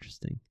very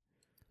interesting.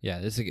 Yeah,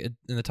 this is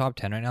in the top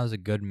 10 right now is a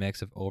good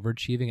mix of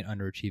overachieving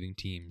and underachieving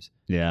teams.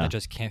 Yeah, that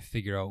just can't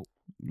figure out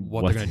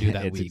what they're going to do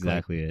that week.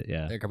 Exactly it.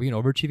 Yeah. Like, are we an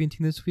overachieving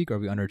team this week, or are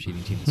we an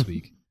underachieving team this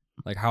week?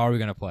 Like, how are we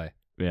going to play?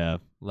 Yeah.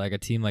 Like a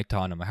team like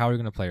Tottenham, how are we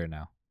going to play right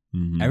now?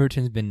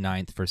 Everton's been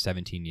 9th for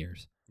 17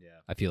 years. Yeah.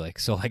 I feel like.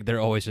 So, like, they're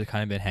always just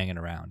kind of been hanging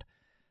around.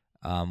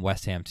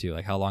 West Ham, too.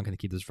 Like, how long can they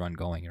keep this run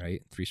going,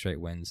 right? 3 straight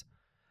wins.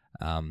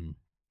 I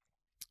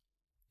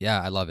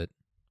love it.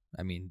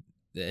 I mean,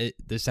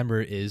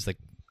 December is, like,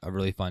 a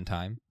really fun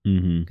time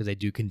because they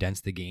do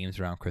condense the games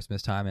around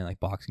Christmas time and, like,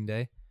 Boxing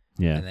Day.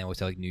 Yeah. And then we'll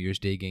say, like, New Year's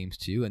Day games,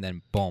 too. And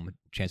then, boom,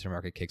 transfer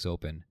market kicks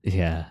open.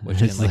 Yeah.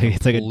 Which it's like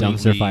a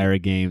dumpster fire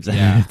of games.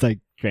 Yeah. It's like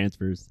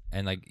transfers.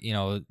 And, like,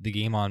 the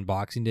game on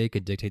Boxing Day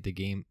could dictate the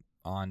game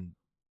on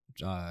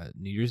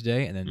New Year's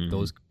Day. And then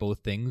those both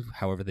things,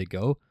 however they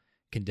go,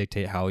 can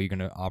dictate how you're going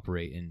to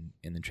operate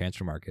in the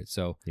transfer market.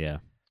 So,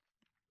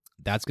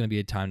 that's going to be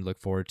a time to look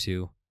forward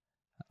to.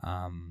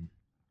 All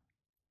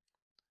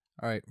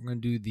right, we're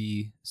going to do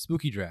the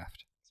spooky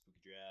draft.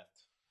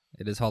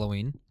 It is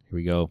Halloween. Here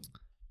we go.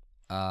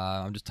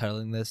 I'm just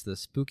titling this the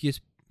spookiest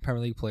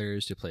Premier League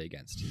players to play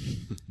against.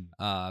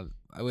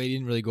 We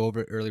didn't really go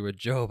over it earlier with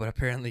Joe, but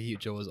apparently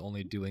Joe was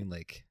only doing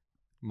like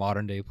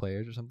modern day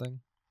players or something.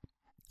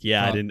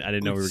 Yeah, Oh, I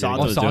didn't know we were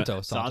Santos going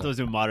Santo. Santos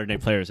doing modern day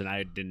players, and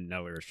I didn't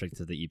know we were restricted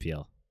to the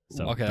EPL.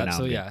 So Okay, but now so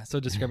I'm good. yeah, so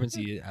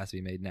discrepancy has to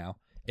be made now.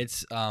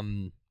 It's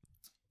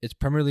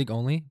Premier League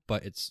only,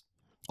 but it's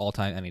all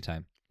time,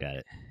 anytime. Got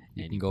it.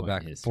 You Any can go point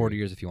back in history. 40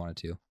 years if you wanted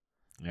to.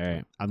 All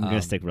right, I'm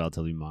gonna stick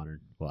relatively modern.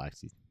 Well,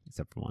 actually,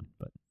 except for one,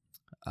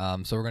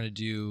 but So we're gonna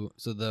do.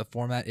 So the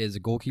format is a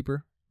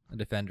goalkeeper, a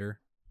defender,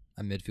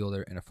 a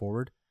midfielder, and a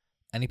forward.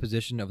 Any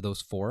position of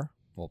those four.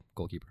 Well,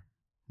 goalkeeper.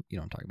 You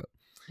know what I'm talking about.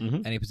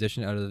 Mhm. Any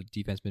position out of the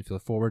defense,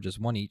 midfield, forward, just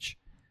one each.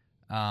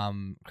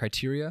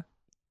 Criteria.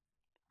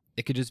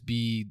 It could just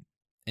be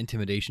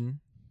intimidation.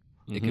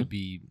 It could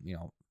be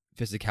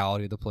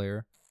physicality of the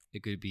player.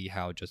 It could be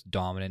how just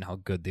dominant, how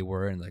good they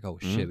were, and like, oh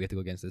shit, we have to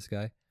go against this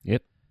guy.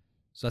 Yep.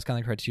 So that's kind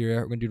of the criteria.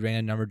 We're gonna do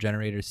random number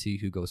generator to see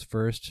who goes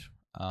first.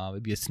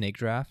 It'd be a snake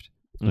draft.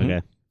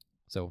 okay.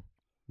 So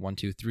 1,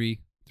 2, 3,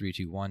 3,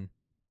 2, 1.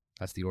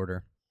 That's the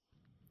order.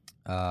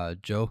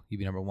 Joe, you'd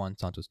be number 1.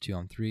 Santos 2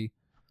 on 3.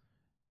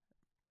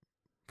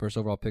 First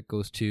overall pick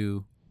goes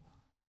to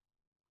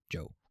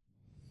Joe,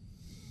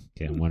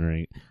 Okay, I'm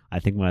wondering. I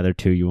think my other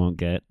two you won't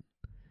get.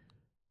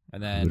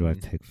 and then Who do I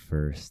pick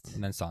first?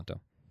 and then Santo,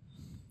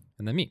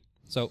 and then me.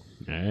 So,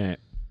 All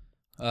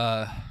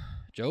right.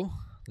 Joe,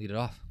 lead it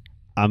off.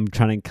 I'm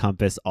trying to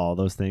encompass all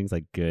those things,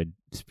 like good,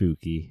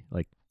 spooky,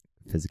 like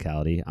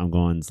physicality. I'm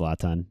going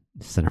Zlatan,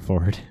 center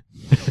forward.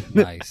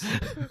 Nice.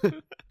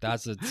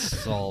 That's a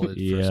solid first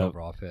Yep.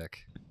 overall pick.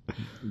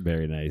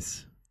 Very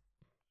nice.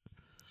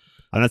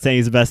 I'm not saying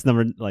he's the best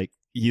number. Like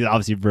he's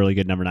obviously a really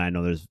good number 9. I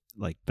know there's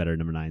like better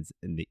number 9s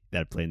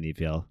that play in the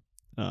EPL.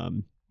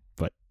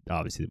 But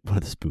obviously one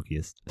of the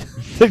spookiest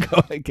to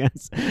go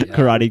against.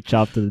 Karate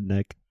chop to the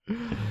neck.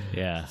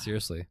 Yeah.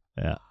 Seriously.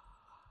 Yeah.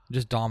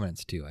 Just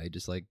dominance too. I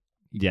just like.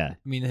 Yeah. I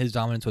mean, his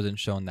dominance wasn't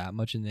shown that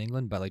much in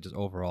England, but like just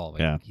overall,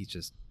 like, Yeah. he's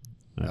just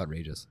Yeah.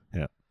 outrageous.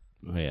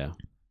 Oh yeah.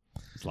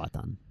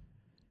 Zlatan.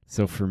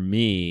 So for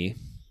me,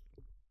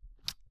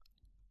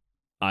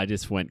 I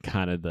just went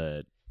kind of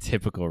the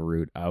typical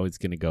route. I was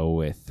going to go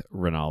with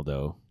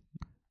Ronaldo,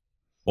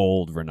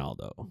 old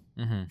Ronaldo,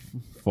 Mm-hmm.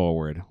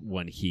 forward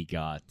when he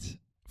got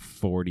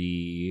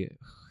 40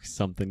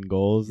 something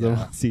goals the Yeah.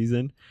 last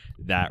season.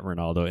 That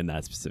Ronaldo in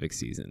that specific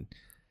season.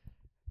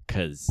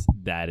 Because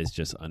that is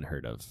just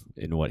unheard of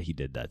in what he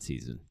did that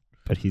season.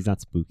 But he's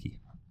not spooky.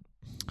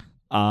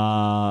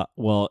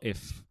 Well,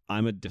 if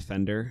I'm a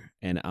defender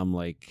and I'm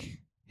like,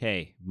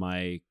 hey,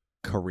 my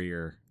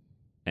career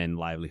and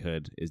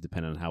livelihood is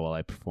dependent on how well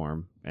I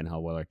perform and how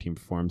well our team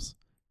performs,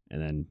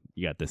 and then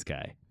you got this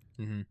guy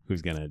Mm-hmm.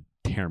 who's gonna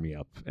tear me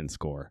up and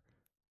score,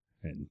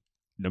 and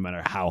no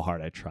matter how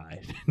hard I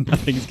try,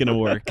 nothing's gonna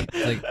work.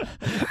 Like,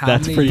 how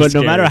That's many- pretty But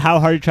no scary. matter how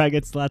hard you try to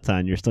get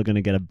Zlatan, you're still going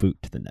to get a boot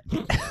to the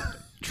neck.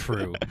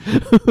 True.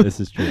 This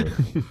is true.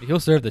 He'll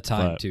serve the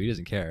time But- too. He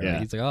doesn't care. Like, yeah.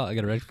 he's like, oh, I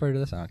got a red card to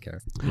this. I don't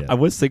care. I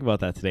was thinking about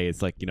that today.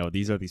 It's like,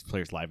 these are these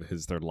players'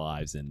 livelihoods, their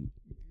lives, and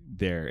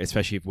they're,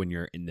 especially when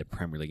you're in the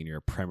Premier League and you're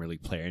a Premier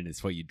League player and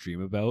it's what you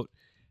dream about,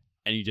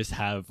 and you just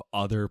have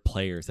other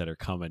players that are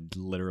coming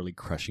literally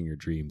crushing your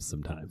dreams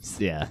sometimes.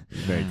 Yeah,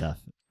 very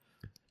tough.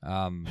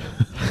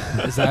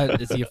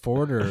 Is he a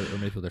forward or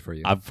midfielder for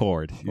you? I'm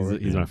forward.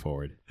 Forward, He's yeah. my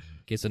forward.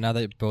 Okay, so now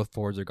that both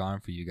forwards are gone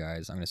for you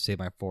guys, I'm gonna save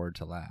my forward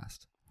to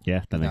last.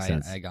 Yeah, that makes I,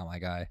 sense. I got my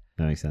guy.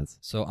 That makes sense.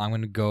 So I'm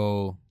gonna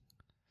go.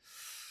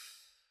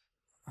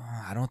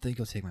 I don't think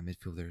he'll take my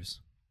midfielders.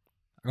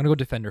 I'm gonna go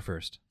defender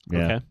first.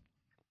 Yeah. Okay.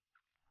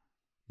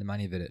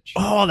 Nemanja Vidic.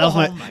 Oh, that was Oh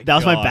my my that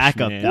was my gosh,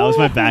 backup. man. That was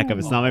my backup.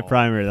 It's not my Woo!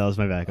 primary. That was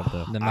my backup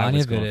though. I Nemanja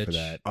was going for Vidic.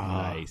 that.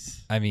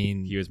 Nice. I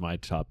mean, He was my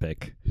top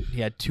pick.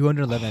 he had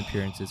 211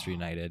 appearances for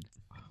United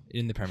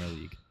in the Premier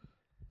League,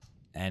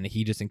 and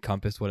he just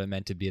encompassed what it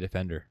meant to be a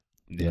defender.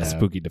 Yeah.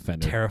 Spooky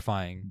defender.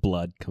 Terrifying,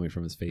 Blood coming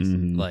from his face.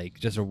 Mhm. like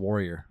just a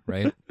warrior,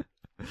 right?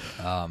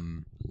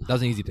 That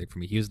was an easy pick for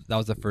me. That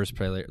was the first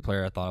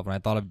player I thought of when I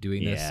thought of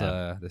doing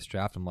Yeah. this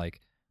draft. I'm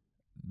like,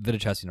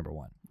 Vidic has to be number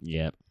 1.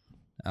 Yep.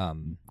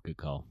 Good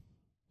call.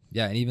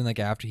 Yeah, and even like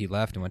after he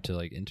left and went to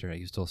like Inter,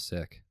 he was still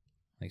sick.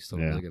 Like still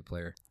a Yeah. really good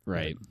player.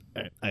 Right.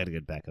 I got a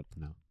good backup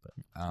now.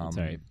 But Um,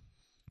 sorry.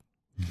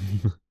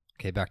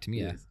 Okay, back to me.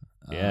 Yes.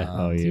 Yeah.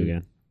 Um, you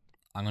again.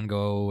 I'm gonna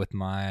go with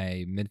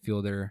my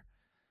midfielder.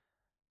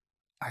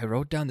 I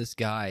wrote down this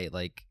guy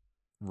like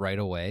right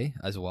away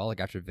as well, like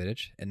after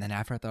Vidic, and then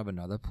after I thought of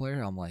another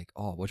player, I'm like,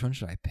 oh, which one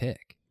should I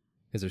pick?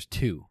 Because there's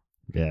two.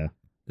 Yeah.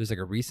 There's like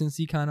a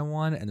recency kind of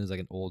one, and there's like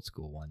an old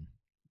school one.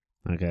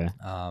 Okay.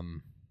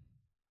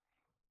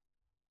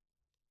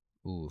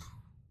 Ooh,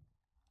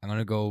 I'm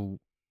gonna go.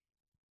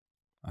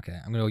 Okay,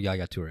 I'm gonna go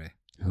Yaya Toure.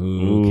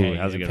 Ooh, okay,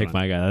 that was a good pick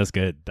one. my guy. That's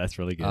good. That's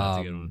really good. That's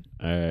a good Um,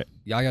 one. All right.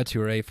 Yaya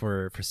Toure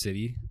for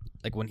City.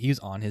 like when he was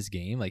on his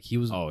game, like he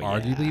was Oh,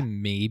 arguably yeah.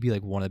 maybe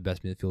like one of the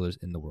best midfielders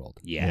in the world.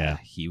 Yeah,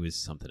 he was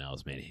something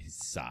else, man. His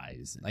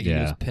size. Like he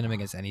was pinning him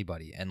against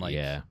anybody, and like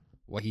yeah.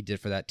 what he did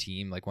for that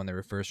team, like when they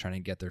were first trying to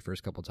get their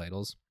first couple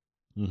titles,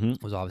 Mm-hmm.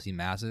 was obviously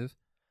massive.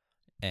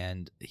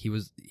 And he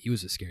was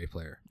a scary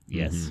player.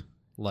 Yes.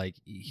 Like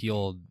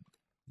he'll,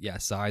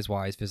 size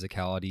wise,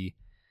 physicality,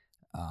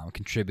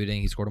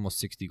 contributing. He scored almost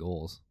 60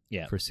 goals.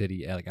 Yeah. For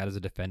City, like as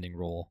a defending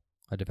role,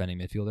 a defending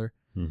midfielder.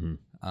 Mm-hmm.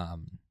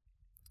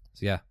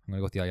 So yeah, I'm gonna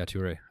go with Yaya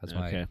Toure. That's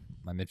Okay.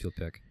 my midfield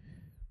pick.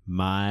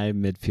 My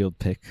midfield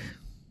pick,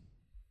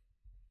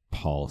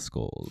 Paul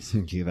Scholes.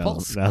 that, Paul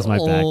was my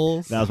back.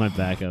 Scholes. That was my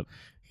backup.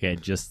 Okay,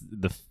 just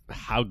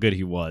how good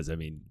he was. I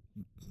mean,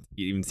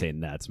 even saying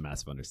that's a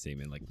massive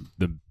understatement. Like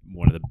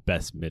one of the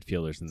best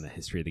midfielders in the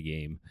history of the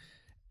game,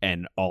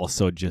 and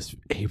also just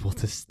able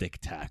to stick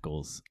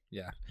tackles.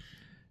 Yeah.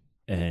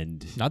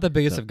 And Not the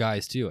biggest of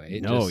guys too. Eh?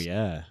 no, Just-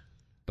 yeah,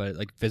 but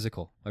like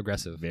physical,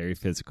 aggressive. very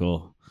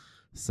physical.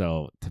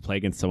 So to play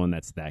against someone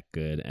that's that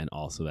good and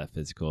also that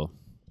physical,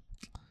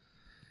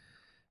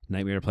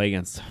 nightmare to play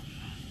against.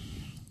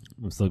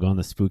 I'm still going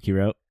the spooky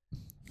route.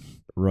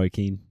 Roy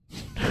Keane.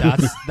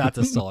 That's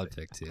a solid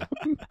pick too.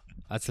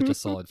 That's such a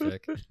solid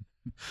pick.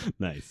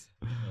 Nice.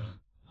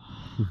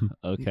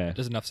 Okay.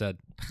 Just enough said.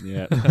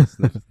 Yeah.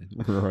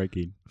 Roy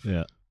Keane.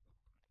 Yeah.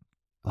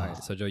 All right,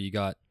 so Joe, you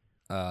got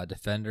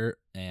defender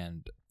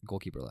and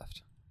goalkeeper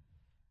left.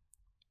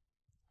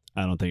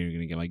 I don't think you're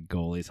gonna get my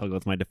goalie, so I'll go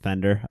with my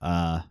defender.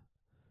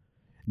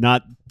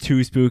 Not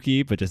too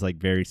spooky, but just like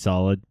very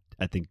solid.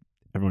 I think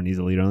everyone needs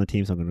a leader on the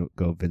team, so I'm gonna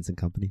go Vincent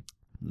Kompany.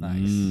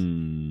 Nice.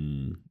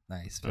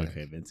 Nice pick.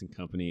 Okay, Vincent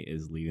Kompany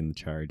is leading the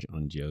charge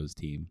on Joe's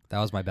team. That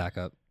was my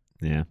backup.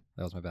 Yeah.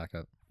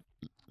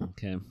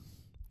 Okay.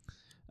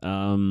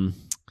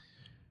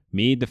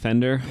 Me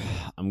defender.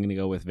 I'm gonna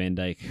go with Van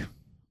Dijk.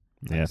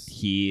 Nice.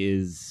 He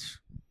is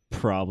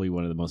probably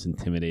one of the most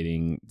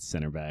intimidating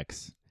center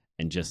backs,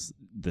 and just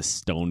the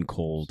stone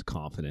cold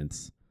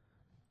confidence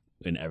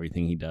in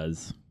everything he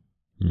does,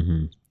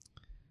 and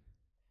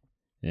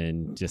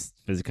just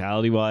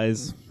physicality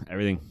wise,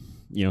 everything.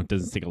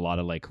 Doesn't take a lot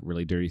of like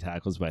really dirty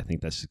tackles, but I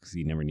think that's just because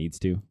he never needs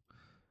to.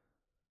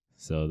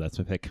 So that's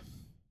my pick.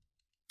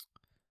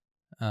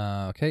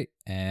 Okay,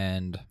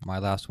 and my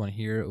last one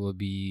here will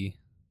be.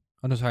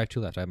 Oh no, sorry, I have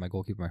two left. I have my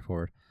goalkeeper, my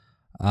forward.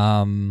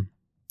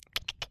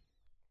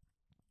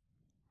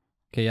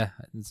 Okay, yeah,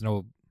 there's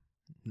no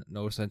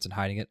sense in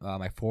hiding it.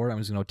 My forward, I'm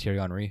just gonna go Thierry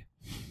Henry.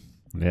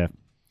 Yeah.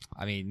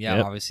 I mean,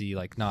 Yep. obviously,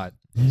 like not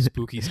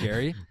spooky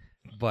scary,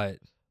 but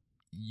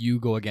you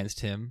go against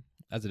him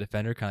as a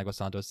defender, kind of like what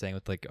Santos was saying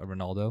with like a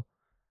Ronaldo.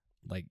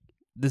 Like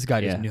this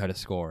guy just Yeah. knew how to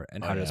score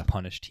and how to just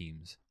punish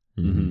teams.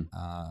 Mm-hmm.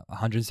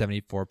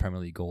 174 Premier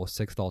League goals,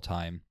 6th all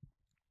time,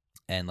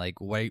 and like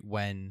right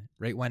when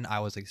I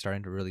was like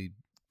starting to really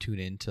tune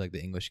into like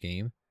the English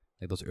game,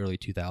 like those early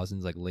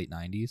 2000s, like late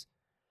 90s.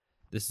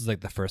 This is like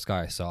the first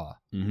guy I saw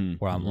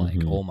where I'm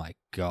like, oh my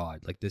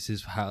god, like this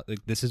is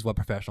what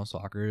professional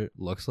soccer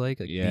looks like.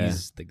 Like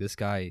this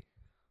guy,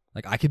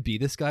 like I could be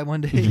this guy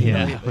one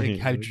day. Like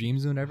have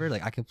dreams and whatever.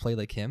 Like I could play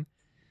like him.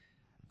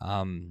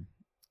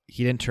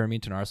 He didn't turn me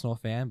into an Arsenal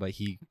fan, but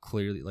he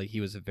clearly he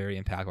was a very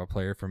impactful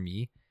player for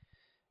me.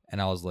 And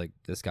I was like,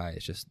 this guy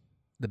is just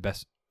the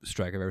best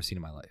striker I've ever seen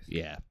in my life.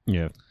 Yeah.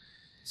 Yeah.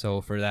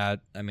 So for that,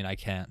 I mean, I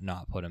can't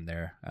not put him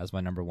there as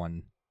my number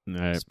one All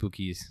right.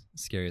 spooky,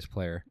 scariest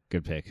player.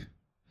 Good pick.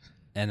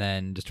 And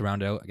then just to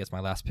round out, I guess my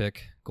last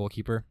pick,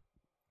 goalkeeper,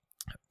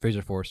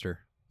 Fraser Forster.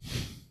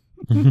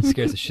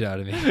 Scares the shit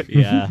out of me.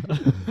 Yeah.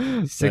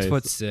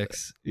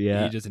 6'6".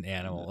 Yeah. He's just an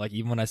animal. Like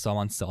even when I saw him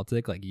on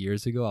Celtic like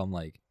years ago, I'm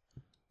like,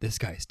 this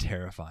guy's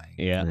terrifying.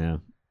 Yeah. Yeah.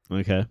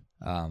 Okay.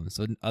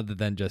 So other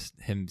than just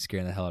him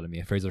scaring the hell out of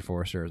me, Fraser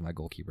Forster is my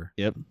goalkeeper.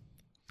 Yep.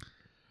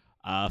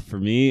 For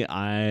me,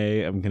 I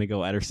am gonna go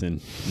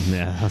Ederson.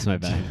 Yeah, that's my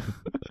bad.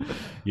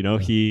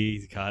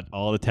 He's got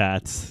all the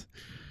tats.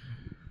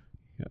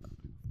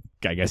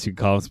 I guess you could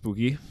call him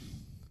spooky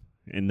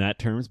in that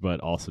terms, but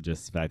also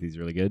just the fact he's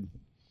really good.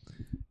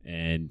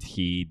 And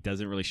he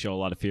doesn't really show a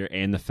lot of fear,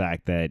 and the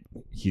fact that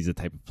he's the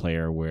type of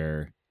player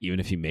where even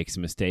if he makes a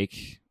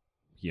mistake,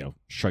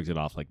 shrugs it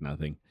off like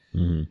nothing.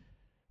 Mm-hmm.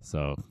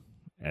 So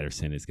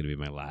Ederson is going to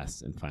be my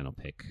last and final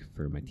pick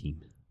for my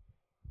team.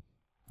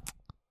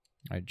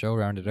 All right, Joe,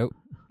 round it out.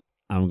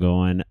 I'm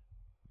going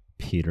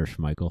Peter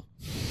Schmeichel.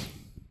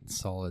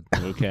 Solid.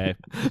 Okay.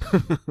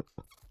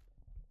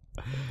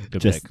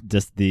 Good just pick.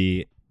 just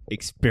the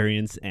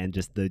experience and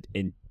just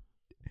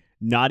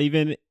not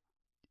even,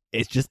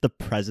 it's just the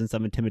presence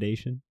of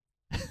intimidation.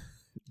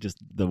 Just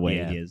the way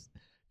Yeah. he is.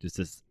 Just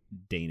this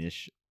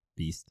Danish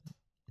beast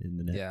in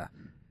the net. Yeah.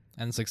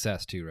 And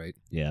success too, right?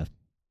 Yeah.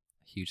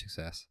 Huge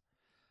success.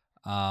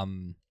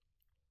 So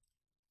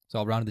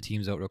I'll round the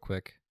teams out real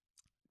quick.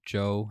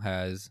 Joe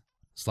has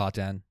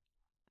Zlatan,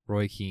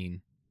 Roy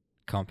Keane,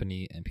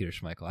 Kompany, and Peter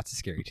Schmeichel. That's a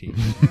scary team.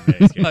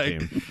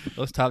 Like,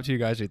 those top two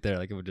guys right there,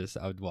 like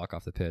I would walk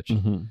off the pitch.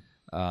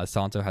 Mm-hmm.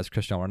 Santo has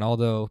Cristiano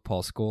Ronaldo,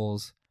 Paul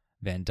Scholes,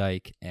 Van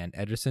Dijk, and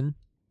Ederson.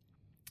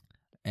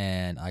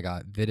 and I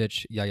got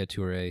Vidic, Yaya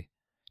Toure,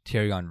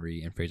 Thierry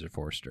Henry, and Fraser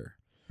Forster.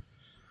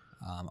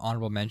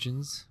 Honorable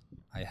mentions,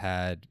 I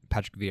had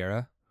Patrick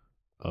Vieira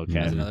Okay.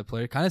 as another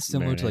player, kind of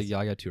similar Very to like nice.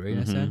 Yaya Toure in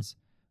a Mhm. sense,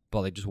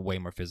 but like just way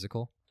more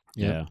physical.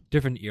 Yeah.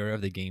 Different era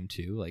of the game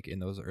too. Like in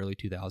those early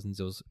 2000s,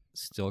 it was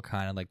still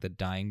kind of like the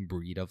dying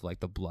breed of like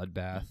the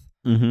bloodbath,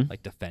 Mm-hmm.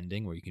 like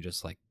defending, where you can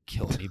just like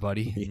kill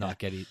anybody and not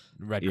get a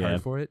red Yeah.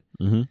 card for it.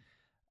 Mm-hmm.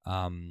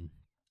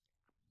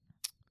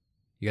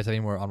 You guys have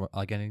any more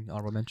any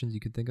honorable mentions you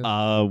could think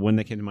of? One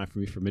that came to mind for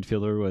me for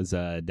midfielder was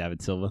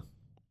David Silva.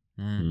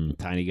 Mm.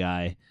 Tiny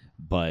guy,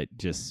 but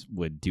just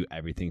would do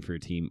everything for your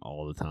team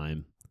all the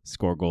time.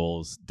 Score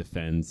goals,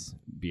 defends,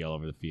 be all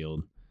over the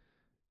field.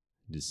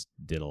 Just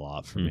did a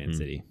lot for Man Mhm.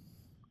 City.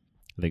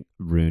 I think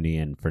Rooney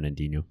and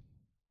Fernandinho.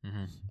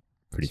 Mm-hmm.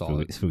 Pretty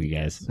Solid. spooky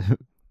guys.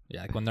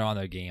 Yeah, like when they're on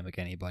their game, like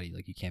anybody,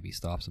 like you can't be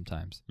stopped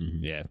sometimes. Mhm.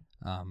 Yeah.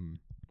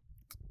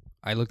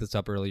 I looked this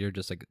up earlier,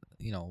 just like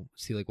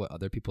see like what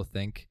other people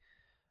think.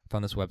 I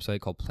found this website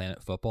called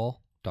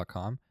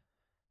PlanetFootball.com,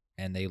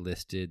 and they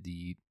listed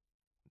the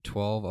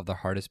 12 of the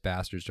hardest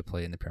bastards to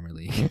play in the Premier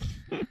League,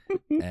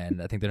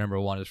 and I think the number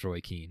 1 is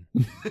Roy Keane,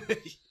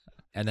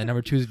 and then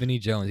number 2 is Vinnie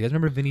Jones. You guys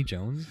remember Vinnie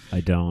Jones?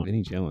 I don't.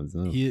 Vinnie Jones.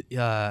 No. He's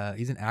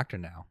an actor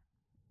now.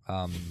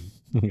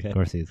 Okay. Of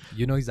course he is.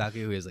 You know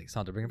exactly who he is. Like,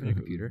 Santa, bring up your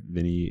computer.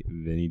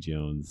 Vinnie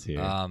Jones here.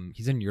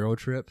 He's in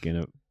Eurotrip.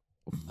 Gonna.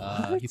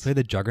 He played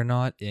the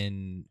Juggernaut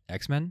in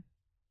X-Men.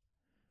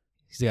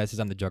 He's the guy that says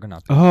I'm the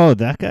Juggernaut. Oh,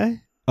 that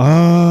guy?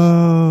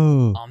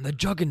 Oh. I'm the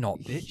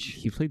Juggernaut, bitch.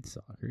 He played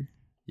soccer.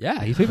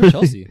 Yeah, he played for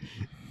Chelsea.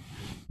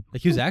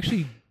 Like, he was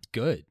actually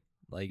good.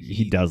 Like,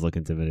 He does look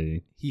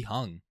intimidating. He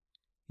hung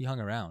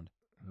around.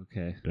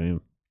 Okay.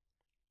 Damn.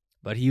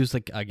 But he was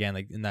like, again,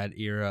 like in that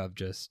era of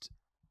just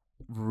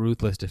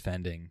ruthless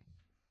defending,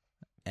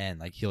 and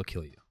like he'll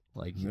kill you.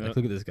 Like look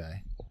at this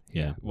guy.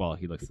 Yeah. Well,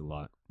 he looks a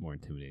lot more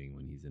intimidating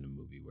when he's in a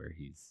movie where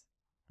he's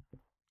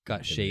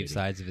Got shaved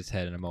sides of his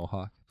head and a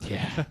mohawk.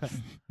 yeah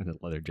and a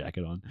leather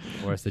jacket on.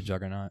 Or it's the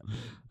Juggernaut.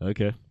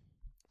 Okay.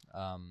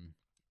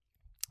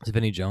 So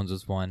Vinnie Jones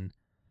was one.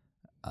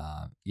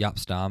 Jaap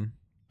Stam.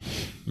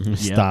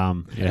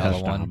 Stam. Yeah, Yeah,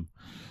 the one. Stam.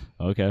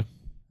 Okay.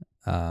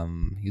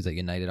 He was at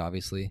United,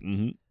 obviously,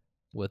 Mm-hmm.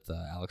 with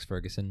Alex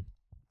Ferguson.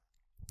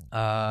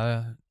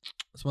 Some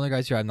other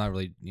guys here I'm not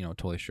really,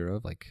 totally sure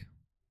of, like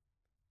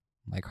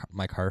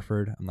Mike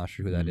Harford. I'm not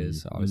sure who that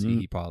is. Obviously,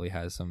 he probably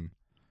has some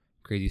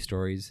crazy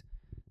stories.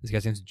 This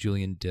guy's name's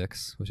Julian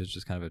Dix, which is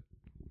just kind of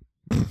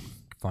a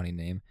funny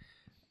name.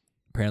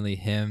 Apparently,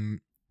 him.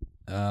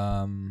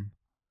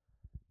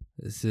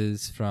 This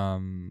is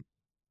from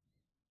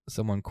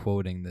someone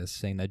quoting this,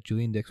 saying that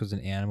Julian Dix was an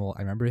animal.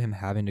 I remember him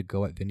having to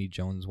go at Vinnie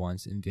Jones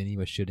once, and Vinnie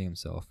was shitting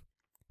himself.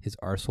 His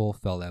arsehole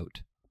fell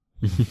out.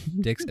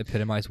 Dix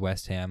epitomized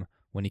West Ham.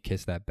 When he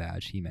kissed that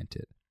badge, he meant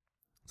it.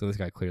 So this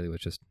guy clearly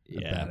was just a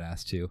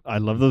badass too. I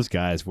love those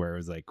guys where it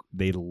was like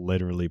they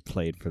literally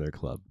played for their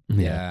club.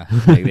 Yeah.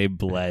 Like they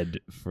bled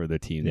for the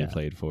team Yeah. they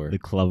played for. The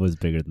club was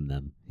bigger than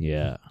them.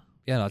 Yeah.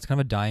 Yeah, no, it's kind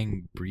of a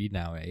dying breed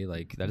now, eh?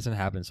 Like, that doesn't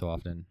happen so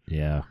often.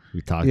 Yeah.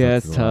 We talked Yeah, about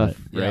it's this a lot.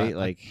 tough, right? Yeah,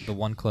 Like the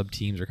one club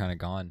teams are kind of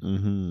gone.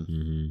 mm-hmm.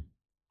 Mm-hmm.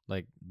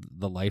 Like,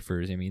 the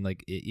lifers, I mean,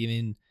 like,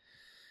 even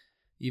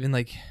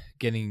like,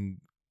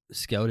 getting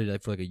scouted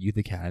like, for, like, a youth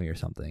academy or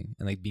something,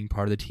 and, like, being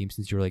part of the team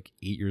since you were, like,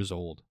 8 years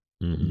old.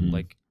 Mm-hmm.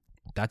 Like,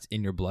 that's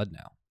in your blood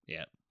now.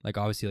 Yeah. Like,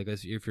 obviously, like,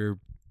 if you're,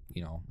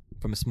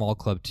 from a small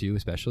club, too,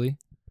 especially.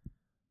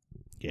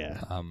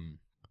 Yeah. Um,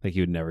 Like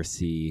you would never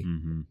see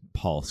Mm-hmm.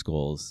 Paul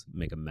Scholes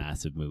make a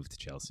massive move to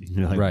Chelsea.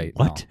 You're like, Right,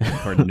 What?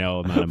 For no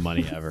amount of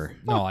money ever.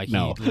 No, like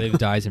No. he lives,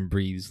 dies, and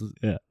breathes.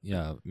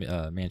 Yeah.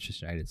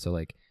 Manchester United. So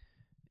like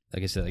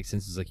I said, like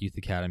since it's like youth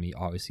academy,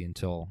 obviously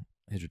until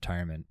his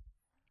retirement,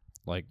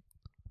 like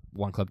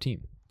one club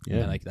team. Yeah.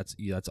 And like that's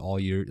all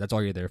you're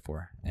there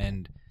for.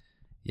 And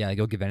yeah, like,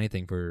 you'll give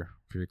anything for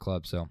your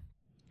club. So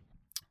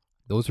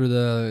those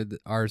were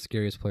our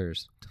scariest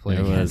players to play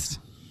It against.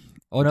 was.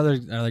 Oh,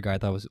 another guy I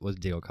thought was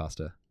Diego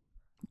Costa.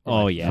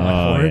 Oh Like, yeah.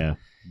 Oh, forward. yeah.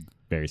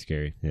 Very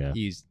scary. Yeah.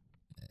 He's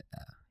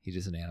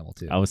just an animal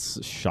too. I was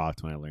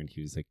shocked when I learned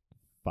he was like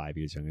 5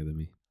 years younger than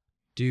me.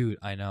 Dude,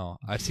 I know.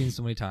 I've seen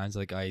so many times.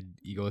 Like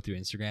you go through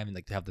Instagram and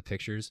like to have the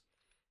pictures,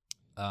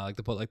 like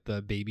to put like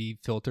the baby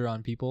filter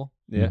on people,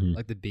 Yeah. Mhm.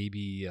 like the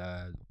baby,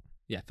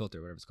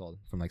 filter, whatever it's called,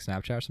 from like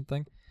Snapchat or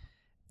something,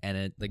 and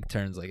it like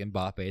turns like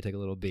Mbappe, take a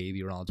little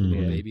baby, Ronaldo, a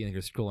little Yeah. baby, and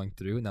you're scrolling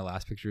through, and the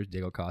last picture is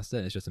Diego Costa,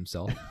 and it's just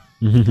himself.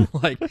 Mm-hmm.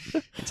 Like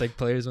it's like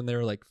players when they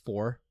were like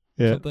 4 or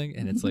Yeah. something,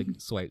 and it's like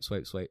swipe,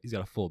 swipe, swipe. He's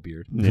got a full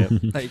beard. Yeah.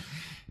 Like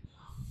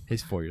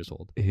he's 4 years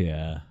old.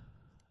 Yeah.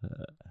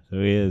 So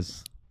he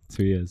is.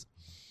 So he is.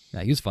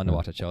 Yeah, he was fun to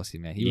watch at Chelsea,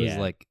 man. He was Yeah.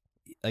 like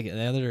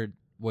another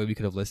way we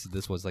could have listed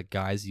this was like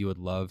guys you would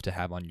love to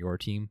have on your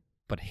team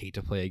but hate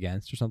to play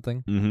against or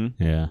something.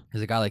 Mm-hmm. Yeah.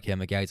 There's a guy like him,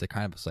 like he's like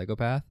kind of a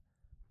psychopath,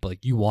 but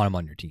like you want him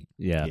on your team.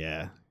 Yeah.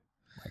 Yeah.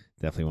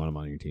 Definitely want him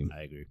on your team.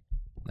 I agree.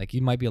 Like he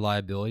might be a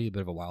liability, a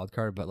bit of a wild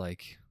card, but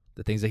like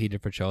the things that he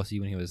did for Chelsea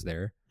when he was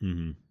there,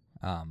 Mm-hmm.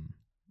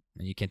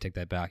 and you can't take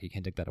that back. You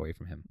can't take that away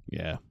from him.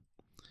 Yeah.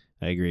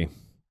 I agree.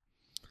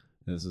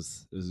 This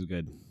is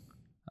good.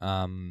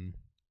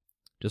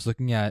 Just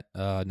looking at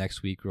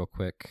next week real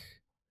quick,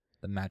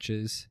 the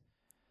matches.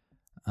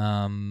 What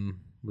are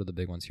the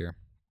big ones here?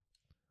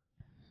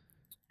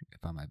 I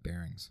find my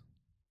bearings.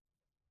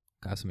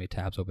 Got so many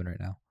tabs open right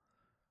now.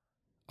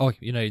 Oh,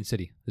 United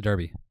City, the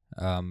derby.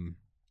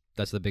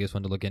 That's the biggest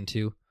one to look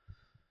into.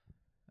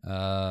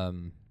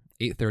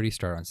 8:30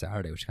 start on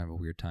Saturday, which is kind of a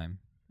weird time.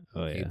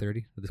 Oh yeah. 8:30.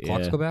 Do the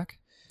clocks go back?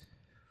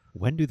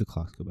 When do the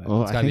clocks go back?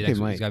 Oh, It's I gotta be think next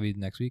they week. might. It's gotta be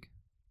next week.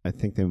 I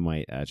think they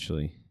might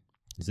actually.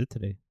 Is it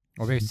today?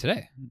 Or maybe it's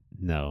today.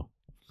 No.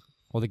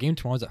 Well, the game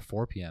tomorrow's at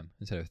 4 p.m.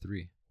 instead of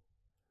 3.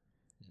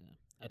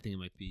 I think it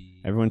might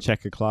be. Everyone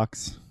check your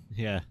clocks.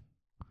 Yeah.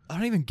 I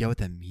don't even get what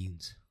that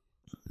means.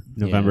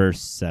 November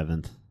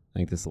 7th. I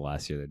think this is the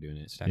last year they're doing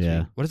it. It's next Yeah.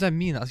 week. What does that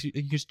mean?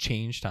 You just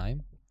change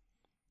time?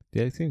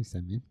 Yeah, I think so,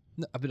 man.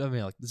 No, I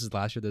mean, like, this is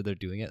last year that they're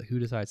doing it. Who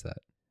decides that?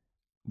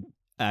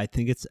 I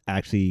think it's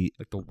actually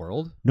Like the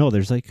world? no.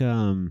 There's like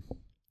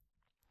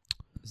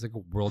It's like a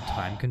world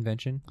time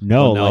convention.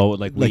 no Well, no,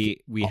 like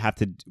we have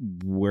to.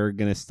 We're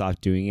gonna stop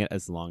doing it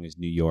as long as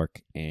New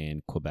York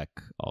and Quebec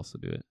also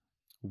do it.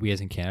 We as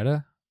in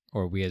Canada,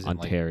 or we as in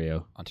Ontario.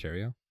 like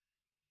Ontario.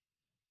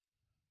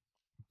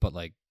 But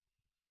like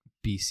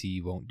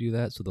BC won't do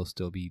that, so they'll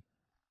still be.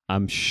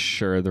 I'm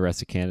sure the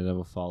rest of Canada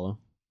will follow.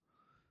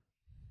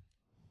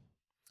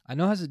 I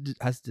know it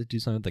has to do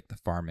something with like the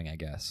farming, I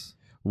guess.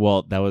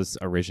 Well, that was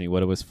originally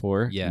what it was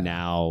for. Yeah.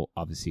 Now,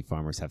 obviously,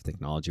 farmers have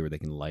technology where they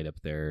can light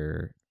up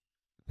their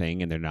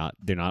thing, and they're not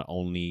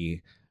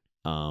only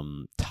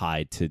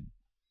tied to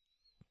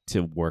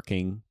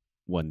working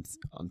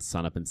on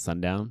sun up and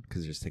sundown,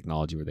 because there's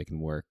technology where they can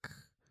work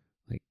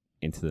like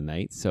into the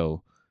night.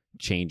 So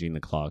changing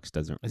the clocks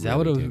doesn't. Is that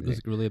what it really do was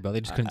anything. really about?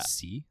 They just couldn't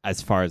see.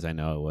 As far as I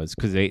know, it was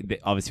because they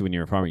obviously when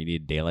you're a farmer, you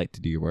need daylight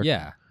to do your work.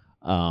 Yeah.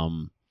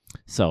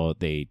 So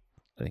they,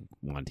 I think,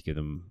 wanted to give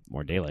them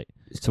more daylight.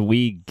 so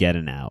we get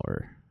an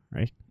hour,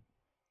 right?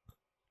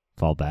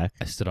 Fall back.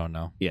 I still don't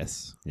know.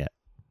 Yes. Yeah.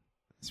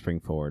 Spring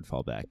forward,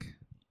 fall back.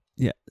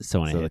 Yeah. So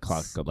when So it the hits,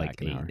 clocks go like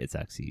back an 8, hour. it's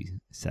actually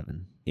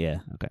 7.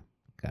 Yeah. Okay,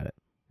 got it.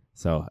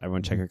 So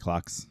everyone check your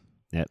clocks.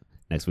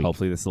 Next week,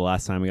 Hopefully this is the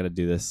last time we got to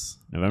do this,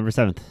 November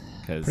 7th.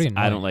 because Pretty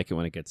I don't annoying. like it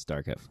when it gets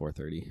dark at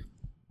 4:30.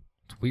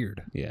 It's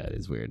weird. Yeah, it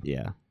is weird.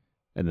 Yeah,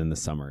 And then the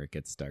summer it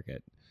gets dark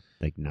at.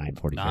 like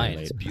 9:45. 9.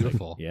 It's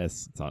beautiful.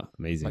 Yes, it's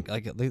amazing.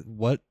 Like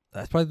what?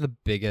 That's probably the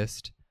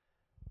biggest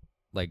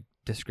like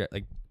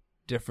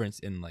difference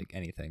in like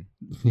anything.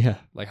 yeah.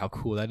 Like how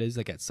cool that is.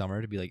 Like at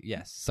summer to be like,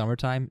 yes,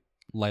 summertime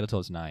light until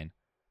it's 9.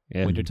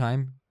 Yeah.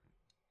 Wintertime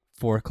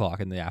 4 o'clock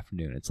in the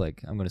afternoon. It's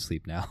like I'm gonna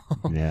sleep now.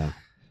 Yeah.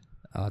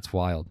 Oh, it's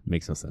wild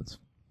Makes no sense.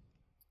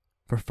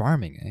 for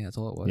farming. That's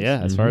all it was.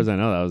 Yeah, as far as I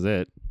know, that was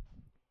it.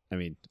 I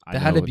mean, I that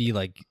had know to be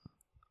like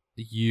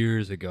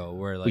years ago,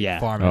 where like Yeah.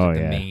 farming Oh, was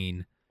the yeah.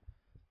 main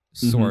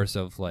Mhm. source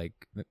of like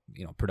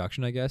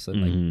production, I guess,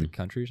 in like the Mhm.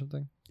 country or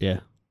something.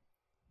 Yeah.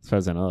 As far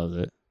as I know, that was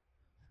it.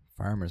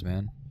 Farmers,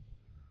 man,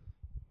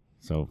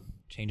 So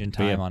changing But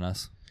yeah. time on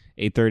us.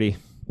 8:30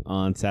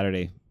 on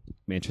Saturday,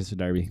 Manchester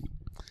Derby.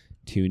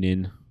 Tune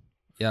in.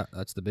 Yeah,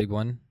 that's the big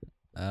one.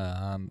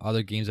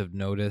 Other games of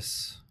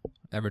notice: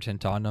 Everton,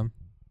 Tottenham.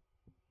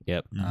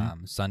 Yep.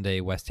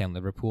 Sunday, West Ham,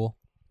 Liverpool.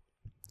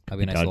 That'll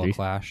be a nice little Dodgy.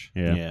 clash.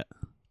 Yeah.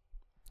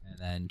 And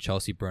then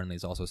Chelsea, Burnley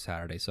is also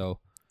Saturday. So,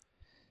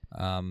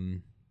 A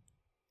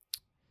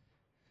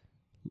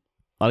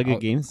lot of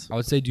good games. I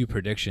would say do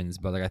predictions,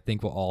 but like I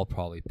think we'll all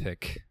probably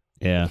pick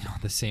Yeah.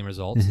 the same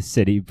results.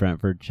 City,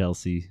 Brentford,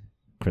 Chelsea,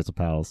 Crystal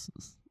Palace,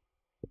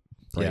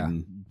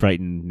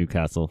 Brighton,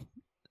 Newcastle.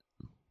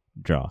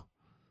 Draw.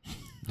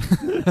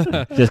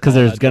 Just because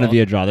there's going to be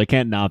a draw. There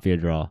can't not be a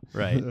draw.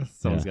 Right.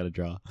 Someone's Yeah. got to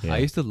draw. Yeah. I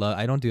used to love.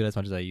 I don't do it as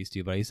much as I used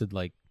to, but I used to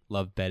like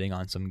love betting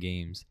on some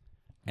games.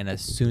 And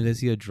as soon as I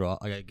see a draw,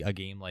 like a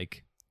game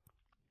like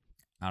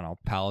I don't know,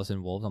 Palace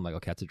and Wolves, I'm like,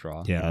 okay, that's a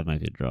draw. Yeah, that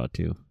might be a draw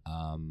too.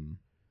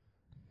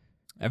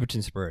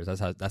 Everton Spurs,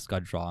 that's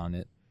got a draw on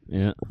it.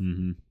 Yeah.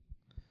 Mm-hmm.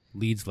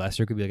 Leeds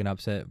Leicester could be like an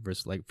upset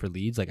versus like for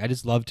Leeds. Like I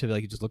just love to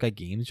like just look at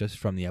games just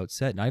from the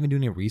outset, not even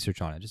doing any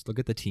research on it. Just look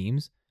at the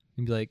teams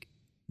and be like,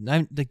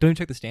 don't even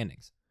check the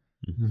standings.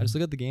 Mm-hmm. I just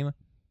look at the game.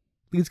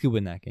 Leeds could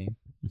win that game.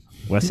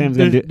 West Ham's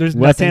going to There's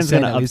West nothing Ham's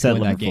going saying to that Leeds upset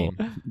can win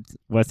that Liverpool.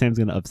 West Ham's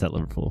going to upset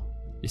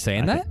Liverpool. You're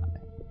saying I that?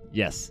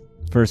 Yes.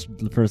 First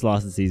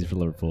loss of the season for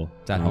Liverpool.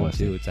 It's at Oh, home West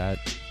too. Ham. It's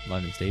at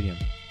London Stadium.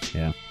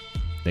 Yeah.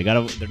 They're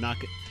not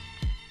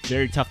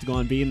very tough to go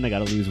unbeaten. They got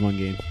to lose one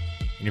game.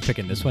 And you're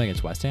picking this one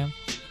against West Ham?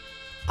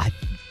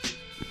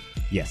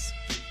 Yes.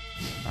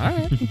 All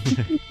right.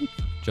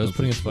 Joe's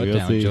putting his foot We'll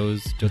down. see.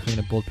 Joe's making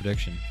a bold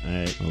prediction. All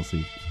right, we'll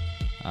see.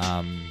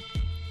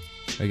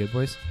 Very good,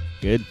 boys.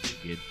 Good.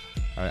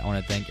 All right, I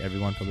want to thank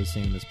everyone for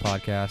listening to this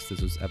podcast.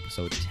 This was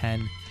episode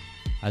 10.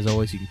 As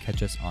always, you can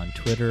catch us on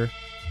Twitter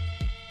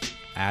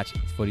at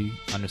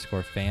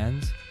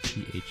 @footy_fans,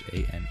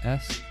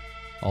 PHANS.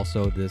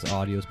 Also, this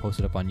audio is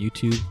posted up on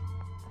YouTube.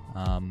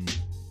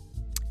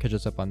 Catch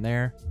us up on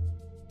there.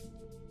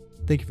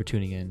 Thank you for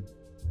tuning in.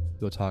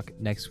 We'll talk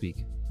next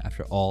week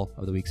after all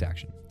of the week's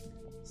action.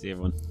 See you,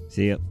 everyone.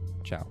 See ya.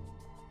 Ciao.